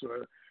jobs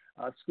or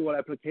school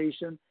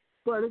application.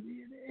 But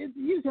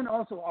you can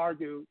also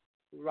argue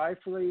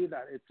rightfully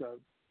that it's a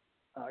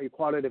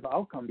equality of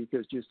outcome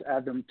because just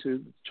add them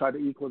to try to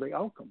equal the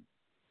outcome.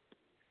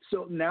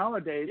 So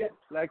nowadays,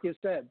 like you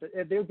said,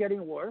 they're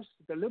getting worse.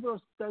 The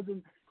liberals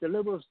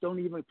don't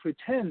even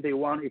pretend they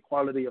want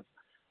equality of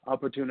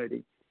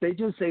opportunity. They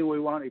just say we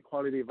want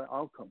equality of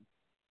outcome.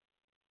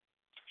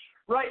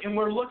 Right, and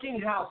we're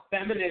looking how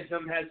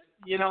feminism has,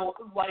 you know,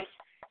 like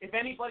if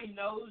anybody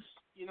knows,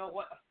 you know,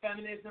 what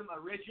feminism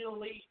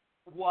originally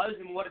was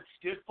and what it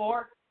stood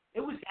for,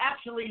 it was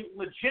actually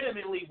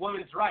legitimately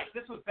women's rights.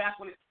 This was back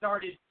when it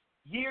started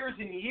years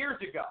and years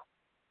ago.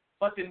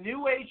 But the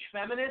new age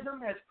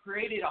feminism has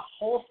created a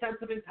whole sense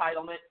of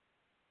entitlement,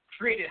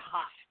 created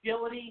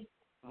hostility,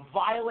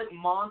 violent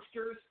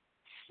monsters,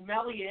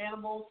 smelly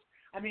animals.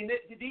 I mean,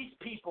 these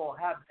people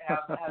have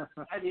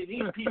I mean,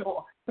 these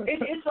people,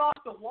 it's off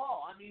the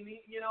wall. I mean,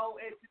 you know,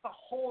 it's a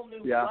whole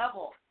new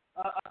level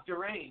of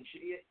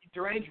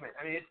derangement.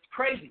 I mean, it's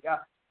crazy.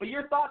 But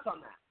your thoughts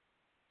on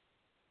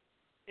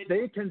that?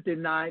 They can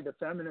deny the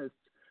feminists.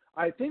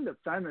 I think the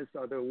feminists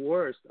are the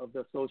worst of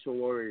the social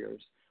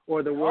warriors.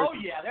 Or the worst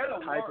they're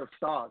the type worst. of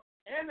thought.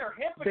 And they're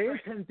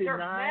hypocrites. They're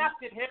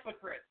massive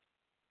hypocrites.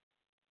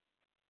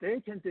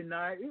 They can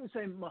deny. You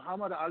say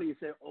Muhammad Ali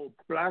said, "Oh,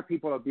 black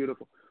people are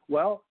beautiful."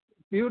 Well,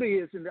 beauty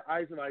is in the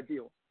eyes of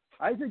ideal.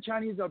 I say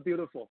Chinese are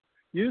beautiful.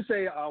 You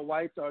say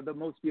whites are the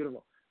most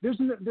beautiful. There's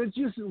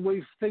just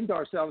we think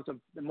ourselves are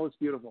the most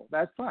beautiful.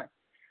 That's fine.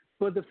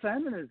 But the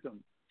feminists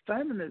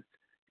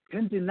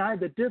can deny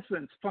the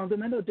difference,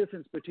 fundamental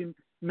difference between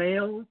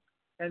males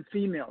and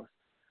females.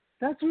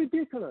 That's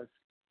ridiculous.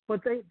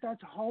 But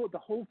that's how the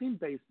whole thing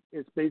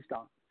is based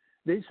on.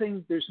 They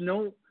think there's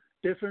no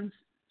difference,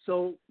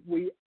 so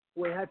we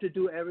have to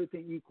do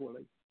everything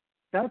equally.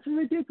 That's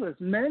ridiculous.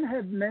 Men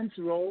have men's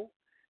role,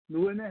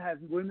 women have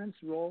women's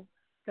role.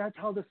 That's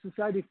how the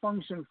society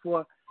functioned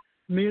for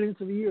millions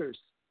of years.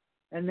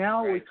 And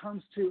now it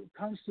comes to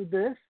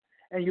this,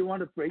 and you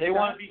want to break. They that?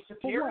 Want to be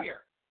superior.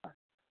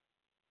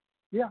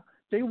 Yeah,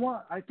 they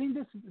want. I think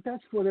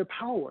that's for their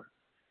power.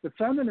 The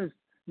feminists.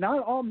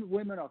 Not all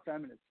women are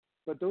feminists,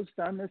 but those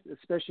feminists,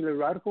 especially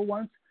radical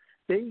ones,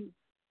 they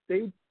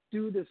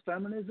do this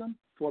feminism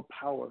for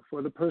power,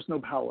 for the personal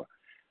power.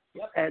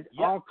 at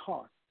all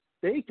costs.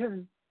 They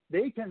can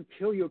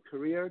kill your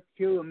career,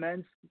 kill your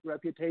man's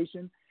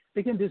reputation.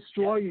 They can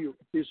destroy you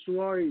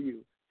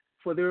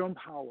for their own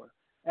power.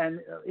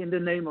 And in the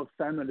name of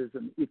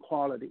feminism,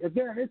 equality.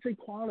 Again, it's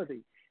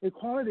equality.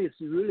 Equality is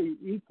really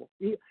equal.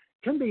 It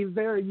can be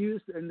very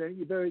used in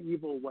a very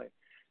evil way.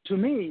 To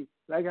me,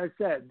 like I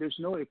said, there's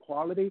no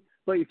equality.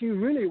 But if you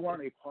really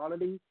want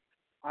equality,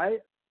 I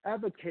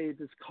advocate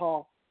this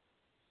called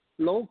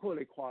local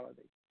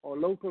equality or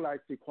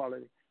localized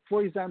equality.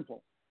 For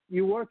example,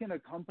 you work in a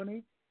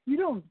company, you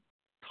don't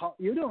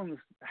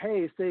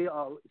say,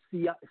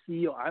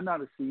 CEO, I'm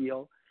not a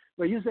CEO,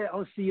 but you say,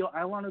 CEO,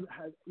 I want to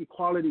have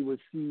equality with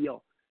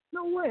CEO.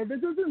 No way,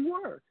 that doesn't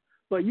work.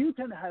 But you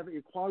can have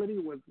equality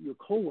with your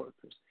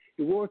coworkers,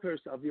 your workers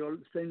of your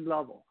same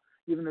level,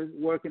 even if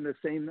you work in the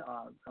same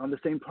on the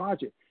same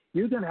project.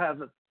 You can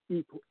have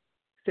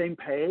same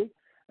pay,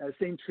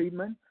 same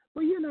treatment,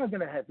 but you're not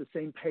going to have the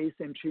same pay,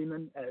 same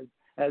treatment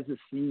as the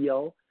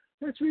CEO.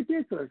 That's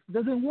ridiculous. It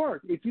doesn't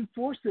work. If you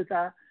force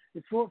that,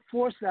 it's going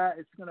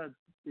to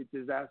be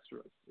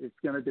disastrous. It's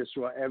going to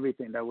destroy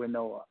everything that we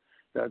know of.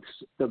 That's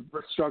the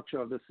structure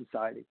of the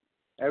society.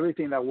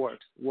 Everything that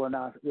works will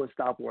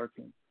stop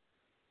working.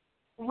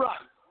 Right.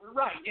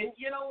 And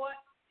you know what?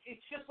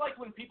 It's just like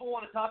when people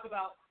want to talk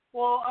about,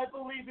 well, I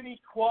believe in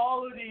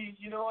equality,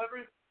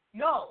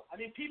 No. I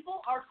mean,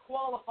 people are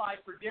qualified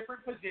for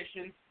different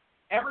positions.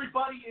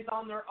 Everybody is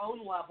on their own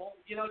level.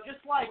 It's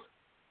just like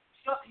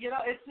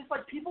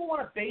people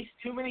want to base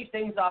too many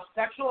things off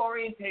sexual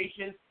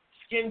orientation,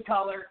 skin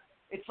color.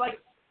 It's like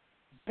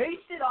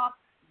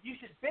you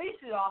should base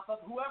it off of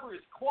whoever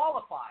is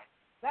qualified.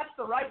 That's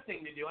the right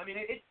thing to do. I mean,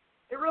 it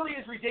really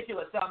is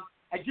ridiculous.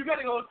 I do got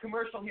to go to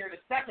commercial here in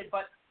a second,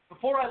 but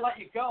before I let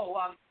you go,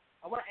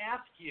 I want to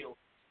ask you,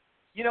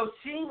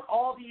 seeing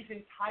all these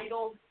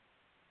entitled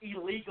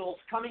illegals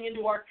coming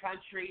into our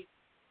country,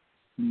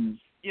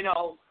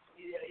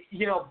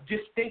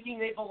 just thinking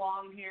they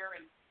belong here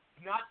and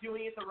not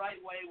doing it the right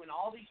way when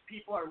all these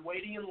people are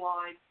waiting in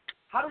line,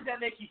 how does that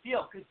make you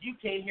feel? Because you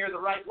came here the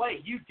right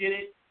way. You did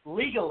it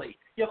legally.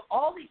 You have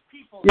all these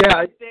people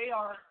that they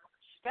are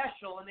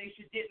special and they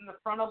should get in the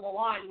front of the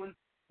line when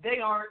they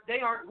aren't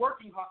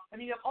working hard. I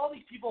mean, you have all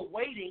these people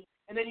waiting,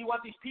 and then you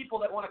want these people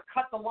that want to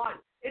cut the line.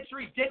 It's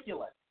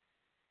ridiculous.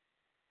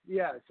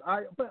 Yes,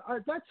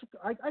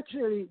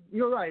 actually,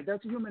 you're right.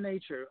 That's human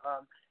nature.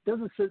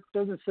 Doesn't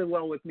sit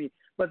well with me.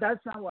 But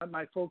that's not what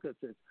my focus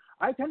is.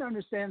 I can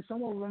understand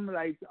some of them,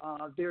 like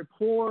they're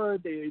poor.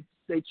 They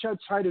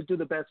try to do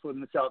the best for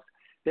themselves.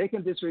 They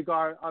can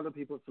disregard other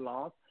people's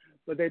laws,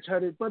 but they try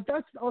to. But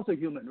that's also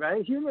human,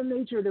 right? Human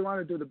nature. They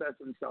want to do the best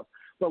for themselves.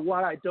 But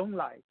what I don't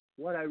like,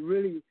 what I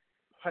really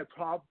have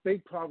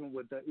big problem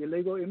with the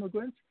illegal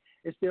immigrants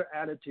is their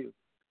attitude.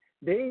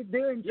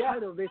 They're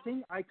entitled. They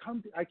think I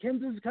came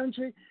to this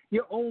country.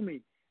 You owe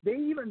me. They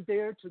even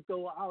dare to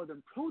go out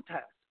and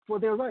protest for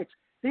their rights.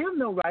 They have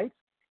no rights.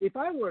 If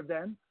I were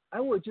them, I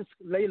would just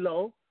lay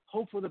low,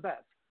 hope for the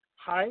best,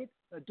 hide,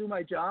 do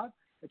my job,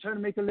 and try to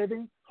make a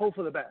living, hope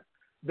for the best.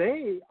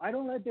 I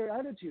don't like their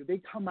attitude. They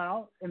come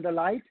out in the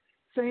light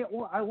saying,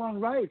 "Oh, I want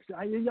rights.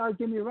 You gotta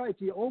give me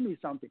rights. You owe me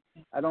something."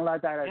 I don't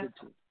like that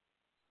attitude.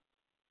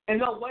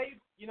 And they'll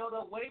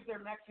wave their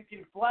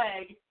Mexican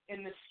flag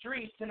in the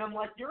streets, and I'm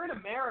like, you're in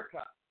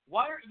America.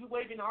 Why aren't you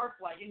waving our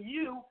flag? And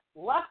you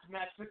left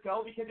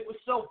Mexico because it was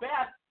so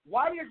bad.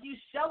 Why are you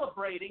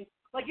celebrating?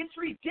 Like, it's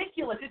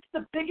ridiculous. It's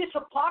the biggest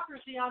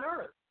hypocrisy on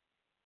earth.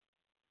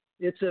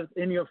 It's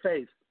in your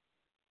face.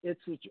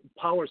 It's a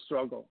power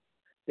struggle.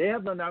 They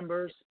have the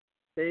numbers.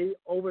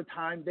 Over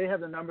time, they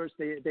have the numbers.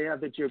 They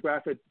have the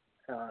geographic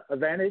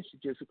advantage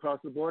just across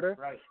the border.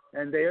 Right.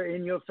 And they're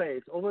in your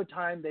face. Over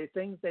time, they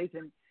think they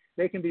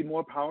can be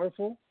more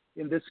powerful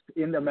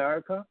in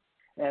America,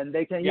 and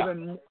they can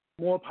even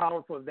more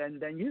powerful than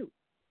you.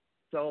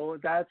 So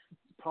that's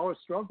power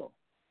struggle.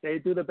 They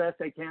do the best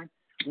they can.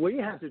 We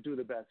have to do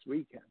the best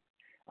we can.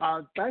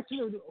 Back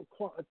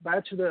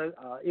to the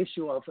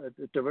issue of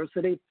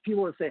diversity.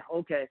 People will say,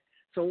 okay,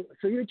 so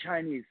you're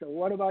Chinese. So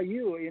what about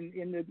you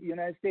in the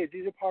United States?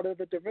 These are part of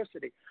the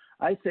diversity.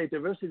 I say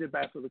diversity is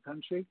bad for the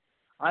country.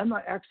 I'm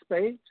an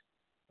expat.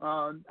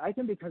 I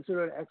can be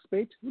considered an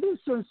expat. With a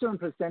certain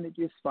percentage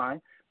is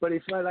fine. But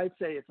if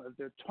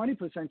there's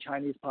 20%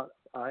 Chinese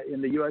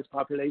in the U.S.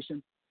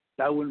 population,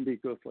 that wouldn't be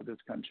good for this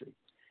country.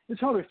 It's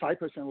probably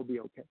 5% will be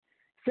okay.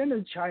 Same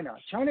as China.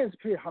 China is a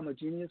pretty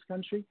homogeneous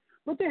country,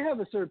 but they have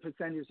a certain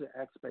percentage of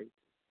expats,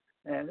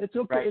 and it's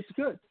okay. Right. It's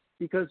good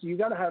because you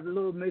got to have a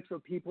little mix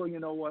of people. You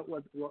know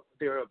what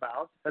they're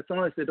about. As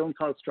long as they don't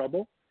cause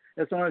trouble,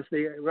 as long as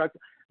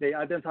they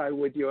identify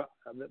with your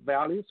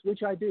values,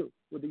 which I do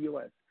with the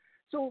U.S.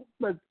 So,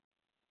 but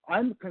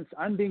I'm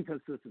being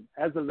consistent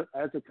as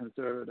a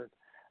conservative,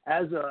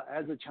 as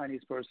a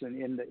Chinese person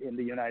in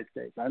the United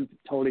States. I'm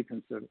totally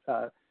consistent.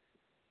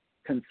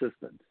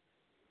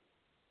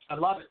 I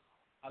love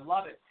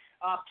it.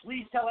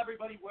 Please tell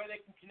everybody where they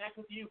can connect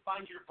with you,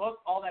 find your book,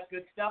 all that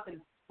good stuff,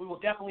 and we will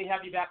definitely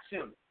have you back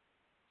soon.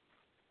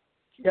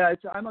 Yeah,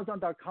 it's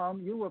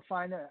Amazon.com. You will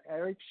find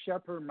Eric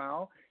Shepherd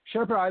Mao.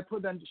 Shepherd, I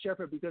put them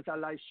Shepherd because I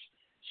like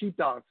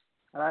sheepdogs.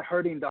 I like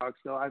herding dogs,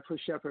 so I put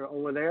Shepherd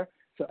over there.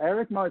 So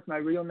Eric Mao is my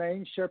real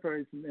name.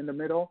 Shepherd is in the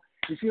middle.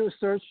 If you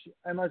search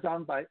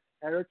Amazon by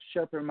Eric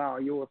Shepherd Mao,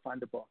 you will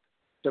find the book,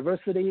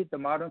 Diversity, the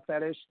Modern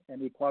Fetish,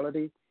 and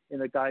Equality in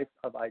the Guise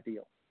of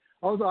Ideal.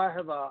 Also, I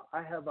have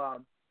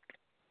a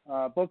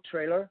book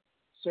trailer.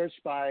 Search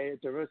by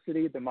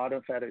Diversity, the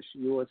Modern Fetish.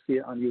 You will see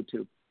it on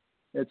YouTube.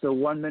 It's a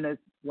 1 minute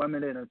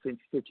and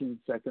 15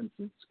 seconds.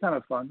 It's kind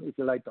of fun if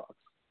you like dogs.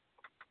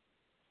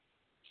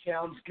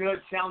 Sounds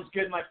good,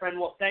 my friend.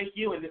 Well, thank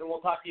you, and we'll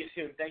talk to you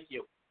soon. Thank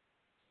you.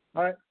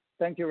 All right.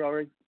 Thank you,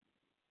 Rory.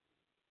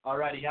 All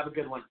righty. Have a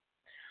good one.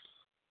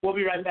 We'll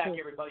be right back,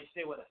 everybody.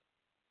 Stay with us.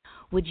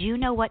 Would you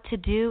know what to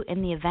do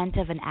in the event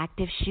of an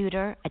active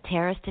shooter, a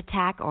terrorist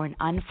attack, or an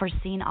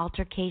unforeseen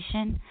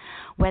altercation?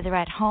 Whether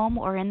at home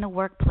or in the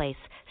workplace,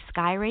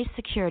 Skyray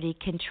Security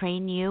can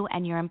train you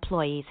and your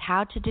employees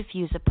how to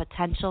defuse a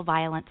potential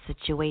violent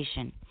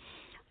situation.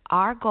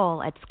 Our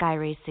goal at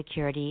Skyray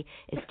Security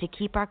is to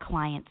keep our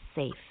clients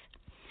safe.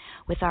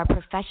 With our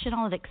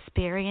professional and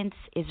experienced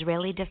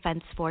Israeli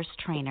Defense Force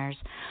trainers,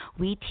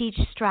 we teach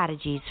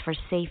strategies for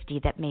safety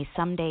that may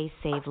someday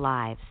save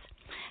lives.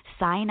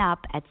 Sign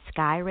up at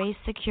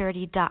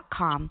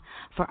skyraysecurity.com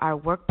for our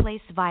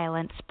workplace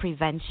violence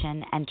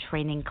prevention and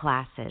training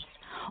classes,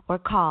 or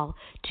call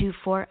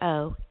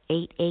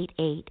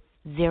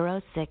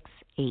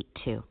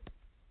 240-888-0682.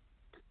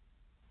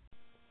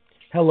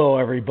 Hello,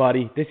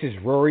 everybody. This is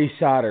Rory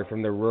Sauter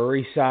from The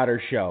Rory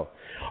Sauter Show.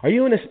 Are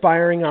you an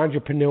aspiring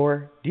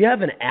entrepreneur? Do you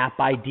have an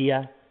app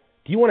idea?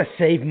 Do you want to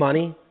save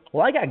money?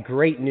 Well, I got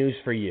great news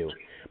for you.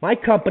 My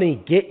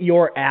company,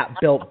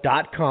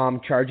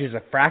 GetYourAppBuilt.com, charges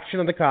a fraction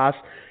of the cost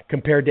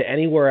compared to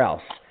anywhere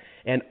else.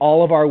 And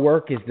all of our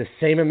work is the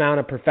same amount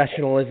of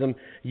professionalism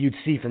you'd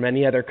see from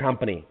any other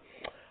company.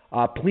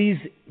 Please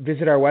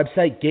visit our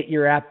website,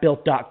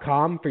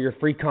 GetYourAppBuilt.com, for your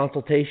free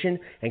consultation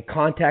and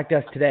contact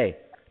us today.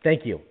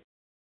 Thank you.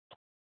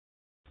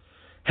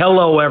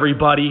 Hello,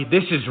 everybody.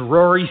 This is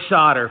Rory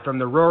Sauter from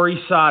The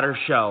Rory Sauter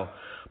Show.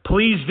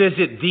 Please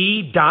visit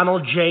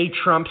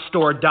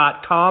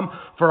thedonaldjtrumpstore.com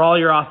for all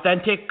your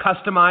authentic,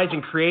 customized,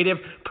 and creative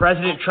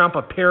President Trump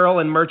apparel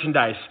and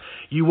merchandise.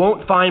 You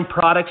won't find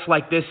products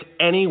like this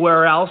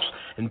anywhere else,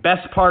 and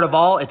best part of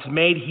all, it's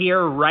made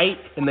here right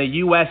in the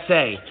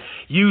USA.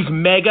 Use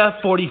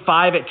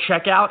MEGA45 at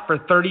checkout for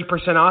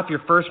 30% off your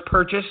first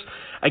purchase.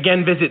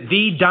 Again, visit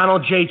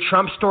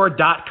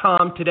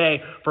thedonaldjtrumpstore.com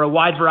today for a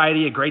wide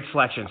variety of great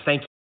selections.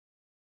 Thank you.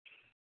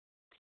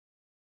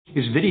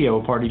 Is video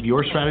a part of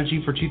your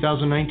strategy for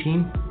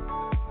 2019?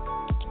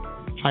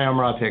 Hi, I'm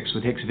Rob Hicks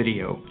with Hicks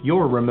Video,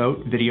 your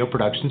remote video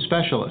production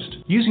specialist.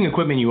 Using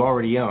equipment you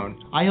already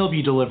own, I help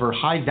you deliver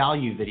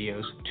high-value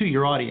videos to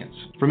your audience.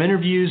 From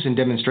interviews and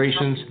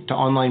demonstrations to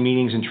online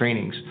meetings and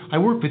trainings, I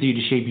work with you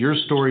to shape your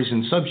stories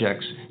and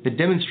subjects that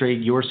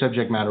demonstrate your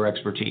subject matter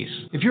expertise.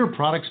 If you're a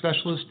product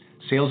specialist,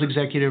 sales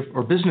executive,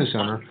 or business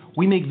owner,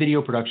 we make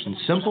video production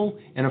simple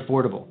and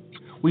affordable.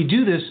 We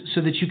do this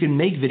so that you can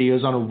make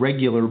videos on a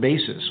regular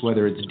basis,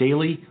 whether it's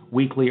daily,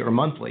 weekly, or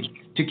monthly,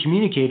 to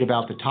communicate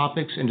about the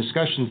topics and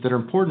discussions that are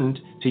important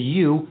to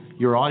you,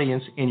 your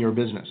audience, and your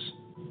business.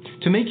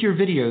 To make your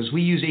videos,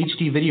 we use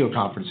HD video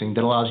conferencing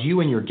that allows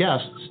you and your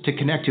guests to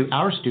connect to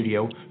our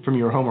studio from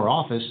your home or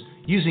office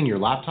using your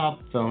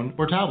laptop, phone,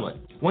 or tablet.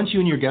 Once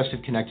you and your guests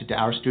have connected to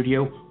our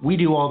studio, we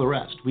do all the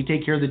rest. We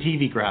take care of the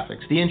TV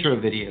graphics, the intro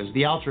videos,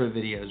 the outro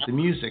videos, the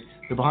music,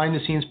 the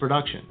behind-the-scenes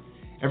production.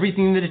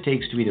 Everything that it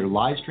takes to either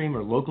live stream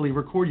or locally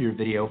record your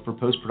video for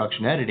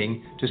post-production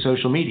editing to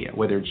social media,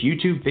 whether it's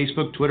YouTube,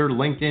 Facebook, Twitter,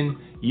 LinkedIn,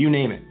 you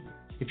name it.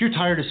 If you're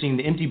tired of seeing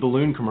the empty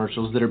balloon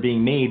commercials that are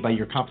being made by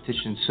your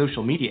competition's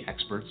social media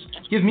experts,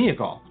 give me a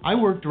call. I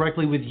work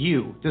directly with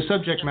you, the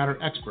subject matter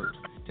expert,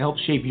 to help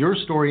shape your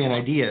story and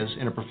ideas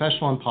in a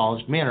professional and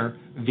polished manner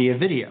via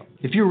video.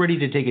 If you're ready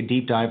to take a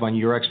deep dive on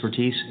your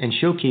expertise and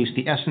showcase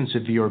the essence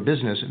of your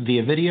business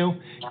via video,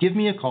 give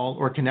me a call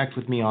or connect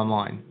with me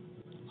online.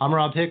 I'm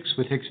Rob Hicks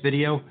with Hicks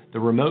Video, the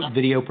remote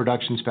video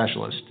production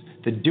specialist,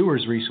 the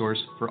doer's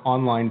resource for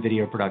online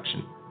video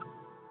production.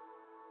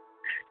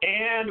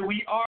 And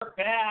we are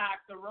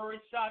back. The Rory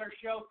Sauter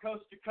Show,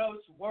 coast to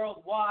coast,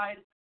 worldwide.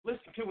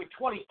 Listened to in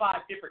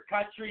 25 different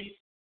countries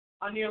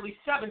on nearly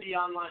 70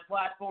 online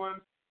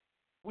platforms.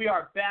 We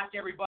are back,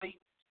 everybody.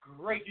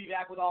 Great to be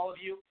back with all of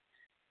you.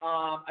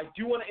 I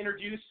do want to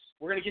introduce,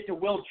 we're going to get to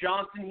Will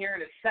Johnson here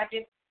in a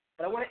second,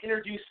 but I want to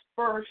introduce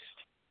first,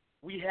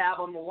 we have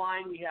on the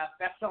line, we have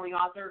best-selling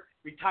author,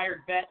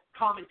 retired vet,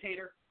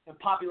 commentator, and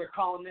popular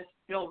columnist,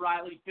 Bill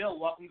Riley. Bill,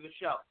 welcome to the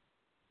show.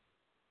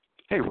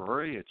 Hey,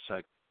 Rory. It's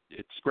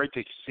great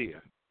to see you.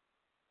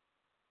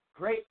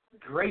 Great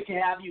to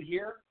have you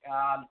here.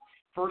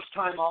 First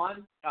time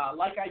on.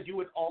 Like I do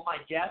with all my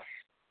guests,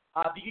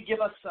 if you could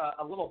give us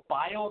a little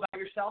bio about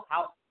yourself,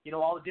 how,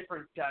 all the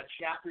different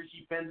chapters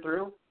you've been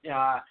through,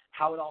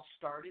 how it all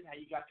started, how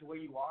you got to where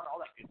you are, all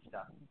that good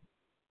stuff.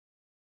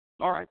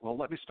 All right. Well,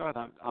 let me start.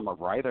 I'm a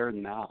writer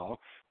now.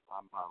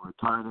 I'm a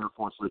retired Air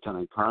Force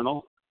Lieutenant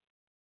Colonel.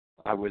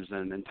 I was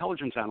an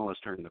intelligence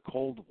analyst during the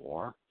Cold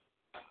War.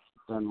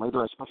 Then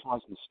later I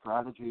specialized in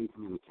strategy and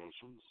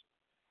communications.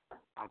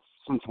 I've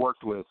since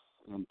worked with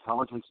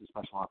intelligence and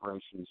special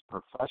operations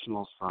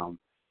professionals from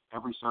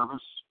every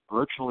service,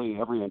 virtually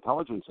every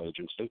intelligence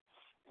agency,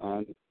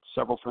 and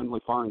several friendly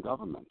foreign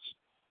governments.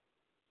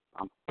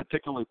 I'm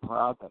particularly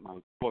proud that my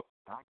book,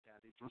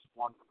 Baghdadi, just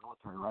won the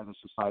Military Writers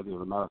Society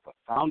of America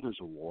Founders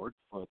Award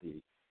for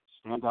the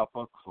Standout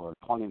Book for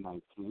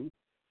 2019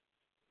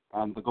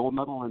 and the gold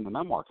medal in the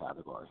memoir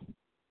category.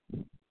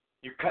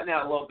 You're cutting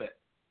out a little bit.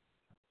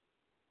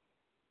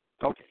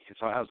 Okay,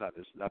 so how's that?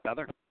 Is that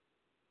better?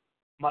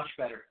 Much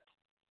better.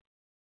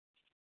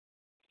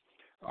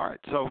 All right,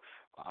 so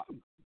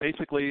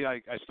basically I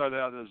started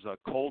out as a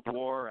Cold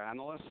War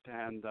analyst,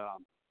 and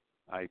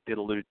I did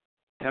a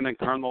lieutenant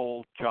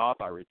colonel job.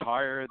 I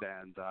retired,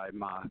 and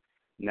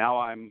now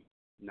I'm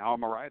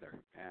a writer,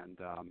 and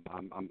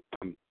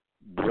I'm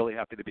really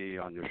happy to be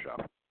on your show.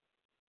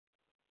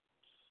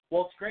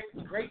 Well,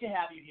 it's great to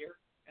have you here.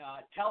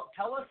 Tell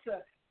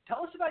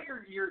us about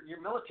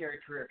your military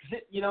career,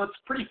 because it's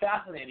pretty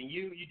fascinating.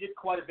 You did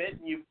quite a bit,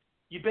 and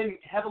you've been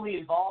heavily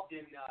involved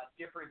in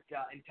different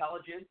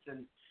intelligence,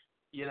 and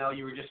you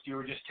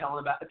were just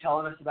telling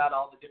us about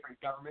all the different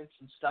governments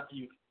and stuff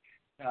you've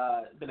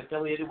been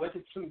affiliated with.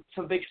 It's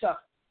some big stuff.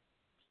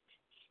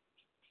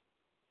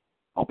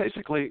 Well,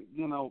 basically,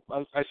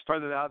 I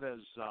started out as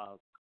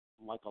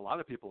like a lot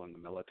of people in the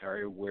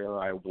military, where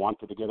I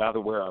wanted to get out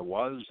of where I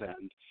was,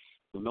 and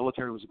the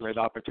military was a great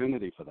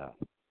opportunity for that.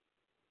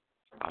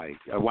 I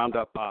wound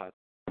up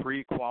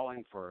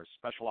pre-qualing for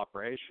special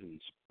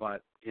operations,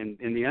 but in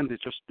the end,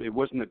 it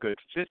wasn't a good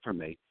fit for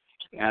me,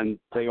 and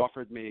they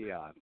offered me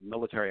a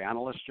military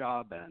analyst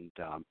job, and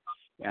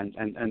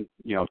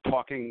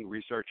talking,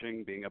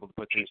 researching, being able to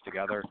put things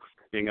together,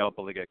 being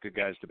able to get good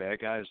guys to bad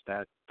guys,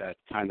 that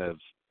kind of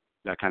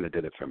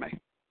did it for me.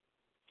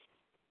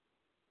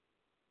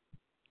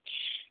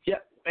 Yeah,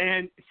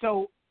 and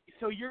so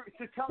tell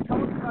us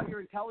about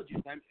your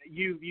intelligence.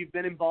 You've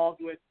been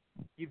involved with,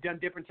 you've done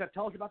different stuff.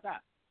 Tell us about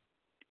that.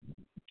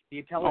 The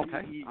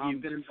intelligence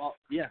you've been involved.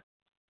 Yeah.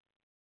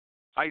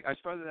 I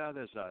started out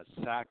as a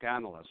SAC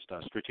analyst,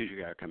 Strategic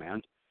Air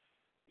Command,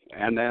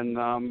 and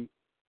then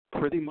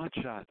pretty much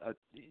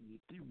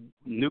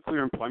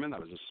nuclear employment. I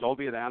was a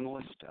Soviet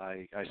analyst.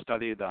 I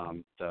studied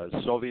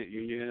the Soviet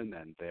Union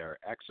and their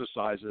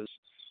exercises,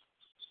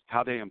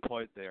 how they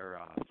employed their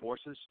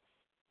forces.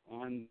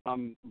 And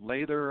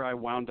later I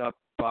wound up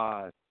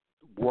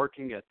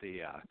working at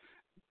the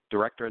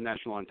Director of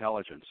National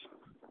Intelligence.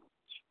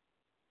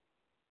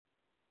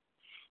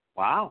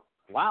 Wow.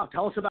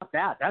 Tell us about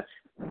that.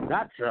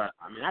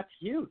 That's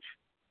huge.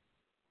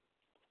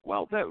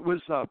 Well, it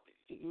was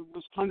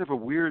kind of a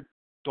weird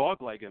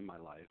dogleg in my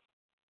life.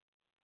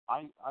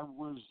 I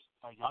was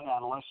a young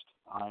analyst.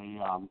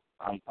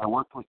 I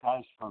worked with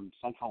guys from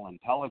Central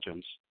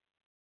Intelligence,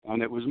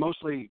 and it was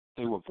mostly,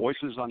 they were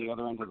voices on the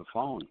other end of the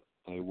phone.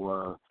 They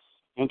were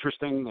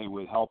interesting. They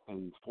would help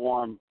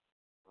inform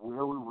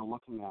where we were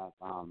looking at,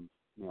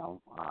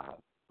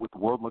 what the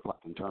world looked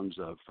like in terms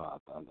of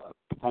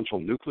the potential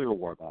nuclear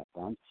war back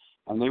then.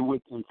 And they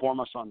would inform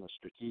us on the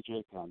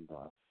strategic and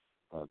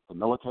the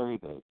military,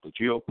 the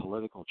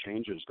geopolitical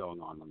changes going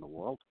on in the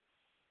world.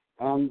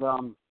 And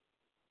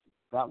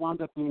that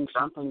wound up being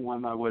something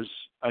when I was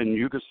in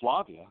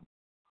Yugoslavia.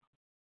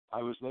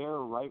 I was there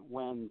right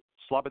when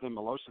Slobodan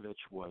Milosevic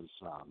was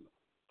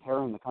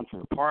tearing the country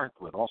apart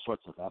with all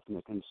sorts of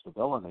ethnic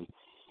instability.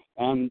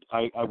 And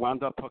I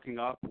wound up hooking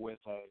up with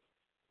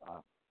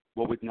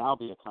what would now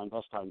be a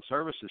clandestine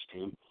services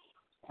team.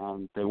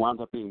 And they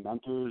wound up being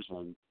mentors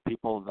and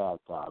people that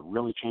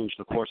really changed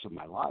the course of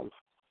my life.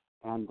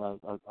 And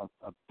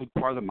a big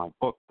part of my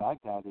book,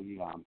 Baghdadi,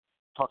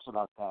 talks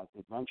about that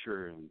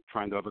adventure and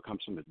trying to overcome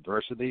some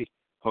adversity,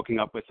 hooking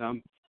up with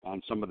them,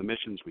 and some of the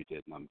missions we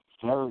did. And I'm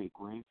very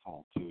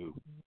grateful to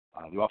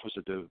the Office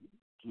of the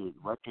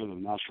Director of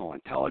National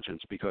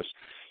Intelligence, because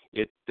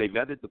they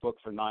vetted the book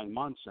for 9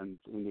 months, and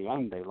in the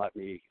end they let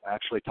me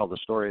actually tell the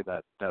story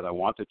that I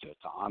wanted to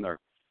honor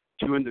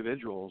two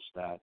individuals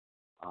that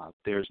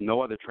there's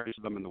no other trace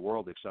of them in the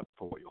world except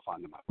for what you'll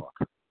find in my book.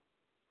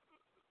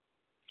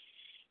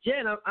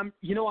 Yeah, and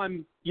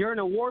you're an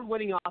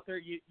award-winning author.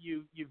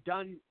 You've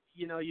done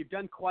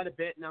quite a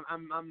bit, and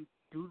I'm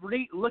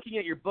looking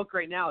at your book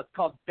right now. It's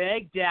called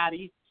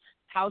Baghdadi: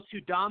 How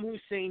Saddam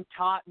Hussein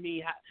Taught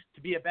Me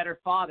to Be a Better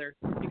Father.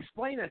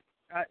 Explain it.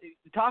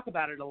 Talk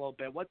about it a little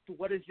bit.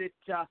 What is it?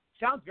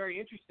 Sounds very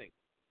interesting.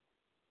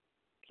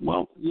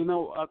 Well,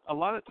 a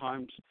lot of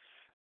times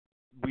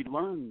we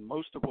learn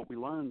most of what we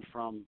learn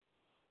from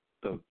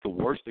the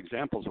worst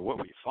examples of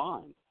what we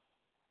find.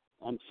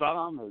 And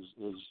Saddam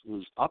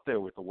is up there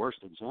with the worst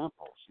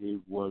examples.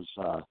 He was,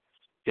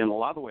 in a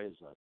lot of ways,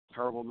 a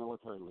terrible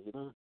military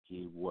leader.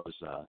 He was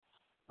a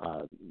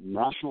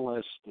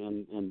nationalist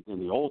in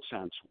the old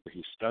sense, where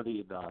he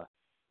studied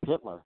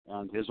Hitler,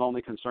 and his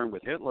only concern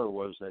with Hitler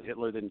was that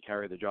Hitler didn't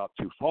carry the job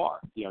too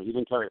far. He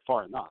didn't carry it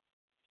far enough.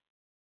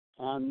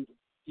 And,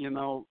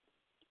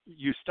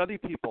 you study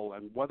people,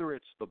 and whether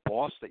it's the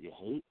boss that you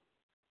hate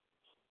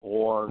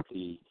or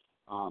the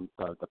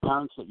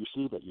parents that you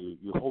see that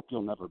you hope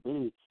you'll never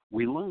be,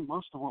 we learn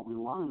most of what we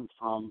learn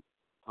from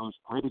those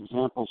great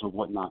examples of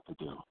what not to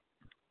do.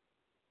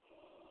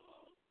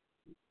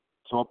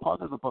 So a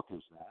part of the book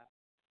is that.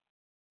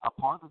 A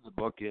part of the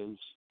book is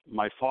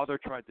my father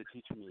tried to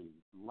teach me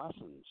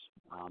lessons,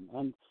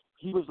 and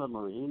he was a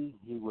Marine.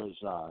 He was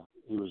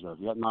a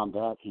Vietnam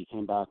vet. He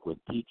came back with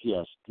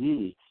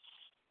PTSD,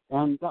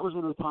 and that was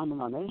at a time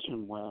in our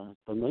nation where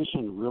the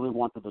nation really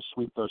wanted to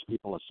sweep those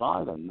people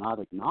aside and not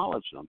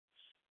acknowledge them.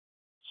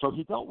 So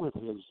he dealt with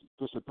his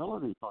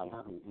disability by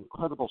having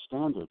incredible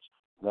standards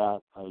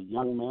that a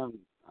young man,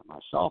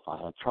 myself,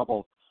 I had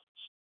trouble,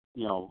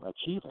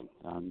 achieving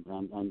and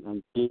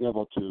being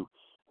able to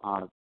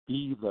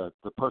be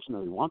the person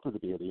that he wanted to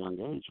be at a young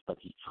age. But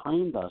he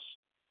trained us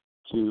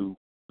to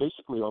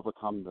basically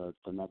overcome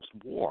the next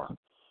war.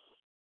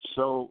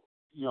 So,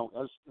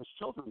 as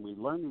children, we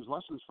learn these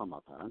lessons from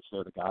our parents.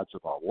 They're the gods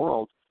of our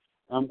world.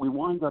 And we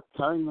wind up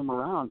carrying them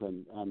around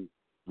and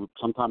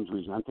sometimes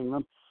resenting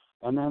them.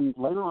 And then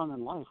later on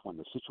in life, when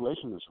the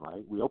situation is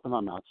right, we open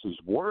our mouths, these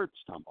words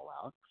tumble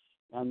out,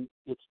 and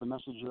it's the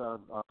message that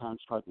our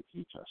parents tried to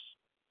teach us.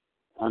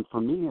 And for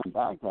me in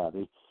Baghdad,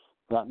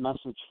 that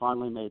message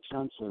finally made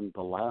sense in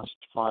the last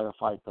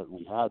firefight that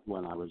we had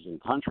when I was in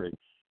country.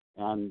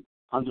 And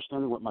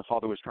understanding what my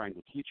father was trying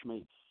to teach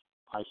me,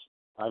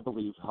 I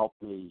believe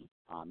helped me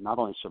not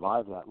only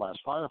survive that last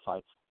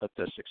firefight, but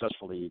to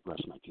successfully egress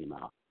my team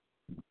out.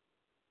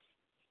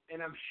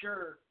 And I'm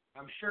sure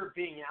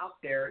being out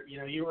there,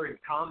 you were in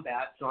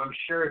combat, so I'm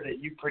sure that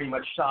you pretty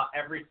much saw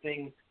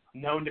everything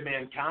known to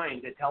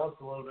mankind. To tell us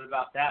a little bit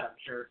about that, I'm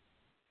sure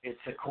it's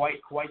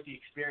quite the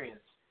experience.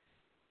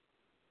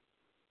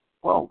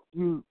 Well,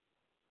 you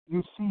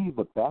see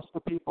the best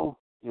of people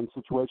in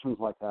situations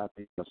like that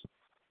because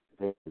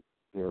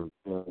they're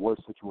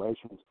worst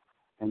situations,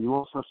 and you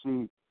also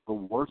see the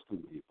worst in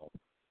people,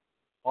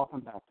 often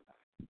back to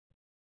back.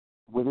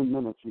 Within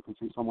minutes, you can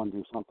see someone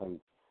do something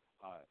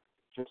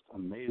just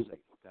amazing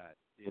that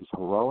is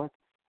heroic,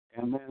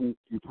 and then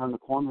you turn the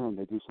corner and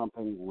they do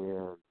something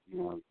where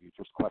you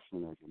just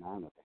question their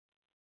humanity.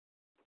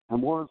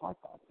 And war is like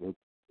that.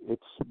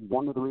 It's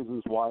one of the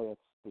reasons why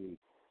it's the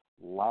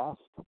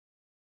last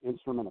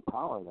instrument of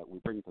power that we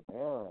bring to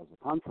bear as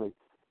a country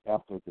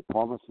after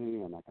diplomacy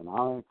and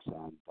economics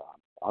and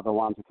other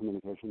lines of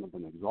communication have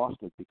been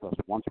exhausted, because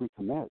once we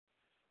commit,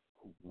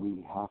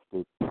 we have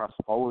to press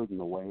forward in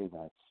a way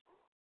that's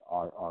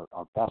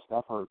our best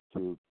effort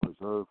to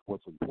preserve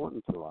what's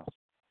important to us.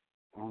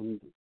 And,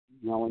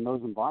 in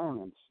those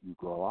environments, you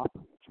grow up,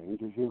 it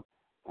changes you,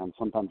 and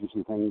sometimes you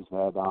see things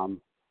that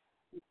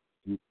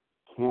you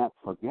can't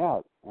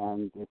forget,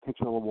 and it takes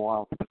you a little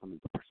while to put them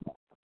into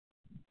perspective.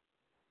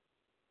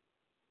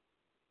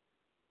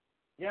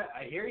 Yeah,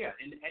 I hear you.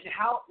 And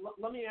how?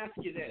 Let me ask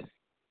you this: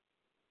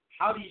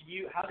 How did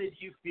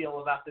you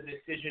feel about the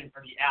decision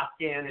for the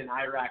Afghan and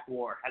Iraq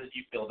war? How did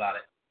you feel about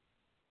it?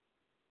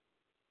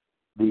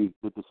 The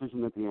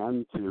decision at the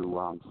end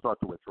to start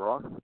to withdraw?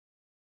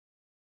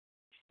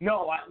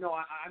 No,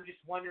 I'm just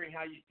wondering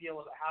how you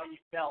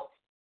felt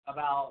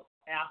about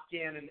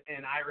Afghan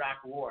and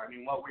Iraq war. I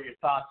mean, what were your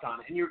thoughts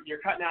on it? And you're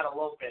cutting out a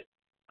little bit.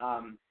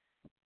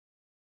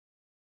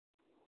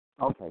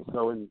 Okay,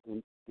 so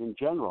in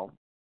general,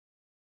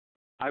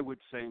 I would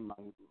say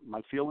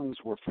my feelings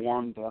were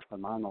formed after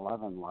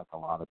 9/11, like a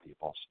lot of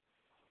people's.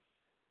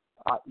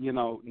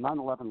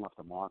 9/11 left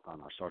a mark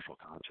on our social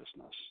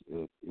consciousness.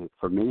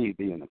 For me,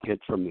 being a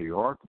kid from New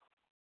York,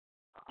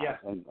 yeah,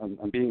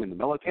 and being in the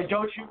military. And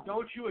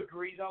don't you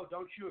agree though?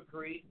 Don't you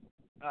agree?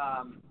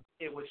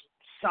 It was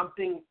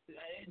something.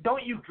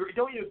 Don't you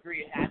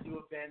agree? It had to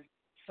have been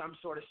some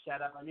sort of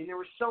setup. I mean, there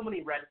were so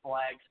many red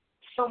flags,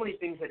 so many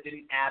things that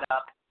didn't add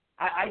up.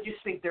 I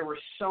just think there were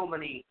so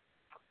many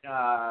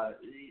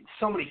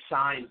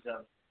signs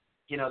of,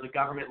 the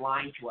government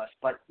lying to us.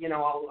 But,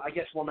 I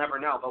guess we'll never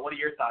know. But what are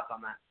your thoughts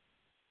on that?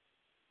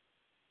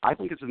 I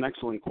think it's an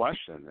excellent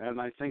question, and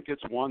I think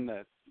it's one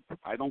that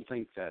I don't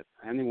think that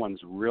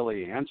anyone's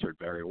really answered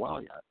very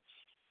well yet.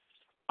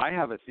 I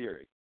have a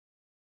theory,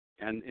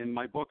 and in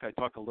my book I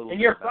talk a little bit about...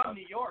 And you're from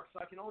New York, so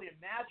I can only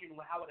imagine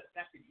how it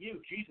affected you.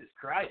 Jesus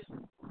Christ.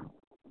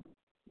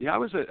 Yeah, I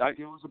was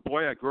a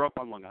boy. I grew up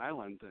on Long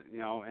Island,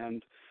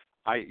 and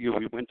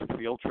we went to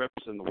field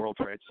trips in the World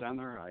Trade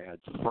Center. I had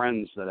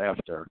friends that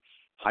after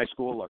high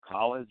school or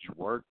college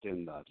worked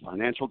in the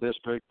financial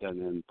district and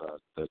in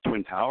the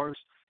Twin Towers.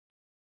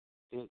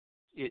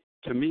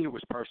 To me, it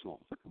was personal.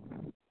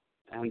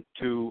 And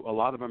to a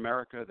lot of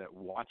America that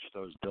watched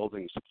those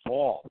buildings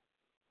fall,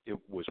 it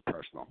was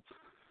personal.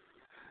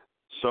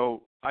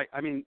 So,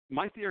 I mean,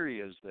 my theory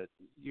is that,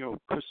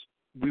 because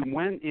we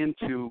went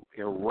into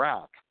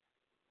Iraq,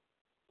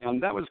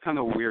 and that was kind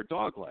of a weird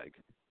dogleg.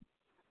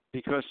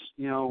 Because,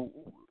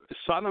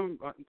 Saddam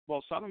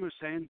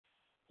Hussein,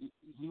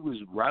 he was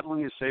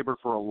rattling his saber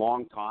for a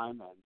long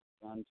time,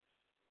 and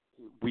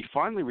we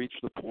finally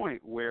reached the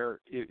point where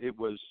it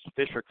was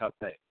fish or cut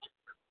bait.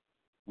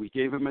 We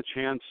gave him a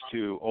chance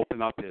to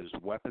open up his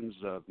weapons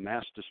of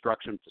mass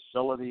destruction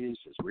facilities,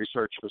 his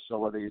research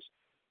facilities,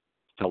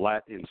 to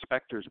let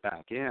inspectors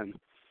back in.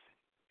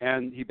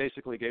 And he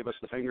basically gave us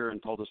the finger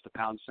and told us to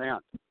pound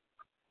sand.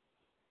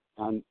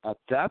 And at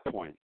that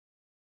point,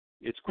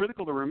 it's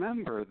critical to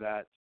remember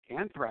that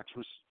anthrax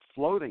was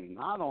floating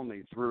not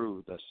only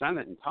through the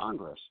Senate and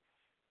Congress,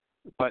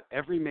 but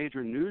every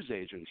major news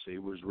agency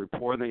was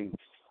reporting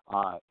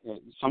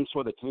some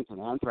sort of tainted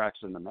anthrax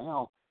in the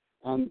mail,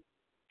 and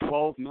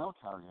 12 mail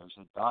carriers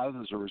had died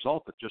as a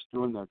result of just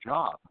doing their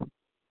job.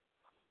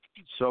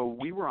 So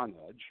we were on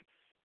edge.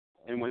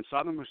 And when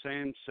Saddam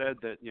Hussein said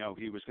that,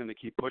 he was going to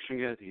keep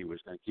pushing it, he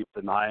was going to keep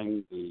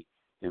denying the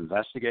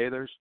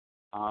investigators,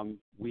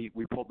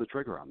 we pulled the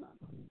trigger on that.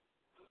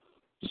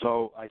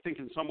 So I think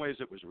in some ways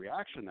it was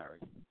reactionary,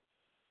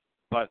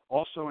 but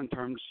also in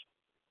terms,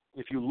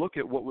 if you look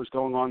at what was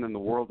going on in the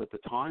world at the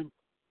time,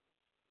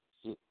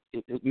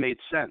 it made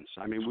sense.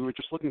 I mean, we were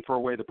just looking for a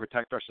way to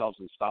protect ourselves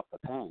and stop the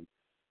pain.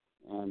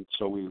 And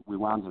so we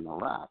wound in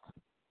Iraq.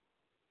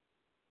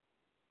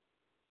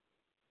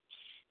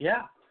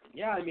 Yeah.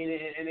 I mean,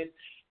 and it's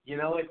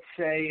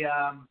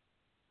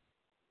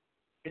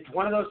it's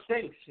one of those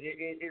things.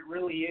 It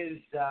really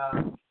is.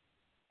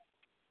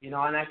 And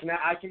I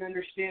can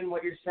understand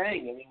what you're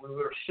saying. I mean,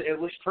 it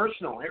was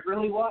personal. It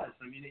really was.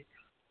 I mean,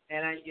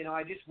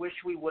 I just wish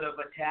we would have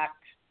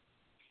attacked,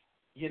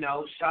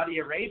 Saudi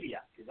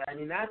Arabia, because I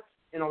mean that's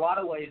in a lot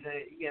of ways,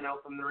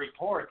 from the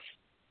reports,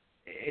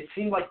 it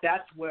seemed like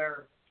that's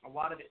where a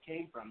lot of it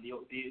came from. The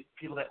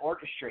people that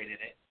orchestrated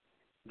it,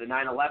 the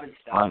 9/11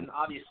 stuff, and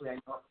obviously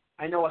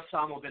I know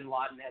Osama bin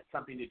Laden had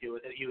something to do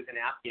with it. He was in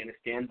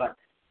Afghanistan, but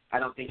I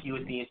don't think he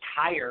was the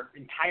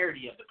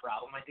entirety of the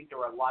problem. I think there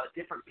were a lot of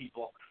different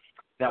people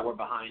that were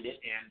behind it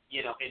and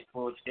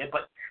influenced it.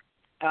 But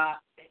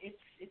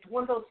it's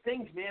one of those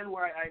things, man,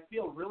 where I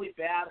feel really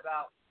bad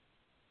about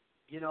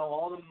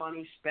all the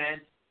money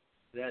spent,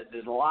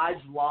 the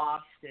lives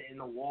lost in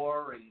the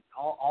war, and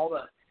all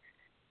the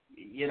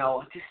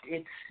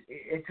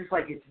it's just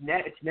like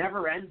it's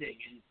never ending.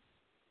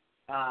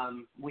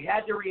 And we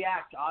had to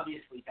react,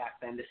 obviously, back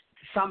then to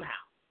somehow.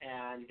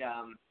 And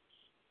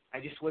I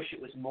just wish it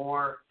was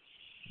more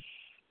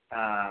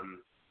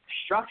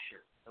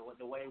structured,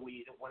 the way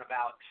we went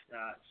about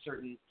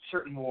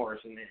certain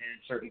wars and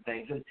certain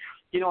things. And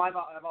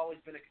I've always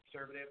been a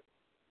conservative,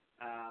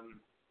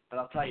 but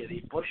I'll tell you,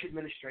 the Bush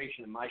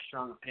administration, in my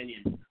strong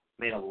opinion,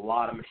 made a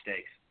lot of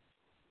mistakes.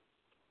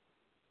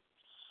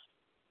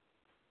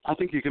 I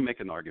think you can make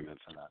an argument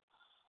for that.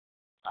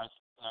 I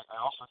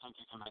also think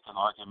you can make an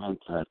argument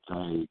that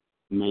they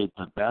made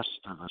the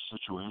best of a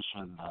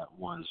situation that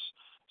was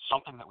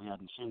something that we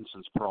hadn't seen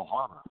since Pearl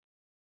Harbor.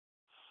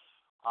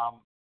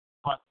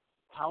 But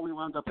how we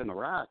wound up in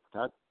Iraq,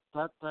 that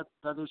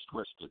is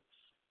twisted.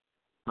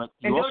 But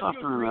you also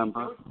have to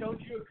remember. Don't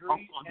you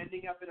agree?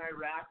 Ending up in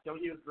Iraq,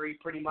 don't you agree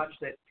pretty much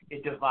that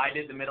it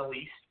divided the Middle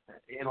East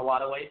in a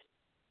lot of ways?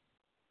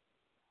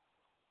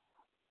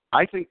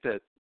 I think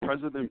that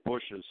President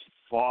Bush's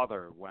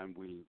father, when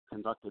we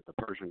conducted the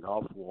Persian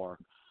Gulf War,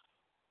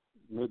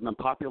 made an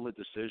unpopular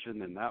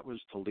decision, and that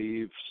was to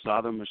leave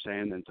Saddam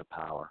Hussein into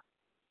power.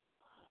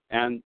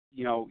 And,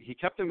 he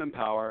kept him in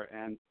power,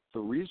 and the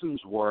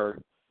reasons were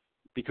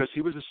because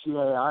he was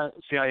a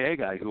CIA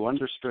guy who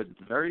understood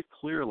very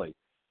clearly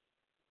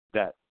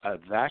that a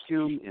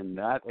vacuum in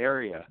that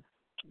area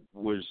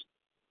was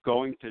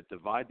going to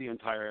divide the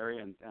entire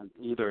area, and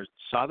either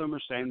Saddam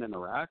Hussein in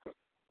Iraq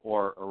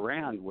or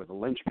Iran were the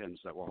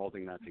linchpins that were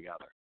holding that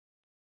together.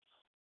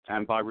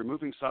 And by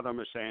removing Saddam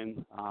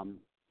Hussein,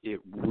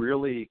 it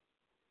really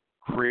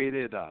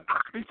created a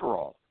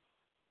free-for-all.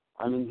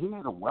 I mean, he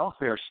made a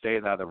welfare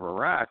state out of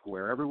Iraq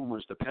where everyone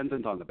was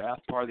dependent on the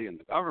Ba'ath Party and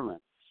the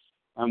government.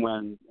 And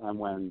when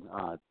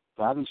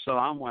that and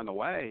Saddam went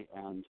away,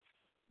 and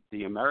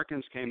the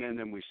Americans came in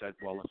and we said,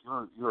 well, if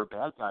you're a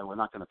bad guy, we're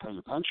not going to pay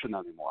your pension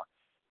anymore.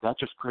 That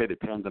just created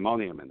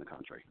pandemonium in the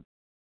country.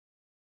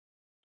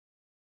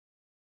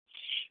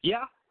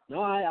 Yeah,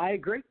 no, I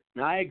agree.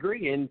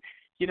 And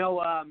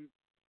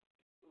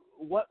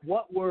what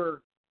we're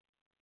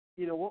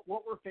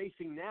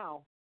facing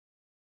now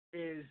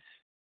is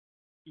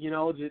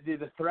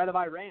the threat of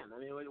Iran. I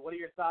mean, what are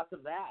your thoughts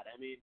of that? I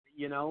mean,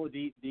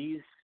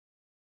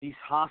 these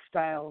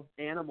hostile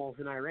animals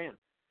in Iran.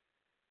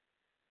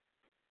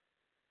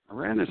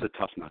 Iran is a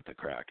tough nut to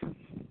crack.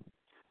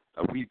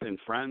 We've been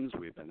friends.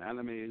 We've been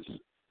enemies.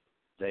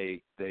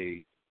 They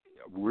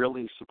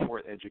really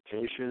support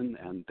education,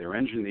 and their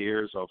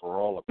engineers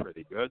overall are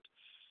pretty good.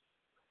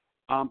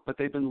 But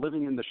they've been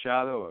living in the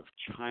shadow of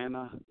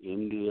China,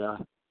 India,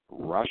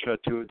 Russia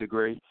to a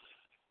degree,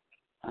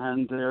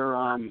 and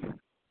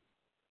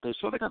they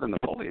sort of got a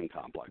Napoleon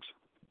complex.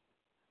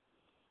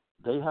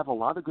 They have a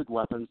lot of good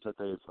weapons that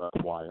they've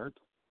acquired.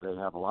 They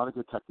have a lot of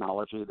good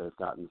technology they've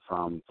gotten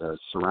from the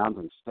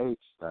surrounding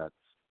states that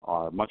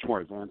are much more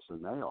advanced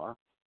than they are.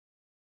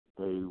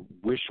 They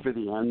wish for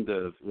the end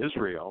of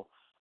Israel,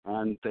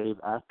 and they've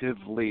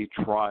actively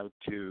tried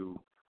to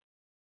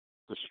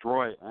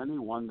destroy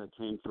anyone that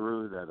came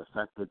through that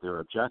affected their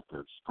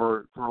objectives.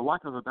 For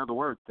lack of a better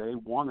word, they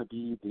want to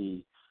be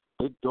the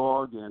big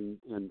dog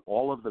in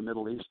all of the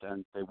Middle East,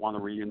 and they want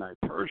to reunite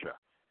Persia.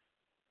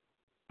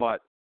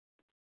 But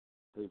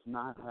they've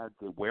not had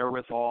the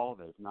wherewithal,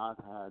 they've not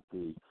had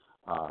the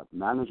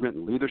management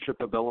and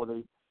leadership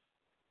ability,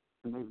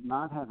 and they've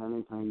not had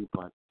anything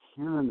but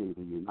tyranny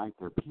to unite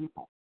their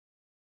people.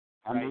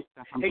 And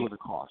that comes with a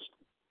cost.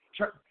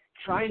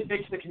 Try and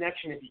fix the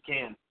connection if you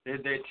can.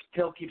 It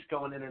still keeps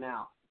going in and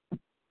out.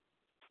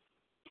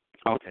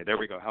 Okay, there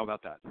we go. How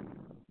about that?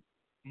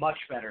 Much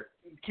better.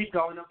 Keep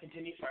going. No,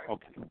 continue. Sorry.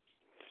 Okay.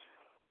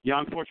 Yeah,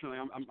 unfortunately,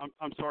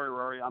 I'm sorry,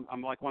 Rory.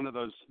 I'm like one of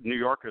those New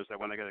Yorkers that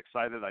when I get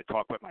excited, I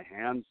talk with my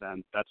hands,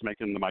 and that's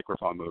making the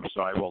microphone move.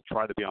 So I will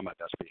try to be on my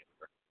best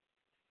behavior.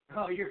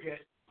 Oh, you're good.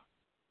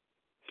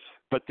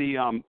 But the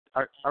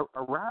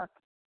Iraq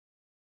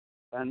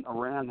and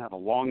Iran have a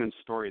long and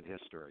storied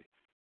history.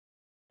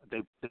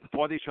 They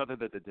fought each other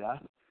to the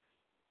death.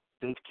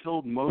 They've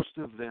killed most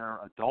of their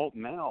adult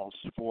males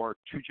for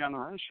 2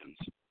 generations.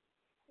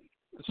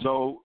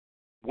 So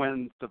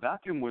when the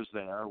vacuum was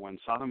there, when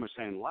Saddam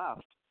Hussein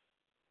left,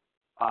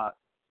 I'll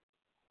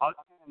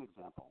give you an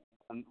example.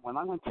 When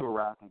I went to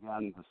Iraq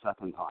again the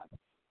second time,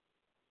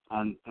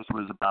 and this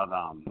was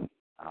about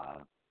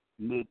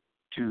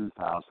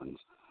mid-2000s,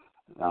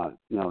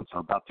 so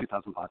about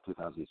 2005,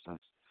 2006,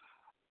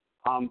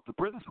 the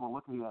British were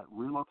looking at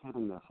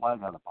relocating their flag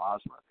out of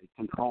Basra. They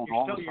controlled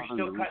all the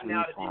southern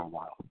region for a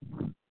while.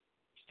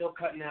 Still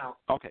cutting out.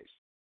 Okay.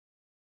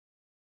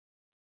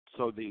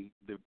 So the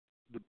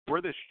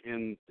British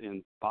in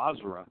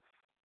Basra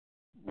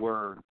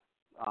were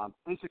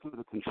basically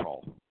the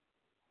control,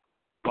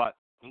 but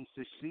they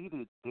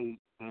seceded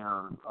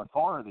their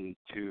authority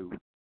to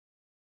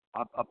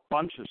a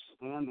bunch of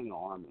standing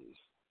armies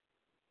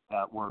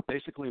that were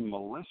basically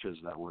militias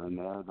that were in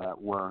there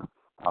that were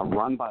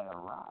run by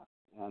Iraq.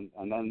 And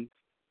then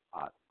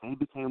they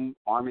became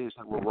armies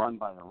that were run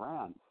by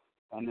Iran.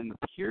 And in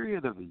the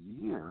period of a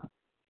year,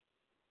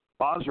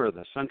 Basra,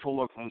 the central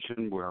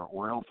location where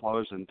oil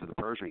flows into the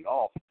Persian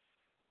Gulf,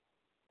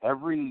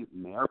 every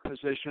mayor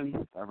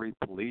position, every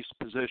police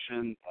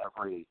position,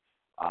 every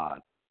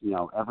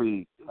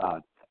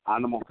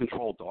animal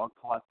control dog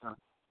collector,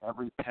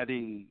 every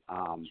petty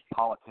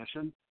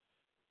politician,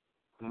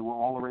 they were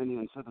all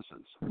Iranian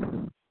citizens.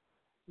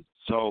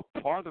 So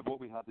part of what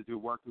we had to do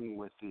working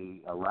with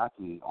the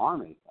Iraqi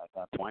army at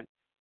that point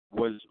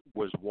was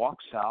walk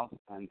south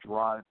and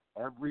drive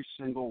every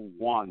single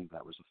one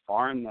that was a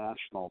foreign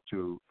national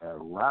to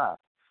Iraq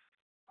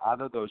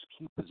out of those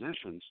key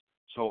positions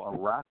so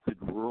Iraq could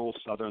rule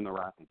southern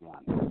Iraq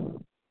again.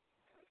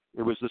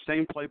 It was the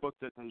same playbook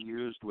that they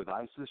used with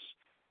ISIS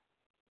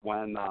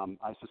when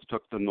ISIS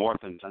took the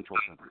north and central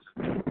cities.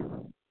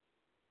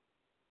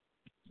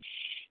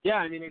 Yeah,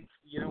 I mean,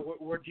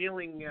 we're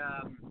dealing.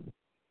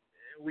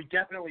 We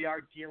definitely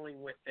are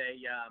dealing with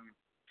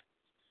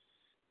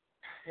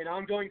an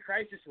ongoing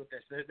crisis with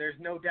this. There's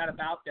no doubt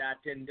about that.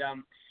 And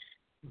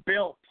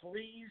Bill,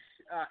 please,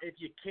 if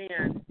you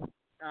can,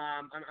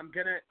 I'm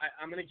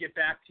gonna get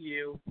back to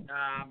you.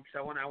 So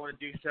I want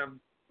to do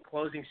some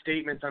closing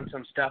statements on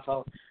some stuff.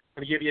 I'm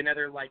gonna give you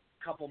another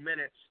couple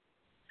minutes.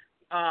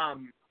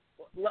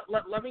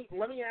 Let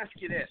me ask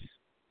you this: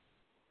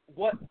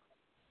 what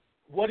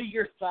are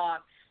your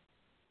thoughts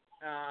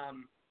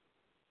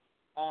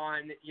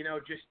on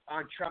just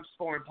on Trump's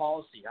foreign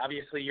policy?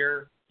 Obviously,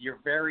 you're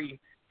very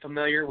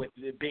familiar with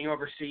being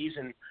overseas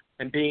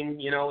and being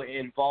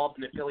involved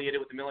and affiliated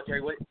with the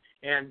military,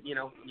 and you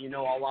know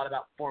a lot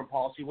about foreign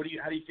policy.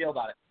 How do you feel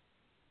about it?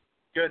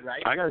 Good,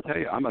 right? I got to tell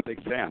you, I'm a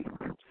big fan.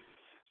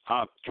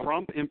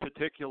 Trump, in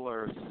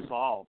particular,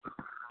 solved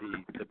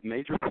the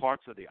major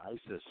parts of the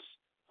ISIS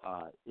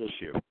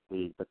issue,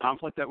 the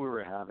conflict that we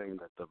were having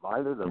that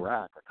divided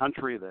Iraq, a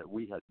country that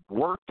we had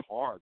worked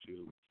hard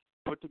to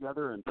put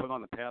together and put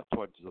on the path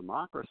towards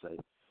democracy.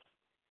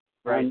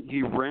 Right. And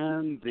he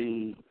ran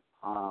the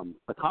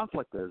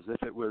conflict as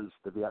if it was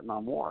the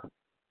Vietnam War.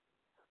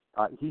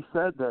 He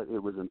said that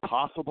it was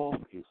impossible.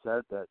 He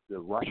said that the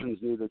Russians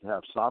needed to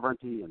have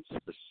sovereignty in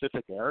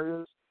specific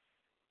areas.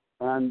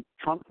 And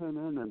Trump came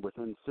in and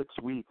within 6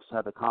 weeks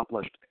had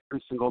accomplished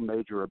every single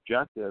major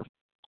objective.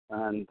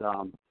 And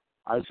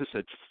ISIS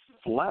had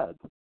fled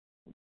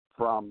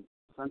from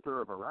the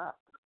center of Iraq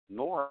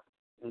north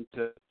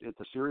into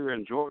Syria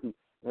and Jordan,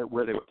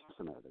 where they were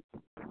decimated.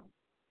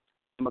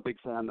 I'm a big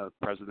fan of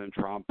President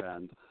Trump,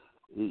 and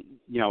he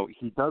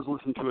does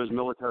listen to his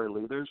military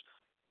leaders.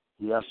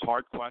 He asks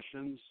hard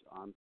questions.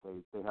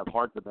 They have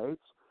hard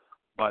debates,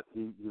 but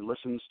he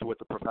listens to what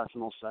the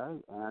professionals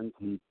say, and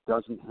he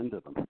doesn't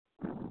hinder them.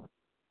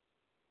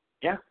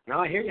 Yeah, no,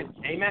 I hear you.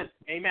 Amen.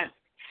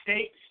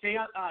 Stay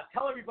on.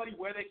 Tell everybody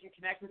where they can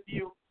connect with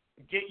you,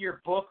 get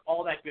your book,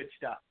 all that good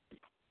stuff.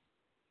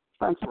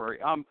 Thanks, Rory.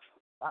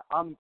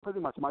 I'm pretty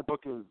much, my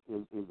book is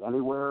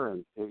anywhere,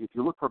 and if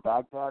you look for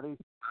Baghdadi,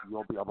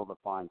 you'll be able to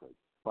find it.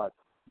 But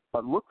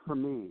look for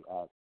me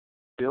at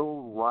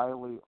Bill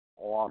Riley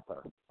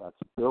Author. That's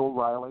Bill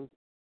Riley,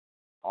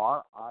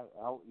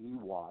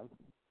 RILEY,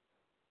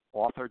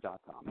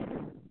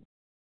 author.com.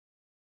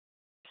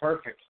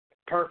 Perfect.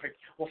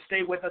 Well,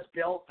 stay with us,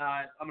 Bill.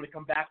 I'm going to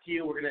come back to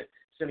you. We're going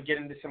to get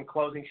into some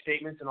closing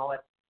statements and all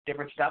that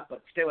different stuff,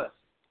 but stay with us.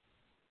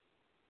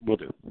 Will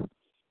do.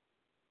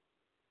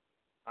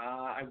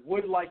 I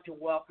would like to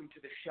welcome to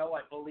the show,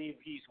 I believe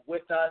he's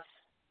with us.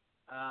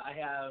 I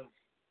have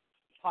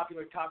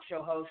popular talk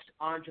show host,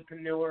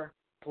 entrepreneur,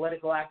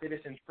 political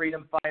activist, and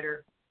freedom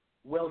fighter,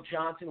 Will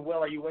Johnson. Will,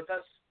 are you with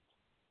us?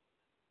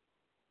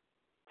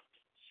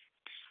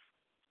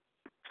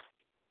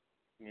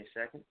 Give me a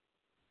second.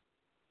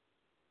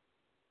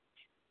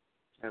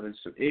 Having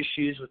some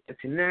issues with the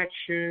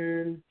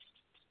connection.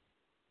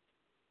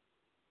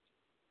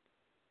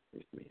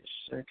 Give me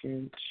a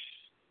second.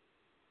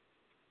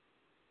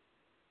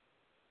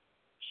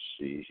 Let's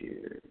see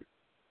here.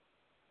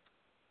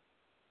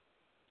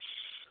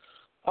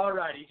 All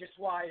righty, just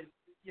while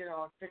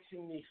I'm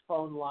fixing these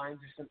phone lines,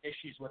 there's some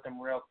issues with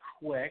them real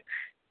quick.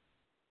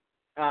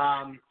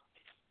 I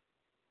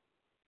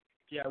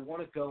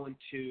want to go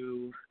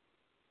into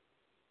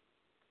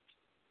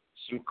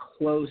some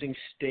closing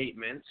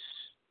statements.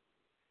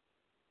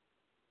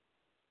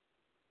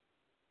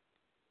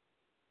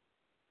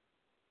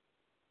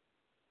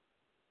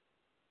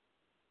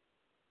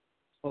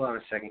 Hold on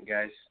a second,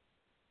 guys.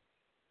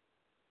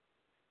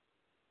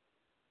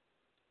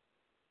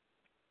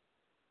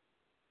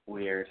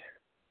 Weird.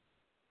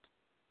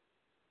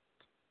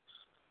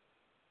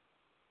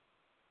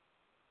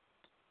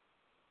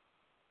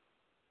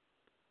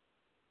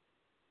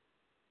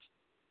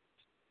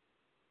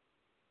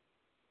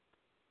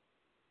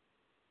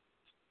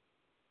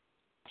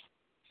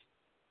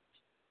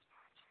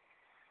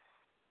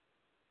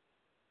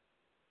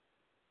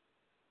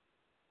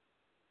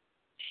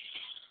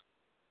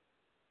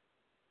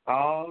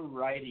 All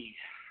righty.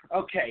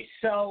 Okay,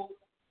 so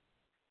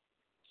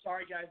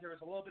sorry, guys. There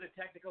was a little bit of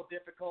technical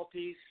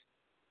difficulties.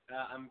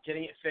 I'm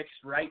getting it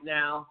fixed right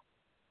now.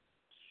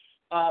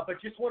 But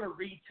just want to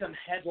read some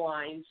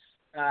headlines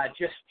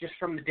just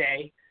from the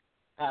day.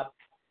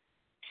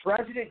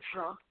 President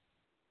Trump,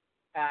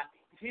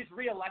 his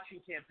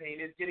re-election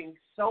campaign is getting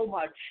so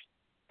much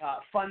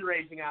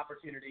fundraising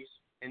opportunities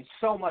and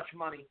so much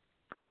money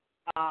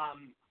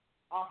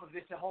off of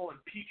this whole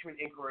impeachment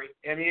inquiry.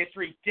 I mean, it's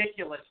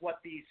ridiculous what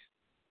these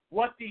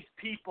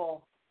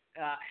people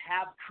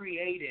have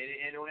created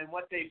and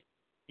what they've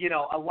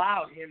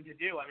allowed him to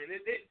do. I mean,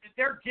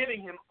 they're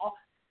giving him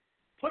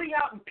putting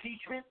out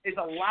impeachment is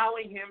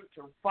allowing him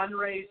to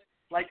fundraise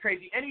like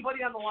crazy.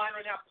 Anybody on the line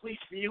right now, please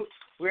mute.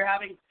 We're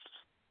having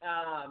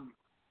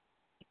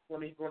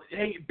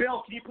hey,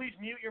 Bill, can you please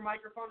mute your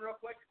microphone real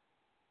quick?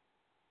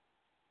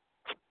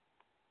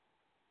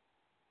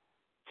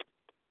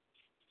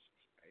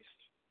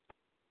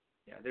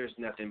 Yeah, there's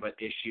nothing but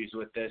issues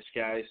with this,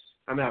 guys.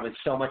 I'm having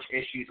so much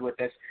issues with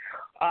this.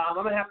 I'm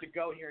going to have to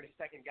go here in a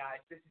second, guys.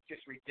 This is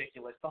just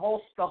ridiculous. The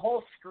whole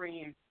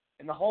screen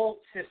and the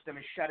whole system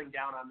is shutting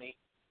down on me.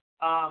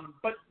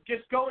 But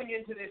just going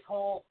into this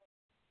whole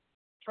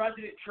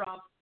President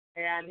Trump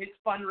and his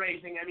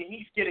fundraising, I mean,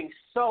 he's getting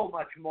so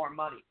much more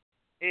money.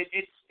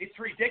 It's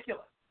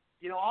ridiculous.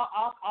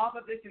 Off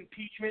of this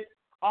impeachment,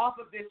 off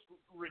of this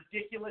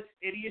ridiculous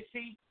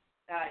idiocy,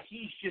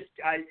 he's just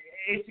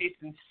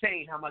it's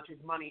insane how much his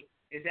money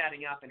is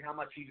adding up and how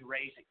much he's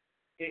raising.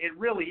 It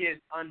really is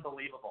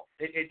unbelievable.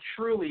 It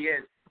truly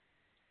is.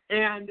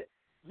 And,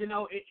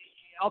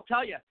 I'll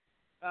tell you,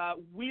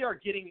 we are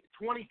getting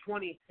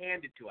 2020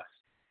 handed to us.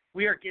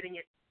 We are getting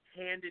it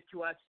handed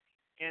to us,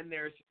 and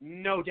there's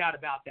no doubt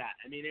about that.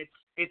 I mean,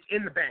 it's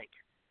in the bank.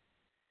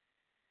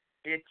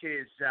 It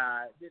is.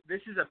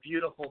 This is a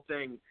beautiful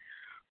thing,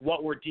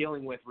 what we're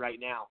dealing with right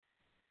now.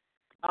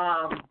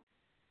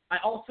 I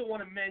also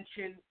want to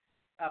mention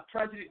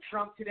President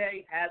Trump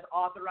today has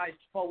authorized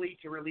fully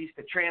to release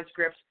the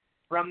transcripts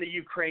from the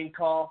Ukraine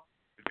call.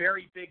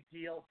 Very big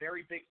deal,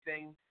 very big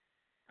thing.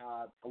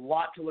 A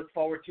lot to look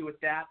forward to with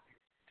that.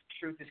 The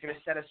truth is going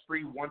to set us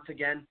free once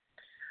again.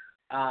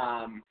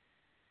 The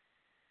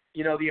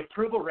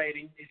approval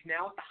rating is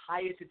now at the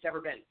highest it's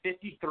ever been,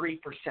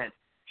 53%.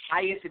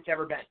 Highest it's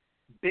ever been.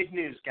 Big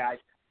news, guys.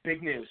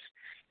 Big news.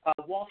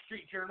 Wall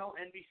Street Journal,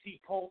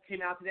 NBC poll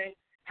came out today.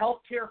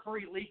 Healthcare for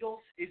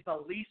illegals is the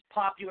least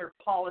popular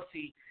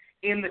policy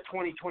in the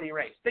 2020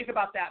 race. Think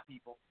about that,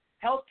 people.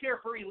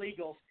 Healthcare for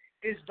illegals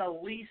is the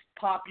least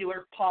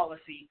popular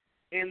policy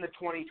in the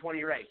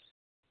 2020 race.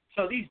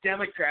 So these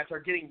Democrats are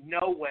getting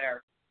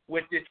nowhere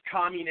with this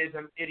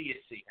communism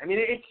idiocy. I mean,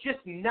 it's just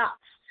nuts.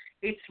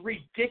 It's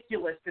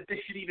ridiculous that this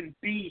should even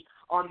be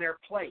on their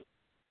plate.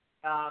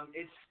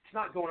 It's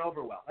not going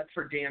over well. That's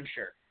for damn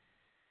sure.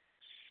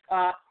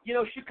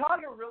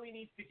 Chicago really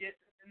needs to get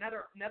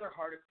another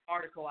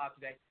article out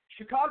today.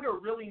 Chicago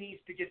really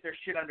needs to get their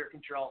shit under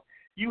control.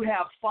 You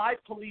have 5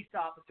 police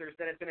officers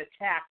that have been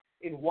attacked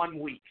in 1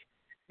 week.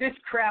 This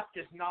crap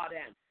does not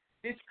end.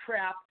 This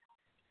crap,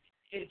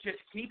 it just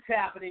keeps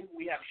happening.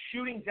 We have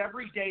shootings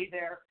every day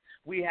there.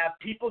 We have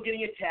people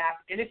getting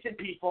attacked, innocent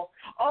people.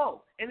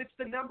 Oh, and it's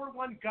the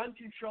 #1 gun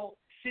control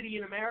city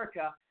in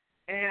America.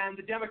 and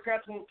the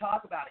Democrats won't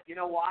talk about it. You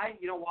know why?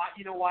 You know why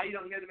you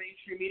don't hear the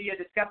mainstream media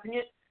discussing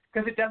it?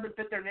 Because it doesn't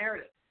fit their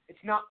narrative.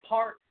 It's not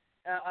part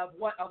of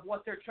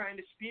what they're trying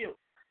to spew.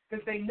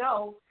 Because they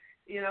know,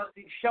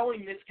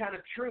 showing this kind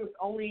of truth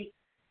only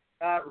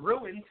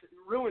ruins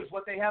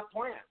what they have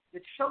planned.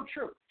 It's so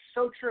true.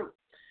 So true.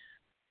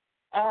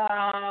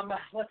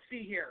 Let's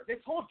see here.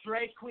 This whole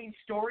drag queen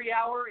story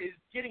hour is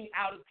getting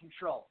out of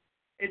control.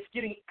 It's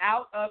getting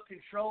out of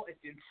control.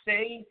 It's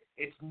insane.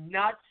 It's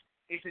nuts.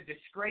 It's a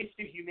disgrace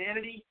to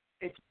humanity.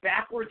 It's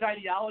backwards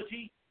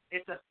ideology.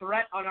 It's a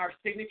threat on our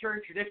signature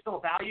and traditional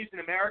values in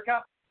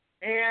America.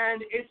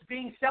 And it's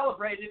being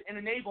celebrated and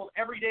enabled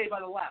every day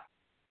by the left.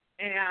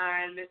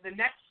 And the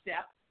next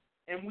step,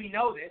 and we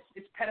know this,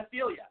 is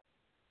pedophilia.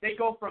 They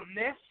go from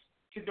this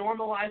to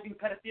normalizing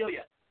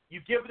pedophilia.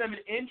 You give them an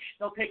inch,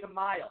 they'll take a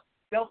mile.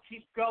 They'll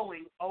keep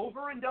going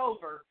over and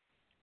over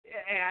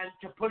and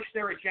to push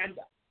their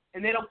agenda.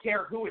 And they don't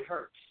care who it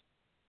hurts.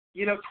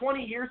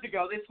 20 years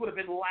ago, this would have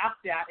been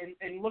laughed at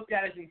and looked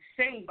at as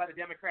insane by the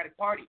Democratic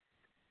Party.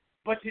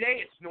 But today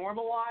it's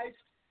normalized.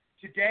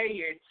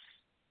 Today it's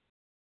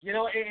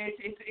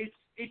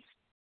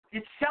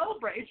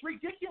celebrated. It's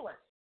ridiculous.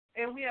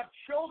 And we have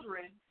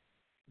children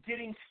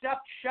getting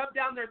stuff shoved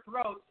down their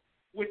throats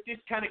with this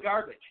kind of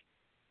garbage.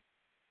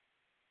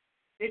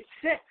 It's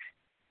sick.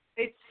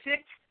 It's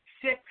sick,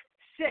 sick,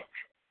 sick.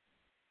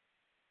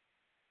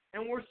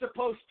 And we're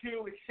supposed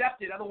to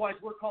accept it. Otherwise,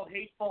 we're called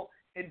hateful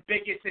and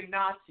bigots and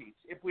Nazis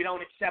if we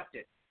don't accept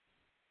it.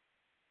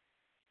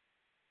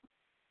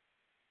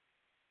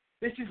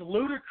 This is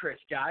ludicrous,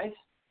 guys.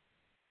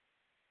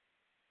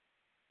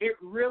 It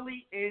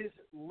really is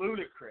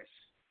ludicrous.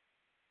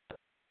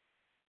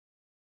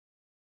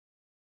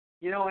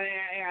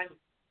 And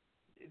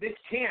this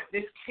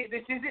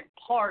isn't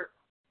part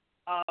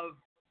of,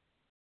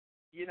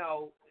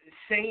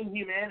 sane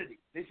humanity.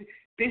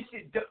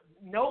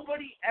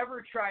 Nobody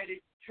ever try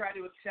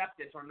to accept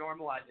this or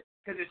normalize it,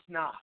 because it's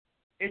not.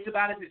 It's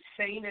about as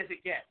insane as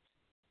it gets.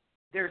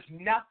 There's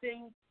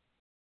nothing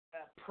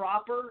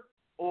proper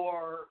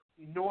or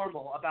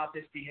normal about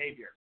this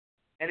behavior.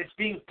 And it's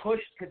being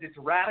pushed because it's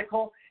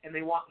radical, and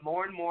they want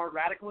more and more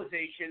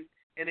radicalization,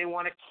 and they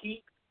want to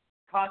keep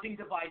causing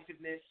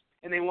divisiveness,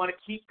 and they want to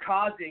keep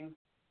causing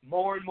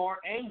more and more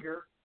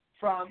anger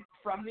from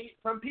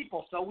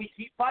people. So we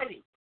keep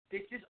fighting.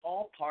 This is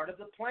all part of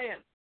the plan.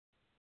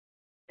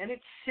 And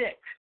it's sick.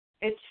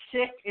 It's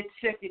sick. It's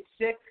sick. It's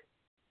sick.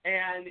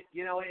 And,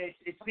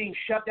 it's being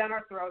shoved down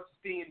our throats.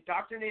 It's being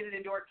indoctrinated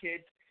into our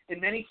kids. In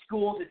many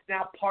schools, it's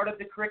now part of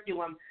the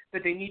curriculum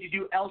that they need to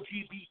do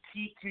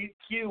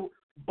LGBTQ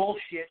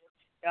bullshit.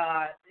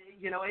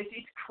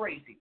 It's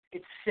crazy.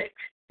 It's sick.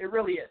 It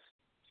really is.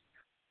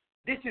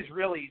 This is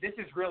really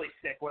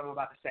sick, what I'm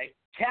about to say.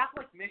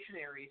 Catholic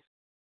missionaries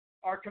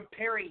are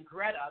comparing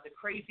Greta, the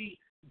crazy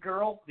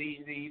girl, the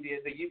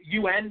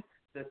UN,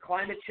 the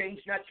climate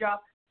change nut job.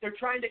 They're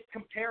trying to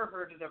compare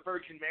her to the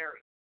Virgin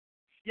Mary.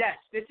 Yes,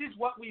 this is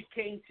what we've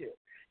came to.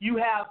 You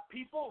have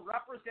people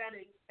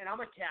representing, and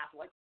I'm a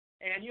Catholic,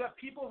 and you have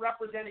people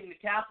representing the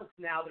Catholics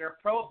now that are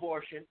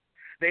pro-abortion.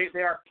 They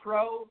are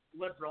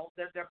pro-liberal.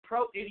 They're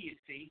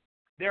pro-idiocy.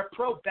 They're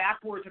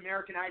pro-backwards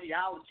American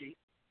ideology.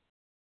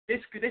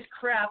 This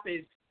crap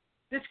is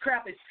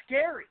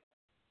scary.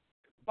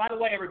 By the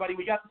way, everybody,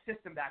 we got the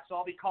system back, so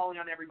I'll be calling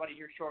on everybody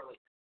here shortly.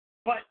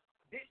 But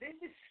this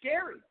is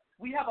scary.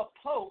 We have a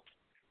pope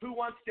who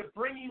wants to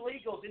bring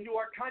illegals into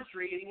our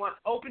country, and he wants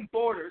open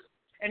borders,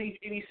 and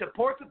he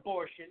supports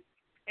abortion,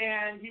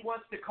 and he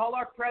wants to call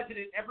our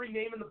president every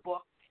name in the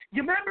book.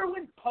 You remember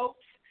when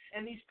popes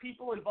and these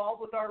people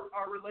involved with our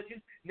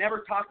religion never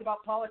talked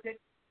about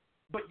politics?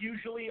 But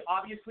usually,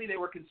 obviously, they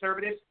were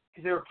conservatives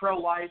because they were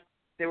pro-life,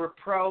 they were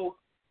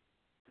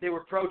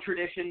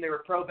pro-tradition, they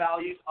were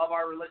pro-values of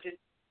our religion.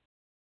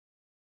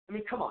 I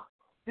mean, come on.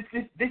 This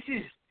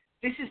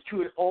is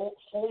to a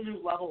whole new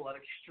level of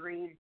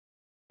extreme.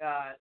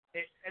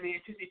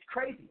 It's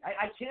crazy.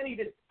 I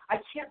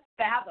can't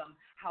fathom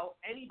how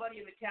anybody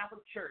in the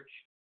Catholic Church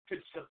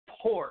could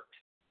support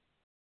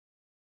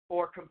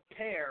or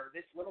compare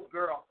this little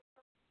girl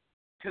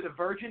to the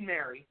Virgin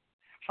Mary,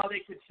 how they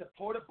could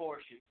support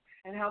abortion,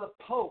 and how the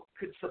Pope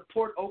could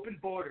support open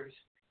borders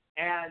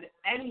and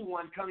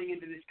anyone coming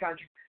into this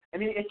country. I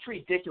mean, it's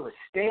ridiculous.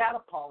 Stay out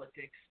of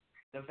politics.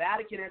 The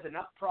Vatican has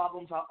enough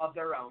problems of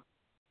their own.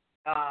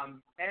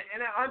 And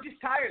I'm just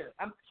tired of it.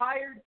 I'm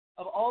tired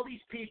of all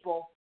these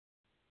people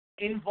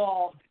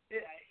involved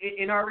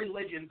in our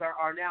religions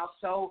are now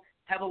so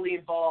heavily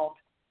involved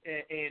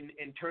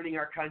in turning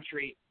our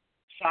country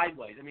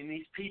sideways. I mean,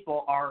 these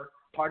people are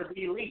part of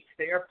the elite.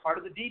 They are part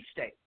of the deep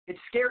state. It's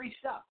scary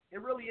stuff.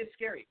 It really is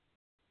scary.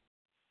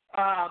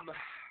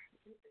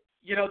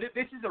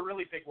 This is a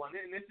really big one,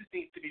 and this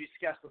needs to be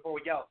discussed before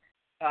we go.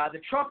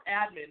 The Trump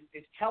admin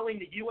is telling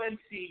the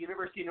UNC,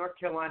 University of North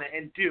Carolina,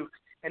 and Duke,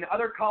 and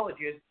other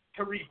colleges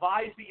to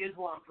revise the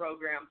Islam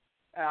program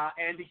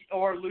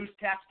or lose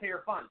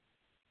taxpayer funds.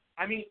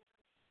 I mean,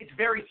 it's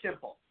very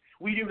simple.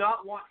 We do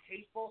not want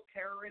hateful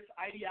terrorist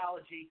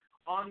ideology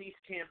on these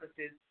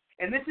campuses,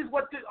 And this is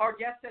what our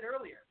guest said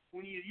earlier.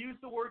 When you use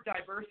the word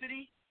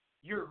diversity,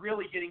 you're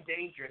really getting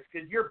dangerous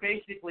because you're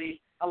basically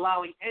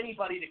allowing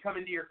anybody to come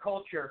into your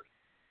culture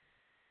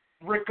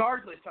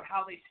regardless of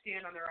how they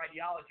stand on their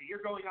ideology. You're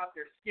going off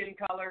their skin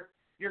color.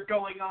 You're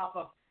going off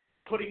of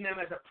putting them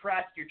as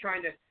oppressed. You're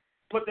trying to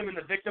put them in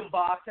the victim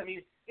box. I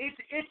mean,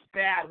 it's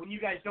bad when you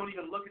guys don't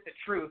even look at the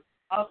truth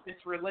of this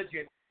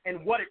religion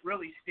and what it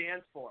really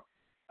stands for.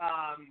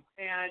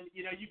 And,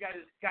 you know, you guys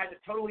have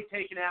totally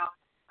taken out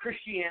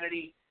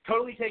Christianity,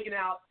 totally taken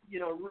out,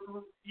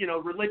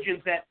 religions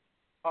that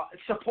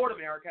support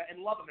America and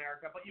love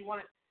America, but you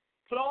want to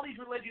put all these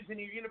religions in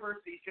your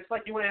universities just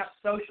like you want to have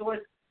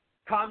socialist,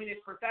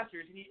 communist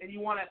professors, and you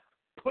want to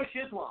push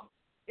Islam.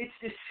 It's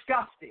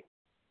disgusting.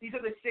 These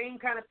are the same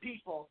kind of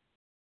people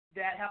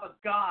that have a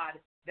God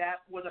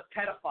that was a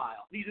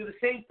pedophile. These are the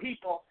same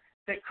people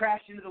that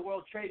crashed into the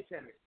World Trade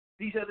Center.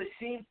 These are the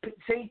same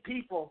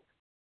people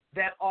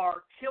that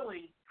are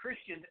killing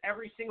Christians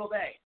every single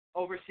day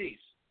overseas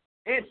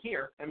and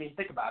here. I mean,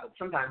 think about it.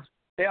 Sometimes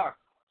they are.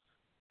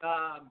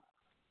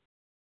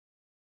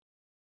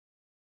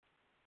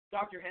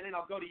 Dr. Hennon,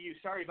 I'll go to you.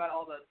 Sorry about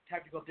all the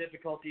technical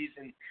difficulties,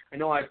 and I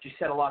know I've just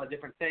said a lot of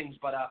different things,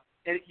 but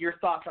your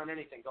thoughts on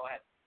anything. Go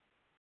ahead.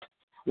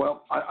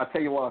 Well, I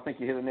tell you what, I think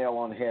you hit a nail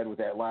on the head with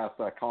that last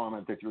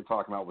comment that you were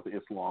talking about with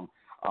Islam.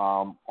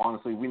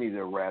 Honestly, we need to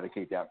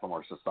eradicate that from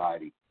our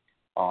society.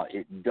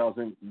 It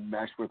doesn't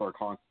mesh with our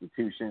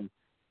Constitution.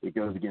 It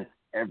goes against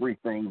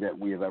everything that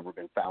we have ever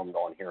been founded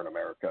on here in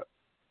America.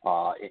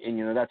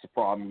 And that's a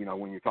problem,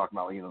 when you're talking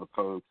about, the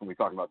Pope, when we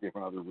talk about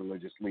different other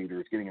religious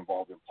leaders getting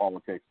involved in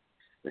politics.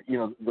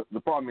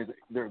 The problem is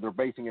they're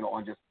basing it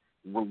on just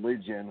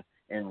religion,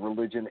 and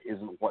religion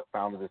isn't what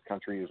founded this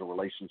country. Is a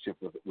relationship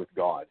with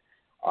God.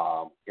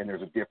 And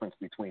there's a difference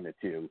between the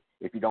two.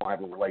 If you don't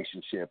have a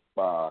relationship,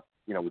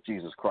 with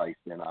Jesus Christ,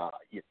 then,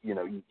 you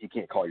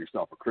can't call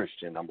yourself a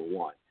Christian, number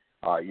one.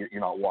 You're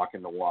not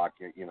walking the walk,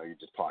 you're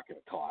just talking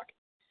the talk.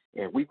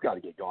 And we've got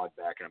to get God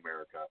back in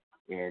America.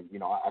 And,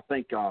 I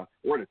think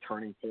we're at a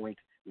turning point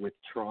with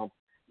Trump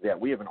that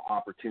we have an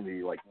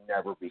opportunity like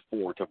never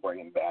before to bring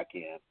him back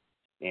in.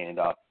 And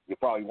you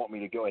probably want me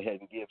to go ahead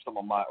and give some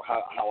of my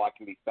how I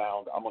can be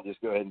found. I'm going to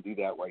just go ahead and do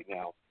that right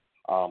now.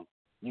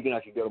 You can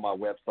actually go to my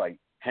website,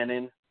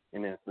 Hennon,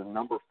 and it's the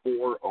number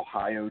 4,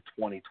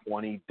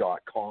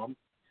 Ohio2020.com.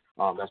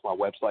 That's my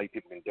website.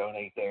 People can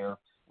donate there.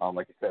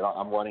 Like I said,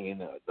 I'm running in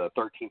the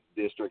 13th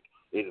district.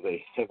 It is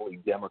a heavily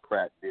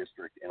Democrat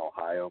district in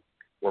Ohio.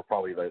 We're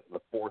probably the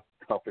 4th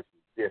toughest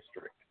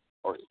district,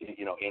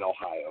 in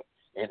Ohio.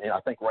 And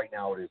I think right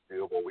now it is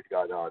doable. We've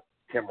got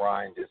Tim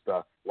Ryan just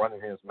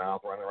running his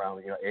mouth, running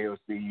around,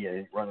 AOC,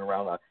 and running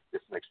around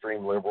just an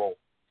extreme liberal.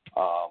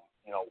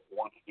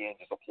 Once again,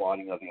 just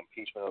applauding the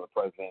impeachment of the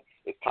president.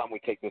 It's time we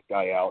take this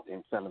guy out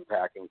and send him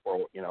packing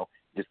for,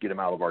 just get him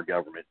out of our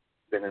government.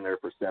 Been in there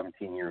for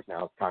 17 years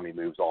now. It's time he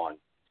moves on.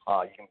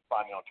 You can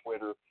find me on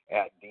Twitter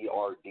at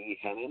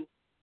DRDHennon.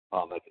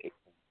 That's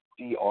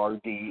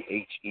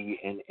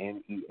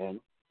DRDHENNEN.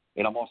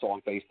 And I'm also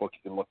on Facebook.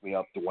 You can look me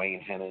up,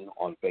 Dwayne Hennon,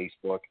 on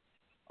Facebook.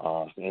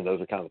 And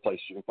those are kind of the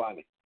places you can find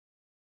me.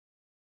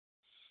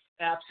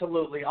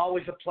 Absolutely.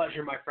 Always a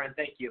pleasure, my friend.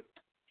 Thank you.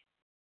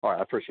 All right.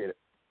 I appreciate it.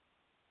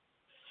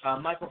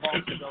 Michael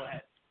Balsa, go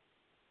ahead.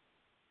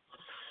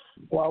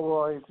 Well,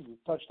 Roy, you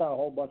touched on a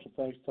whole bunch of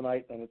things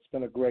tonight, and it's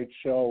been a great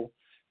show.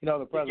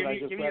 The president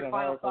give me your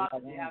final thoughts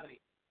if you have any.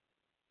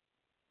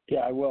 Yeah,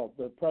 I will.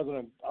 The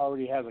president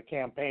already has a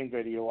campaign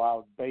video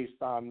out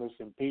based on this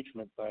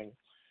impeachment thing,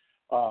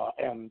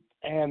 and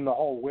the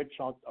whole witch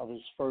hunt of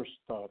his first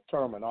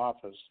term in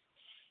office.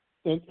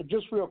 And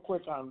just real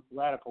quick on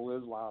radical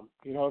Islam,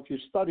 if you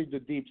studied the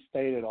deep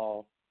state at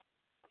all,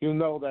 you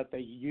know that they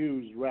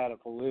use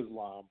radical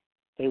Islam.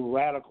 They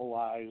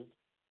radicalized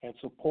and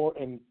support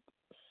and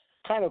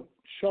kind of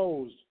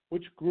chose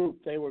which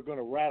group they were going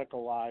to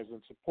radicalize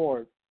and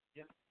support,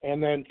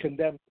 and then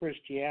condemn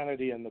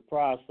Christianity in the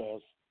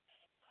process.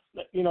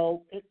 In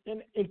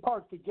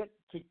part to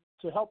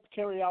help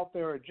carry out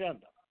their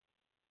agenda.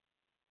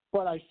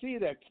 But I see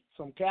that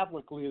some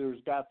Catholic leaders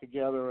got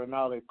together and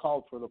now they've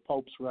called for the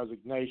Pope's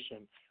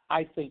resignation.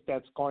 I think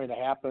that's going to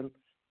happen.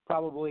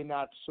 Probably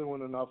not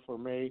soon enough for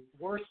me.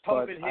 Worst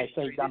Pope in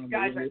history.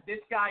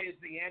 This guy is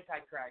the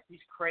Antichrist. He's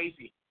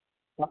crazy.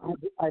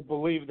 I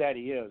believe that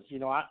he is.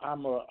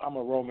 I'm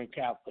a Roman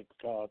Catholic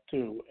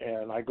too,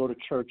 and I go to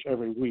church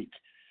every week.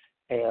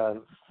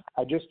 And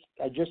I just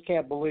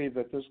can't believe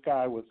that this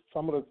guy, with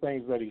some of the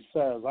things that he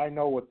says, I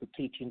know what the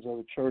teachings of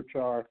the church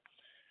are.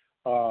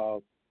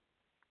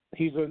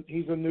 He's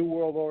a New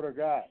World Order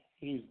guy.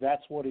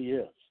 That's what he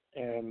is.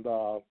 And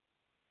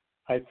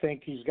I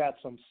think he's got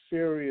some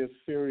serious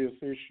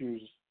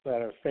issues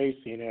that are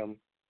facing him,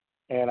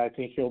 and I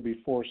think he'll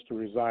be forced to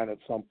resign at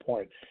some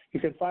point.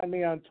 You can find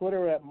me on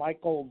Twitter at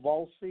Michael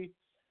Volsi.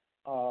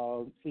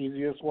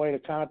 Easiest way to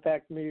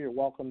contact me. You're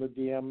welcome to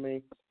DM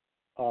me.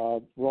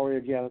 Rory,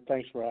 again,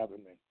 thanks for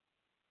having me.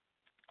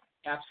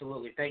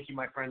 Absolutely. Thank you,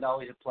 my friend.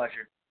 Always a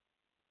pleasure.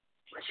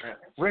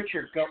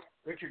 Richard, go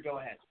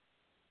ahead.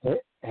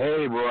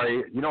 Hey,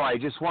 Roy. I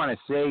just want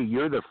to say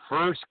you're the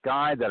first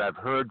guy that I've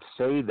heard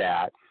say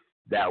that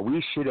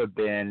we should have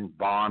been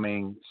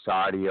bombing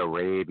Saudi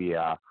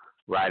Arabia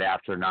right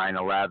after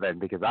 9/11,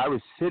 because I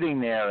was sitting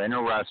there in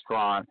a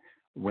restaurant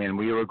when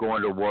we were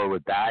going to war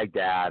with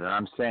Baghdad, and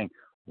I'm saying,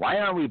 why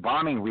aren't we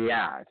bombing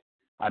Riyadh?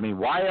 I mean,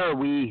 why are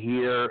we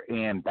here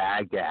in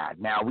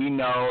Baghdad? Now, we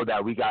know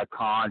that we got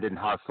conned and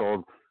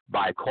hustled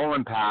by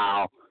Colin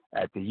Powell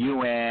at the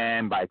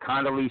UN, by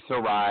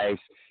Condoleezza Rice,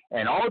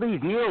 and all these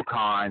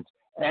neocons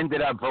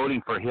ended up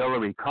voting for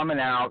Hillary, coming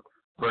out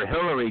for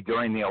Hillary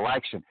during the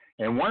election.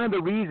 And one of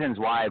the reasons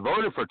why I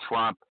voted for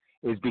Trump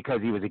is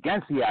because he was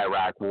against the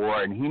Iraq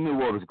War and he knew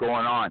what was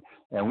going on.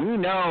 And we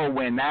know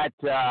when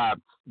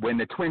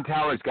the Twin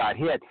Towers got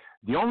hit,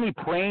 the only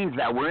planes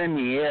that were in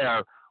the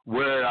air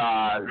were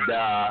the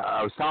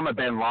Osama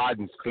bin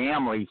Laden's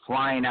family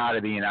flying out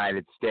of the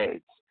United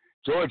States.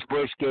 George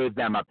Bush gave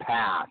them a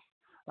pass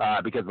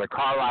because the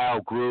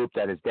Carlyle Group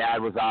that his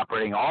dad was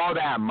operating, all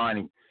that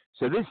money.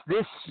 So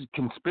this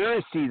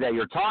conspiracy that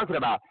you're talking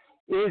about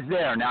is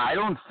there. Now, I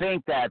don't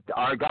think that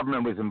our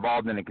government was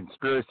involved in a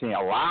conspiracy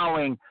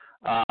allowing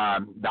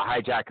the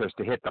hijackers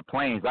to hit the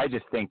planes. I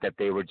just think that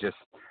they were just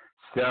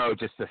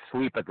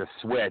asleep at the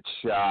switch,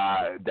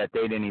 that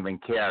they didn't even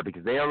care,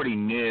 because they already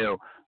knew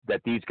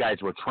that these guys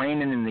were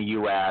training in the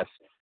U.S.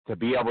 to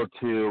be able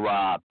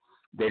to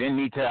they didn't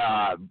need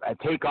to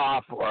take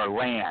off or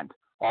land.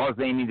 All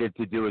they needed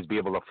to do is be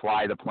able to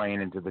fly the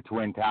plane into the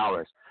Twin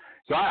Towers.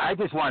 So I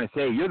just want to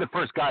say you're the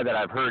first guy that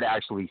I've heard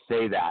actually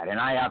say that, and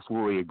I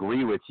absolutely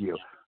agree with you.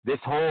 This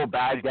whole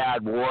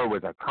Baghdad war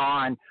was a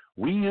con.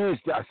 We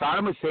used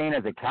Saddam Hussein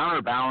as a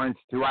counterbalance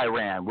to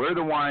Iran. We're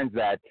the ones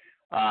that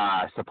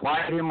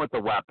supplied him with the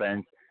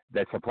weapons,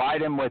 that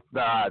supplied him with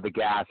the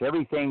gas,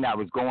 everything that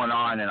was going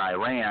on in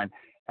Iran.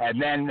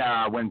 And then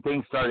when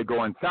things started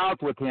going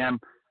south with him,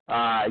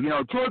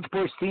 George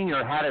Bush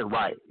Sr. had it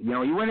right.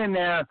 He went in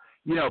there,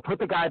 put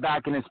the guy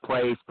back in his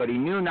place, but he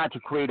knew not to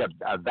create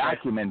a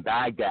vacuum in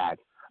Baghdad.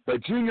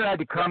 But Junior had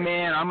to come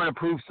in. I'm going to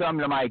prove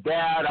something to my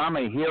dad. I'm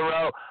a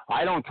hero.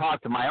 I don't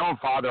talk to my own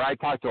father. I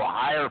talk to a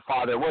higher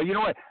father. Well, you know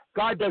what?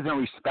 God doesn't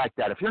respect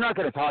that. If you're not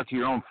going to talk to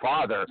your own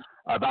father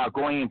about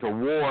going into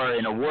war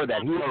in a war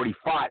that he already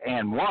fought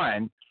and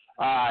won,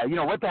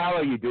 what the hell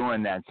are you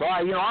doing then? So,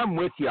 I'm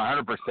with you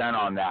 100%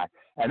 on that.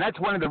 And that's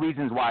one of the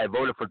reasons why I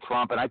voted for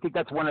Trump. And I think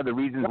that's one of the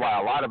reasons why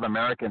a lot of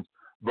Americans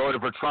voted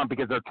for Trump,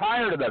 because they're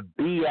tired of the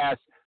BS,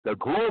 the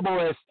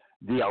globalists,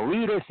 the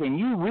elitists, and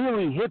you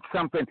really hit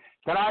something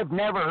that I've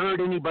never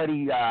heard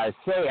anybody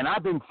say. And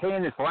I've been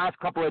saying this the last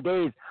couple of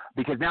days,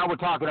 because now we're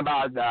talking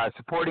about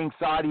supporting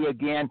Saudi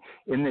again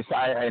in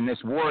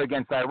this war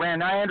against Iran.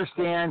 Now, I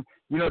understand,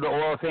 the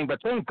oil thing,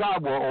 but thank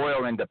God we're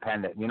oil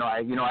independent.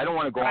 I don't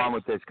want to go on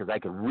with this, because I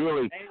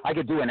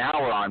could do an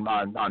hour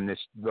on this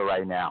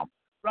right now.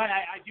 Right,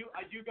 I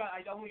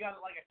only got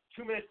like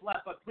 2 minutes left,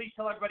 but please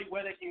tell everybody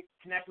where they can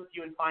connect with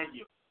you and find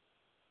you.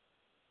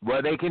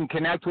 Well, they can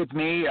connect with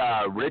me,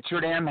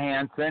 Richard M.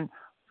 Hansen,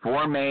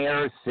 for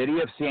Mayor, City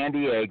of San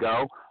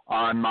Diego,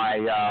 on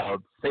my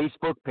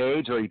Facebook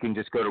page, or you can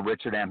just go to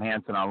Richard M.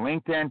 Hansen on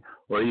LinkedIn,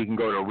 or you can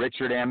go to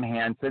Richard M.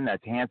 Hansen,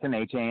 that's Hansen,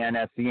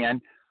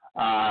 HANSEN,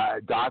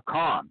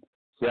 .com.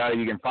 So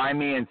you can find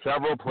me in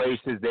several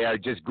places there.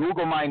 Just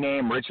Google my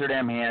name, Richard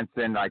M.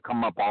 Hansen. I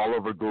come up all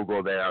over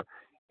Google there.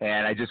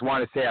 And I just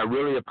want to say I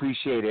really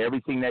appreciate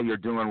everything that you're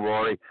doing,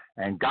 Rory,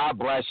 and God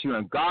bless you,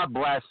 and God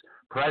bless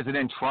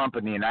President Trump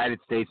in the United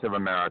States of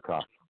America.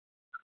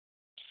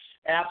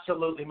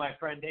 Absolutely, my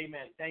friend.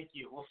 Amen. Thank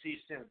you. We'll see you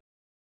soon.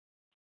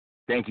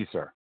 Thank you,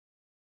 sir.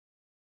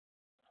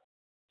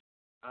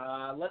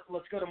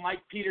 Let's go to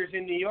Mike Peters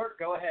in New York.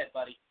 Go ahead,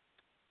 buddy.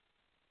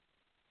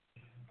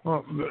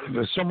 Well,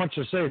 there's so much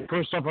to say.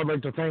 First off, I'd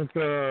like to thank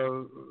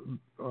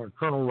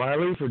Colonel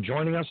Riley for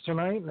joining us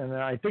tonight. And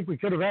I think we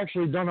could have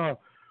actually done a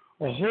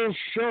whole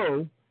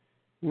show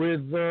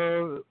with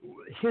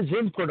his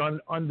input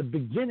on the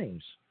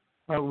beginnings.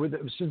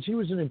 Since he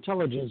was in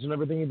intelligence and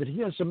everything, that he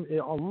has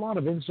a lot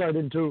of insight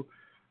into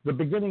the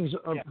beginnings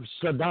of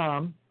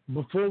Saddam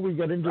before we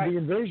get into the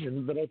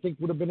invasion, that I think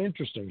would have been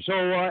interesting. So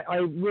I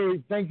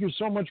really thank you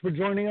so much for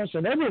joining us,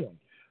 and everyone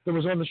that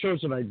was on the show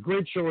tonight.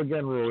 Great show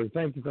again, Rory.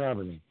 Thank you for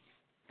having me.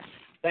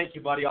 Thank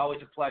you, buddy.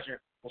 Always a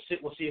pleasure. We'll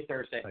see you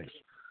Thursday. Thanks.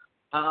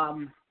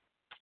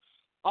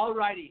 All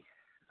righty.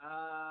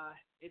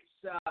 It's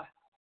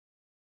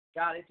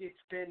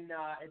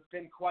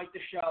been quite the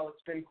show.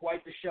 It's been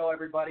quite the show,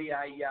 everybody.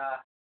 I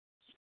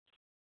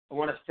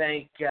want to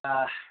thank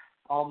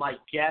all my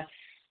guests,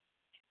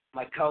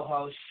 my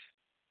co-hosts,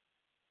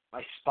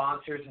 my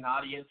sponsors and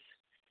audience.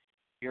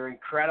 You're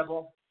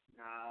incredible.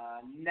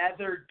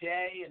 Another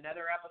day,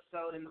 another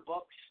episode in the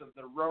books of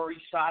the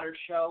Rory Sauter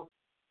Show.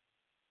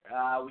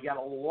 We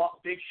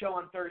got big show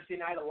on Thursday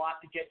night, a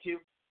lot to get to.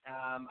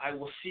 I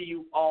will see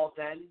you all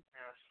then.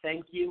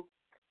 Thank you.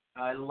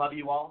 I love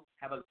you all.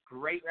 Have a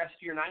great rest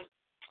of your night,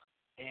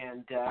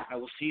 and I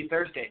will see you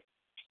Thursday.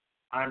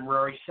 I'm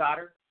Rory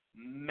Sauter.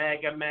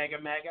 Mega, mega,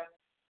 mega.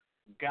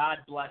 God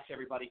bless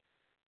everybody.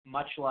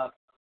 Much love.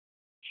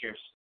 Cheers.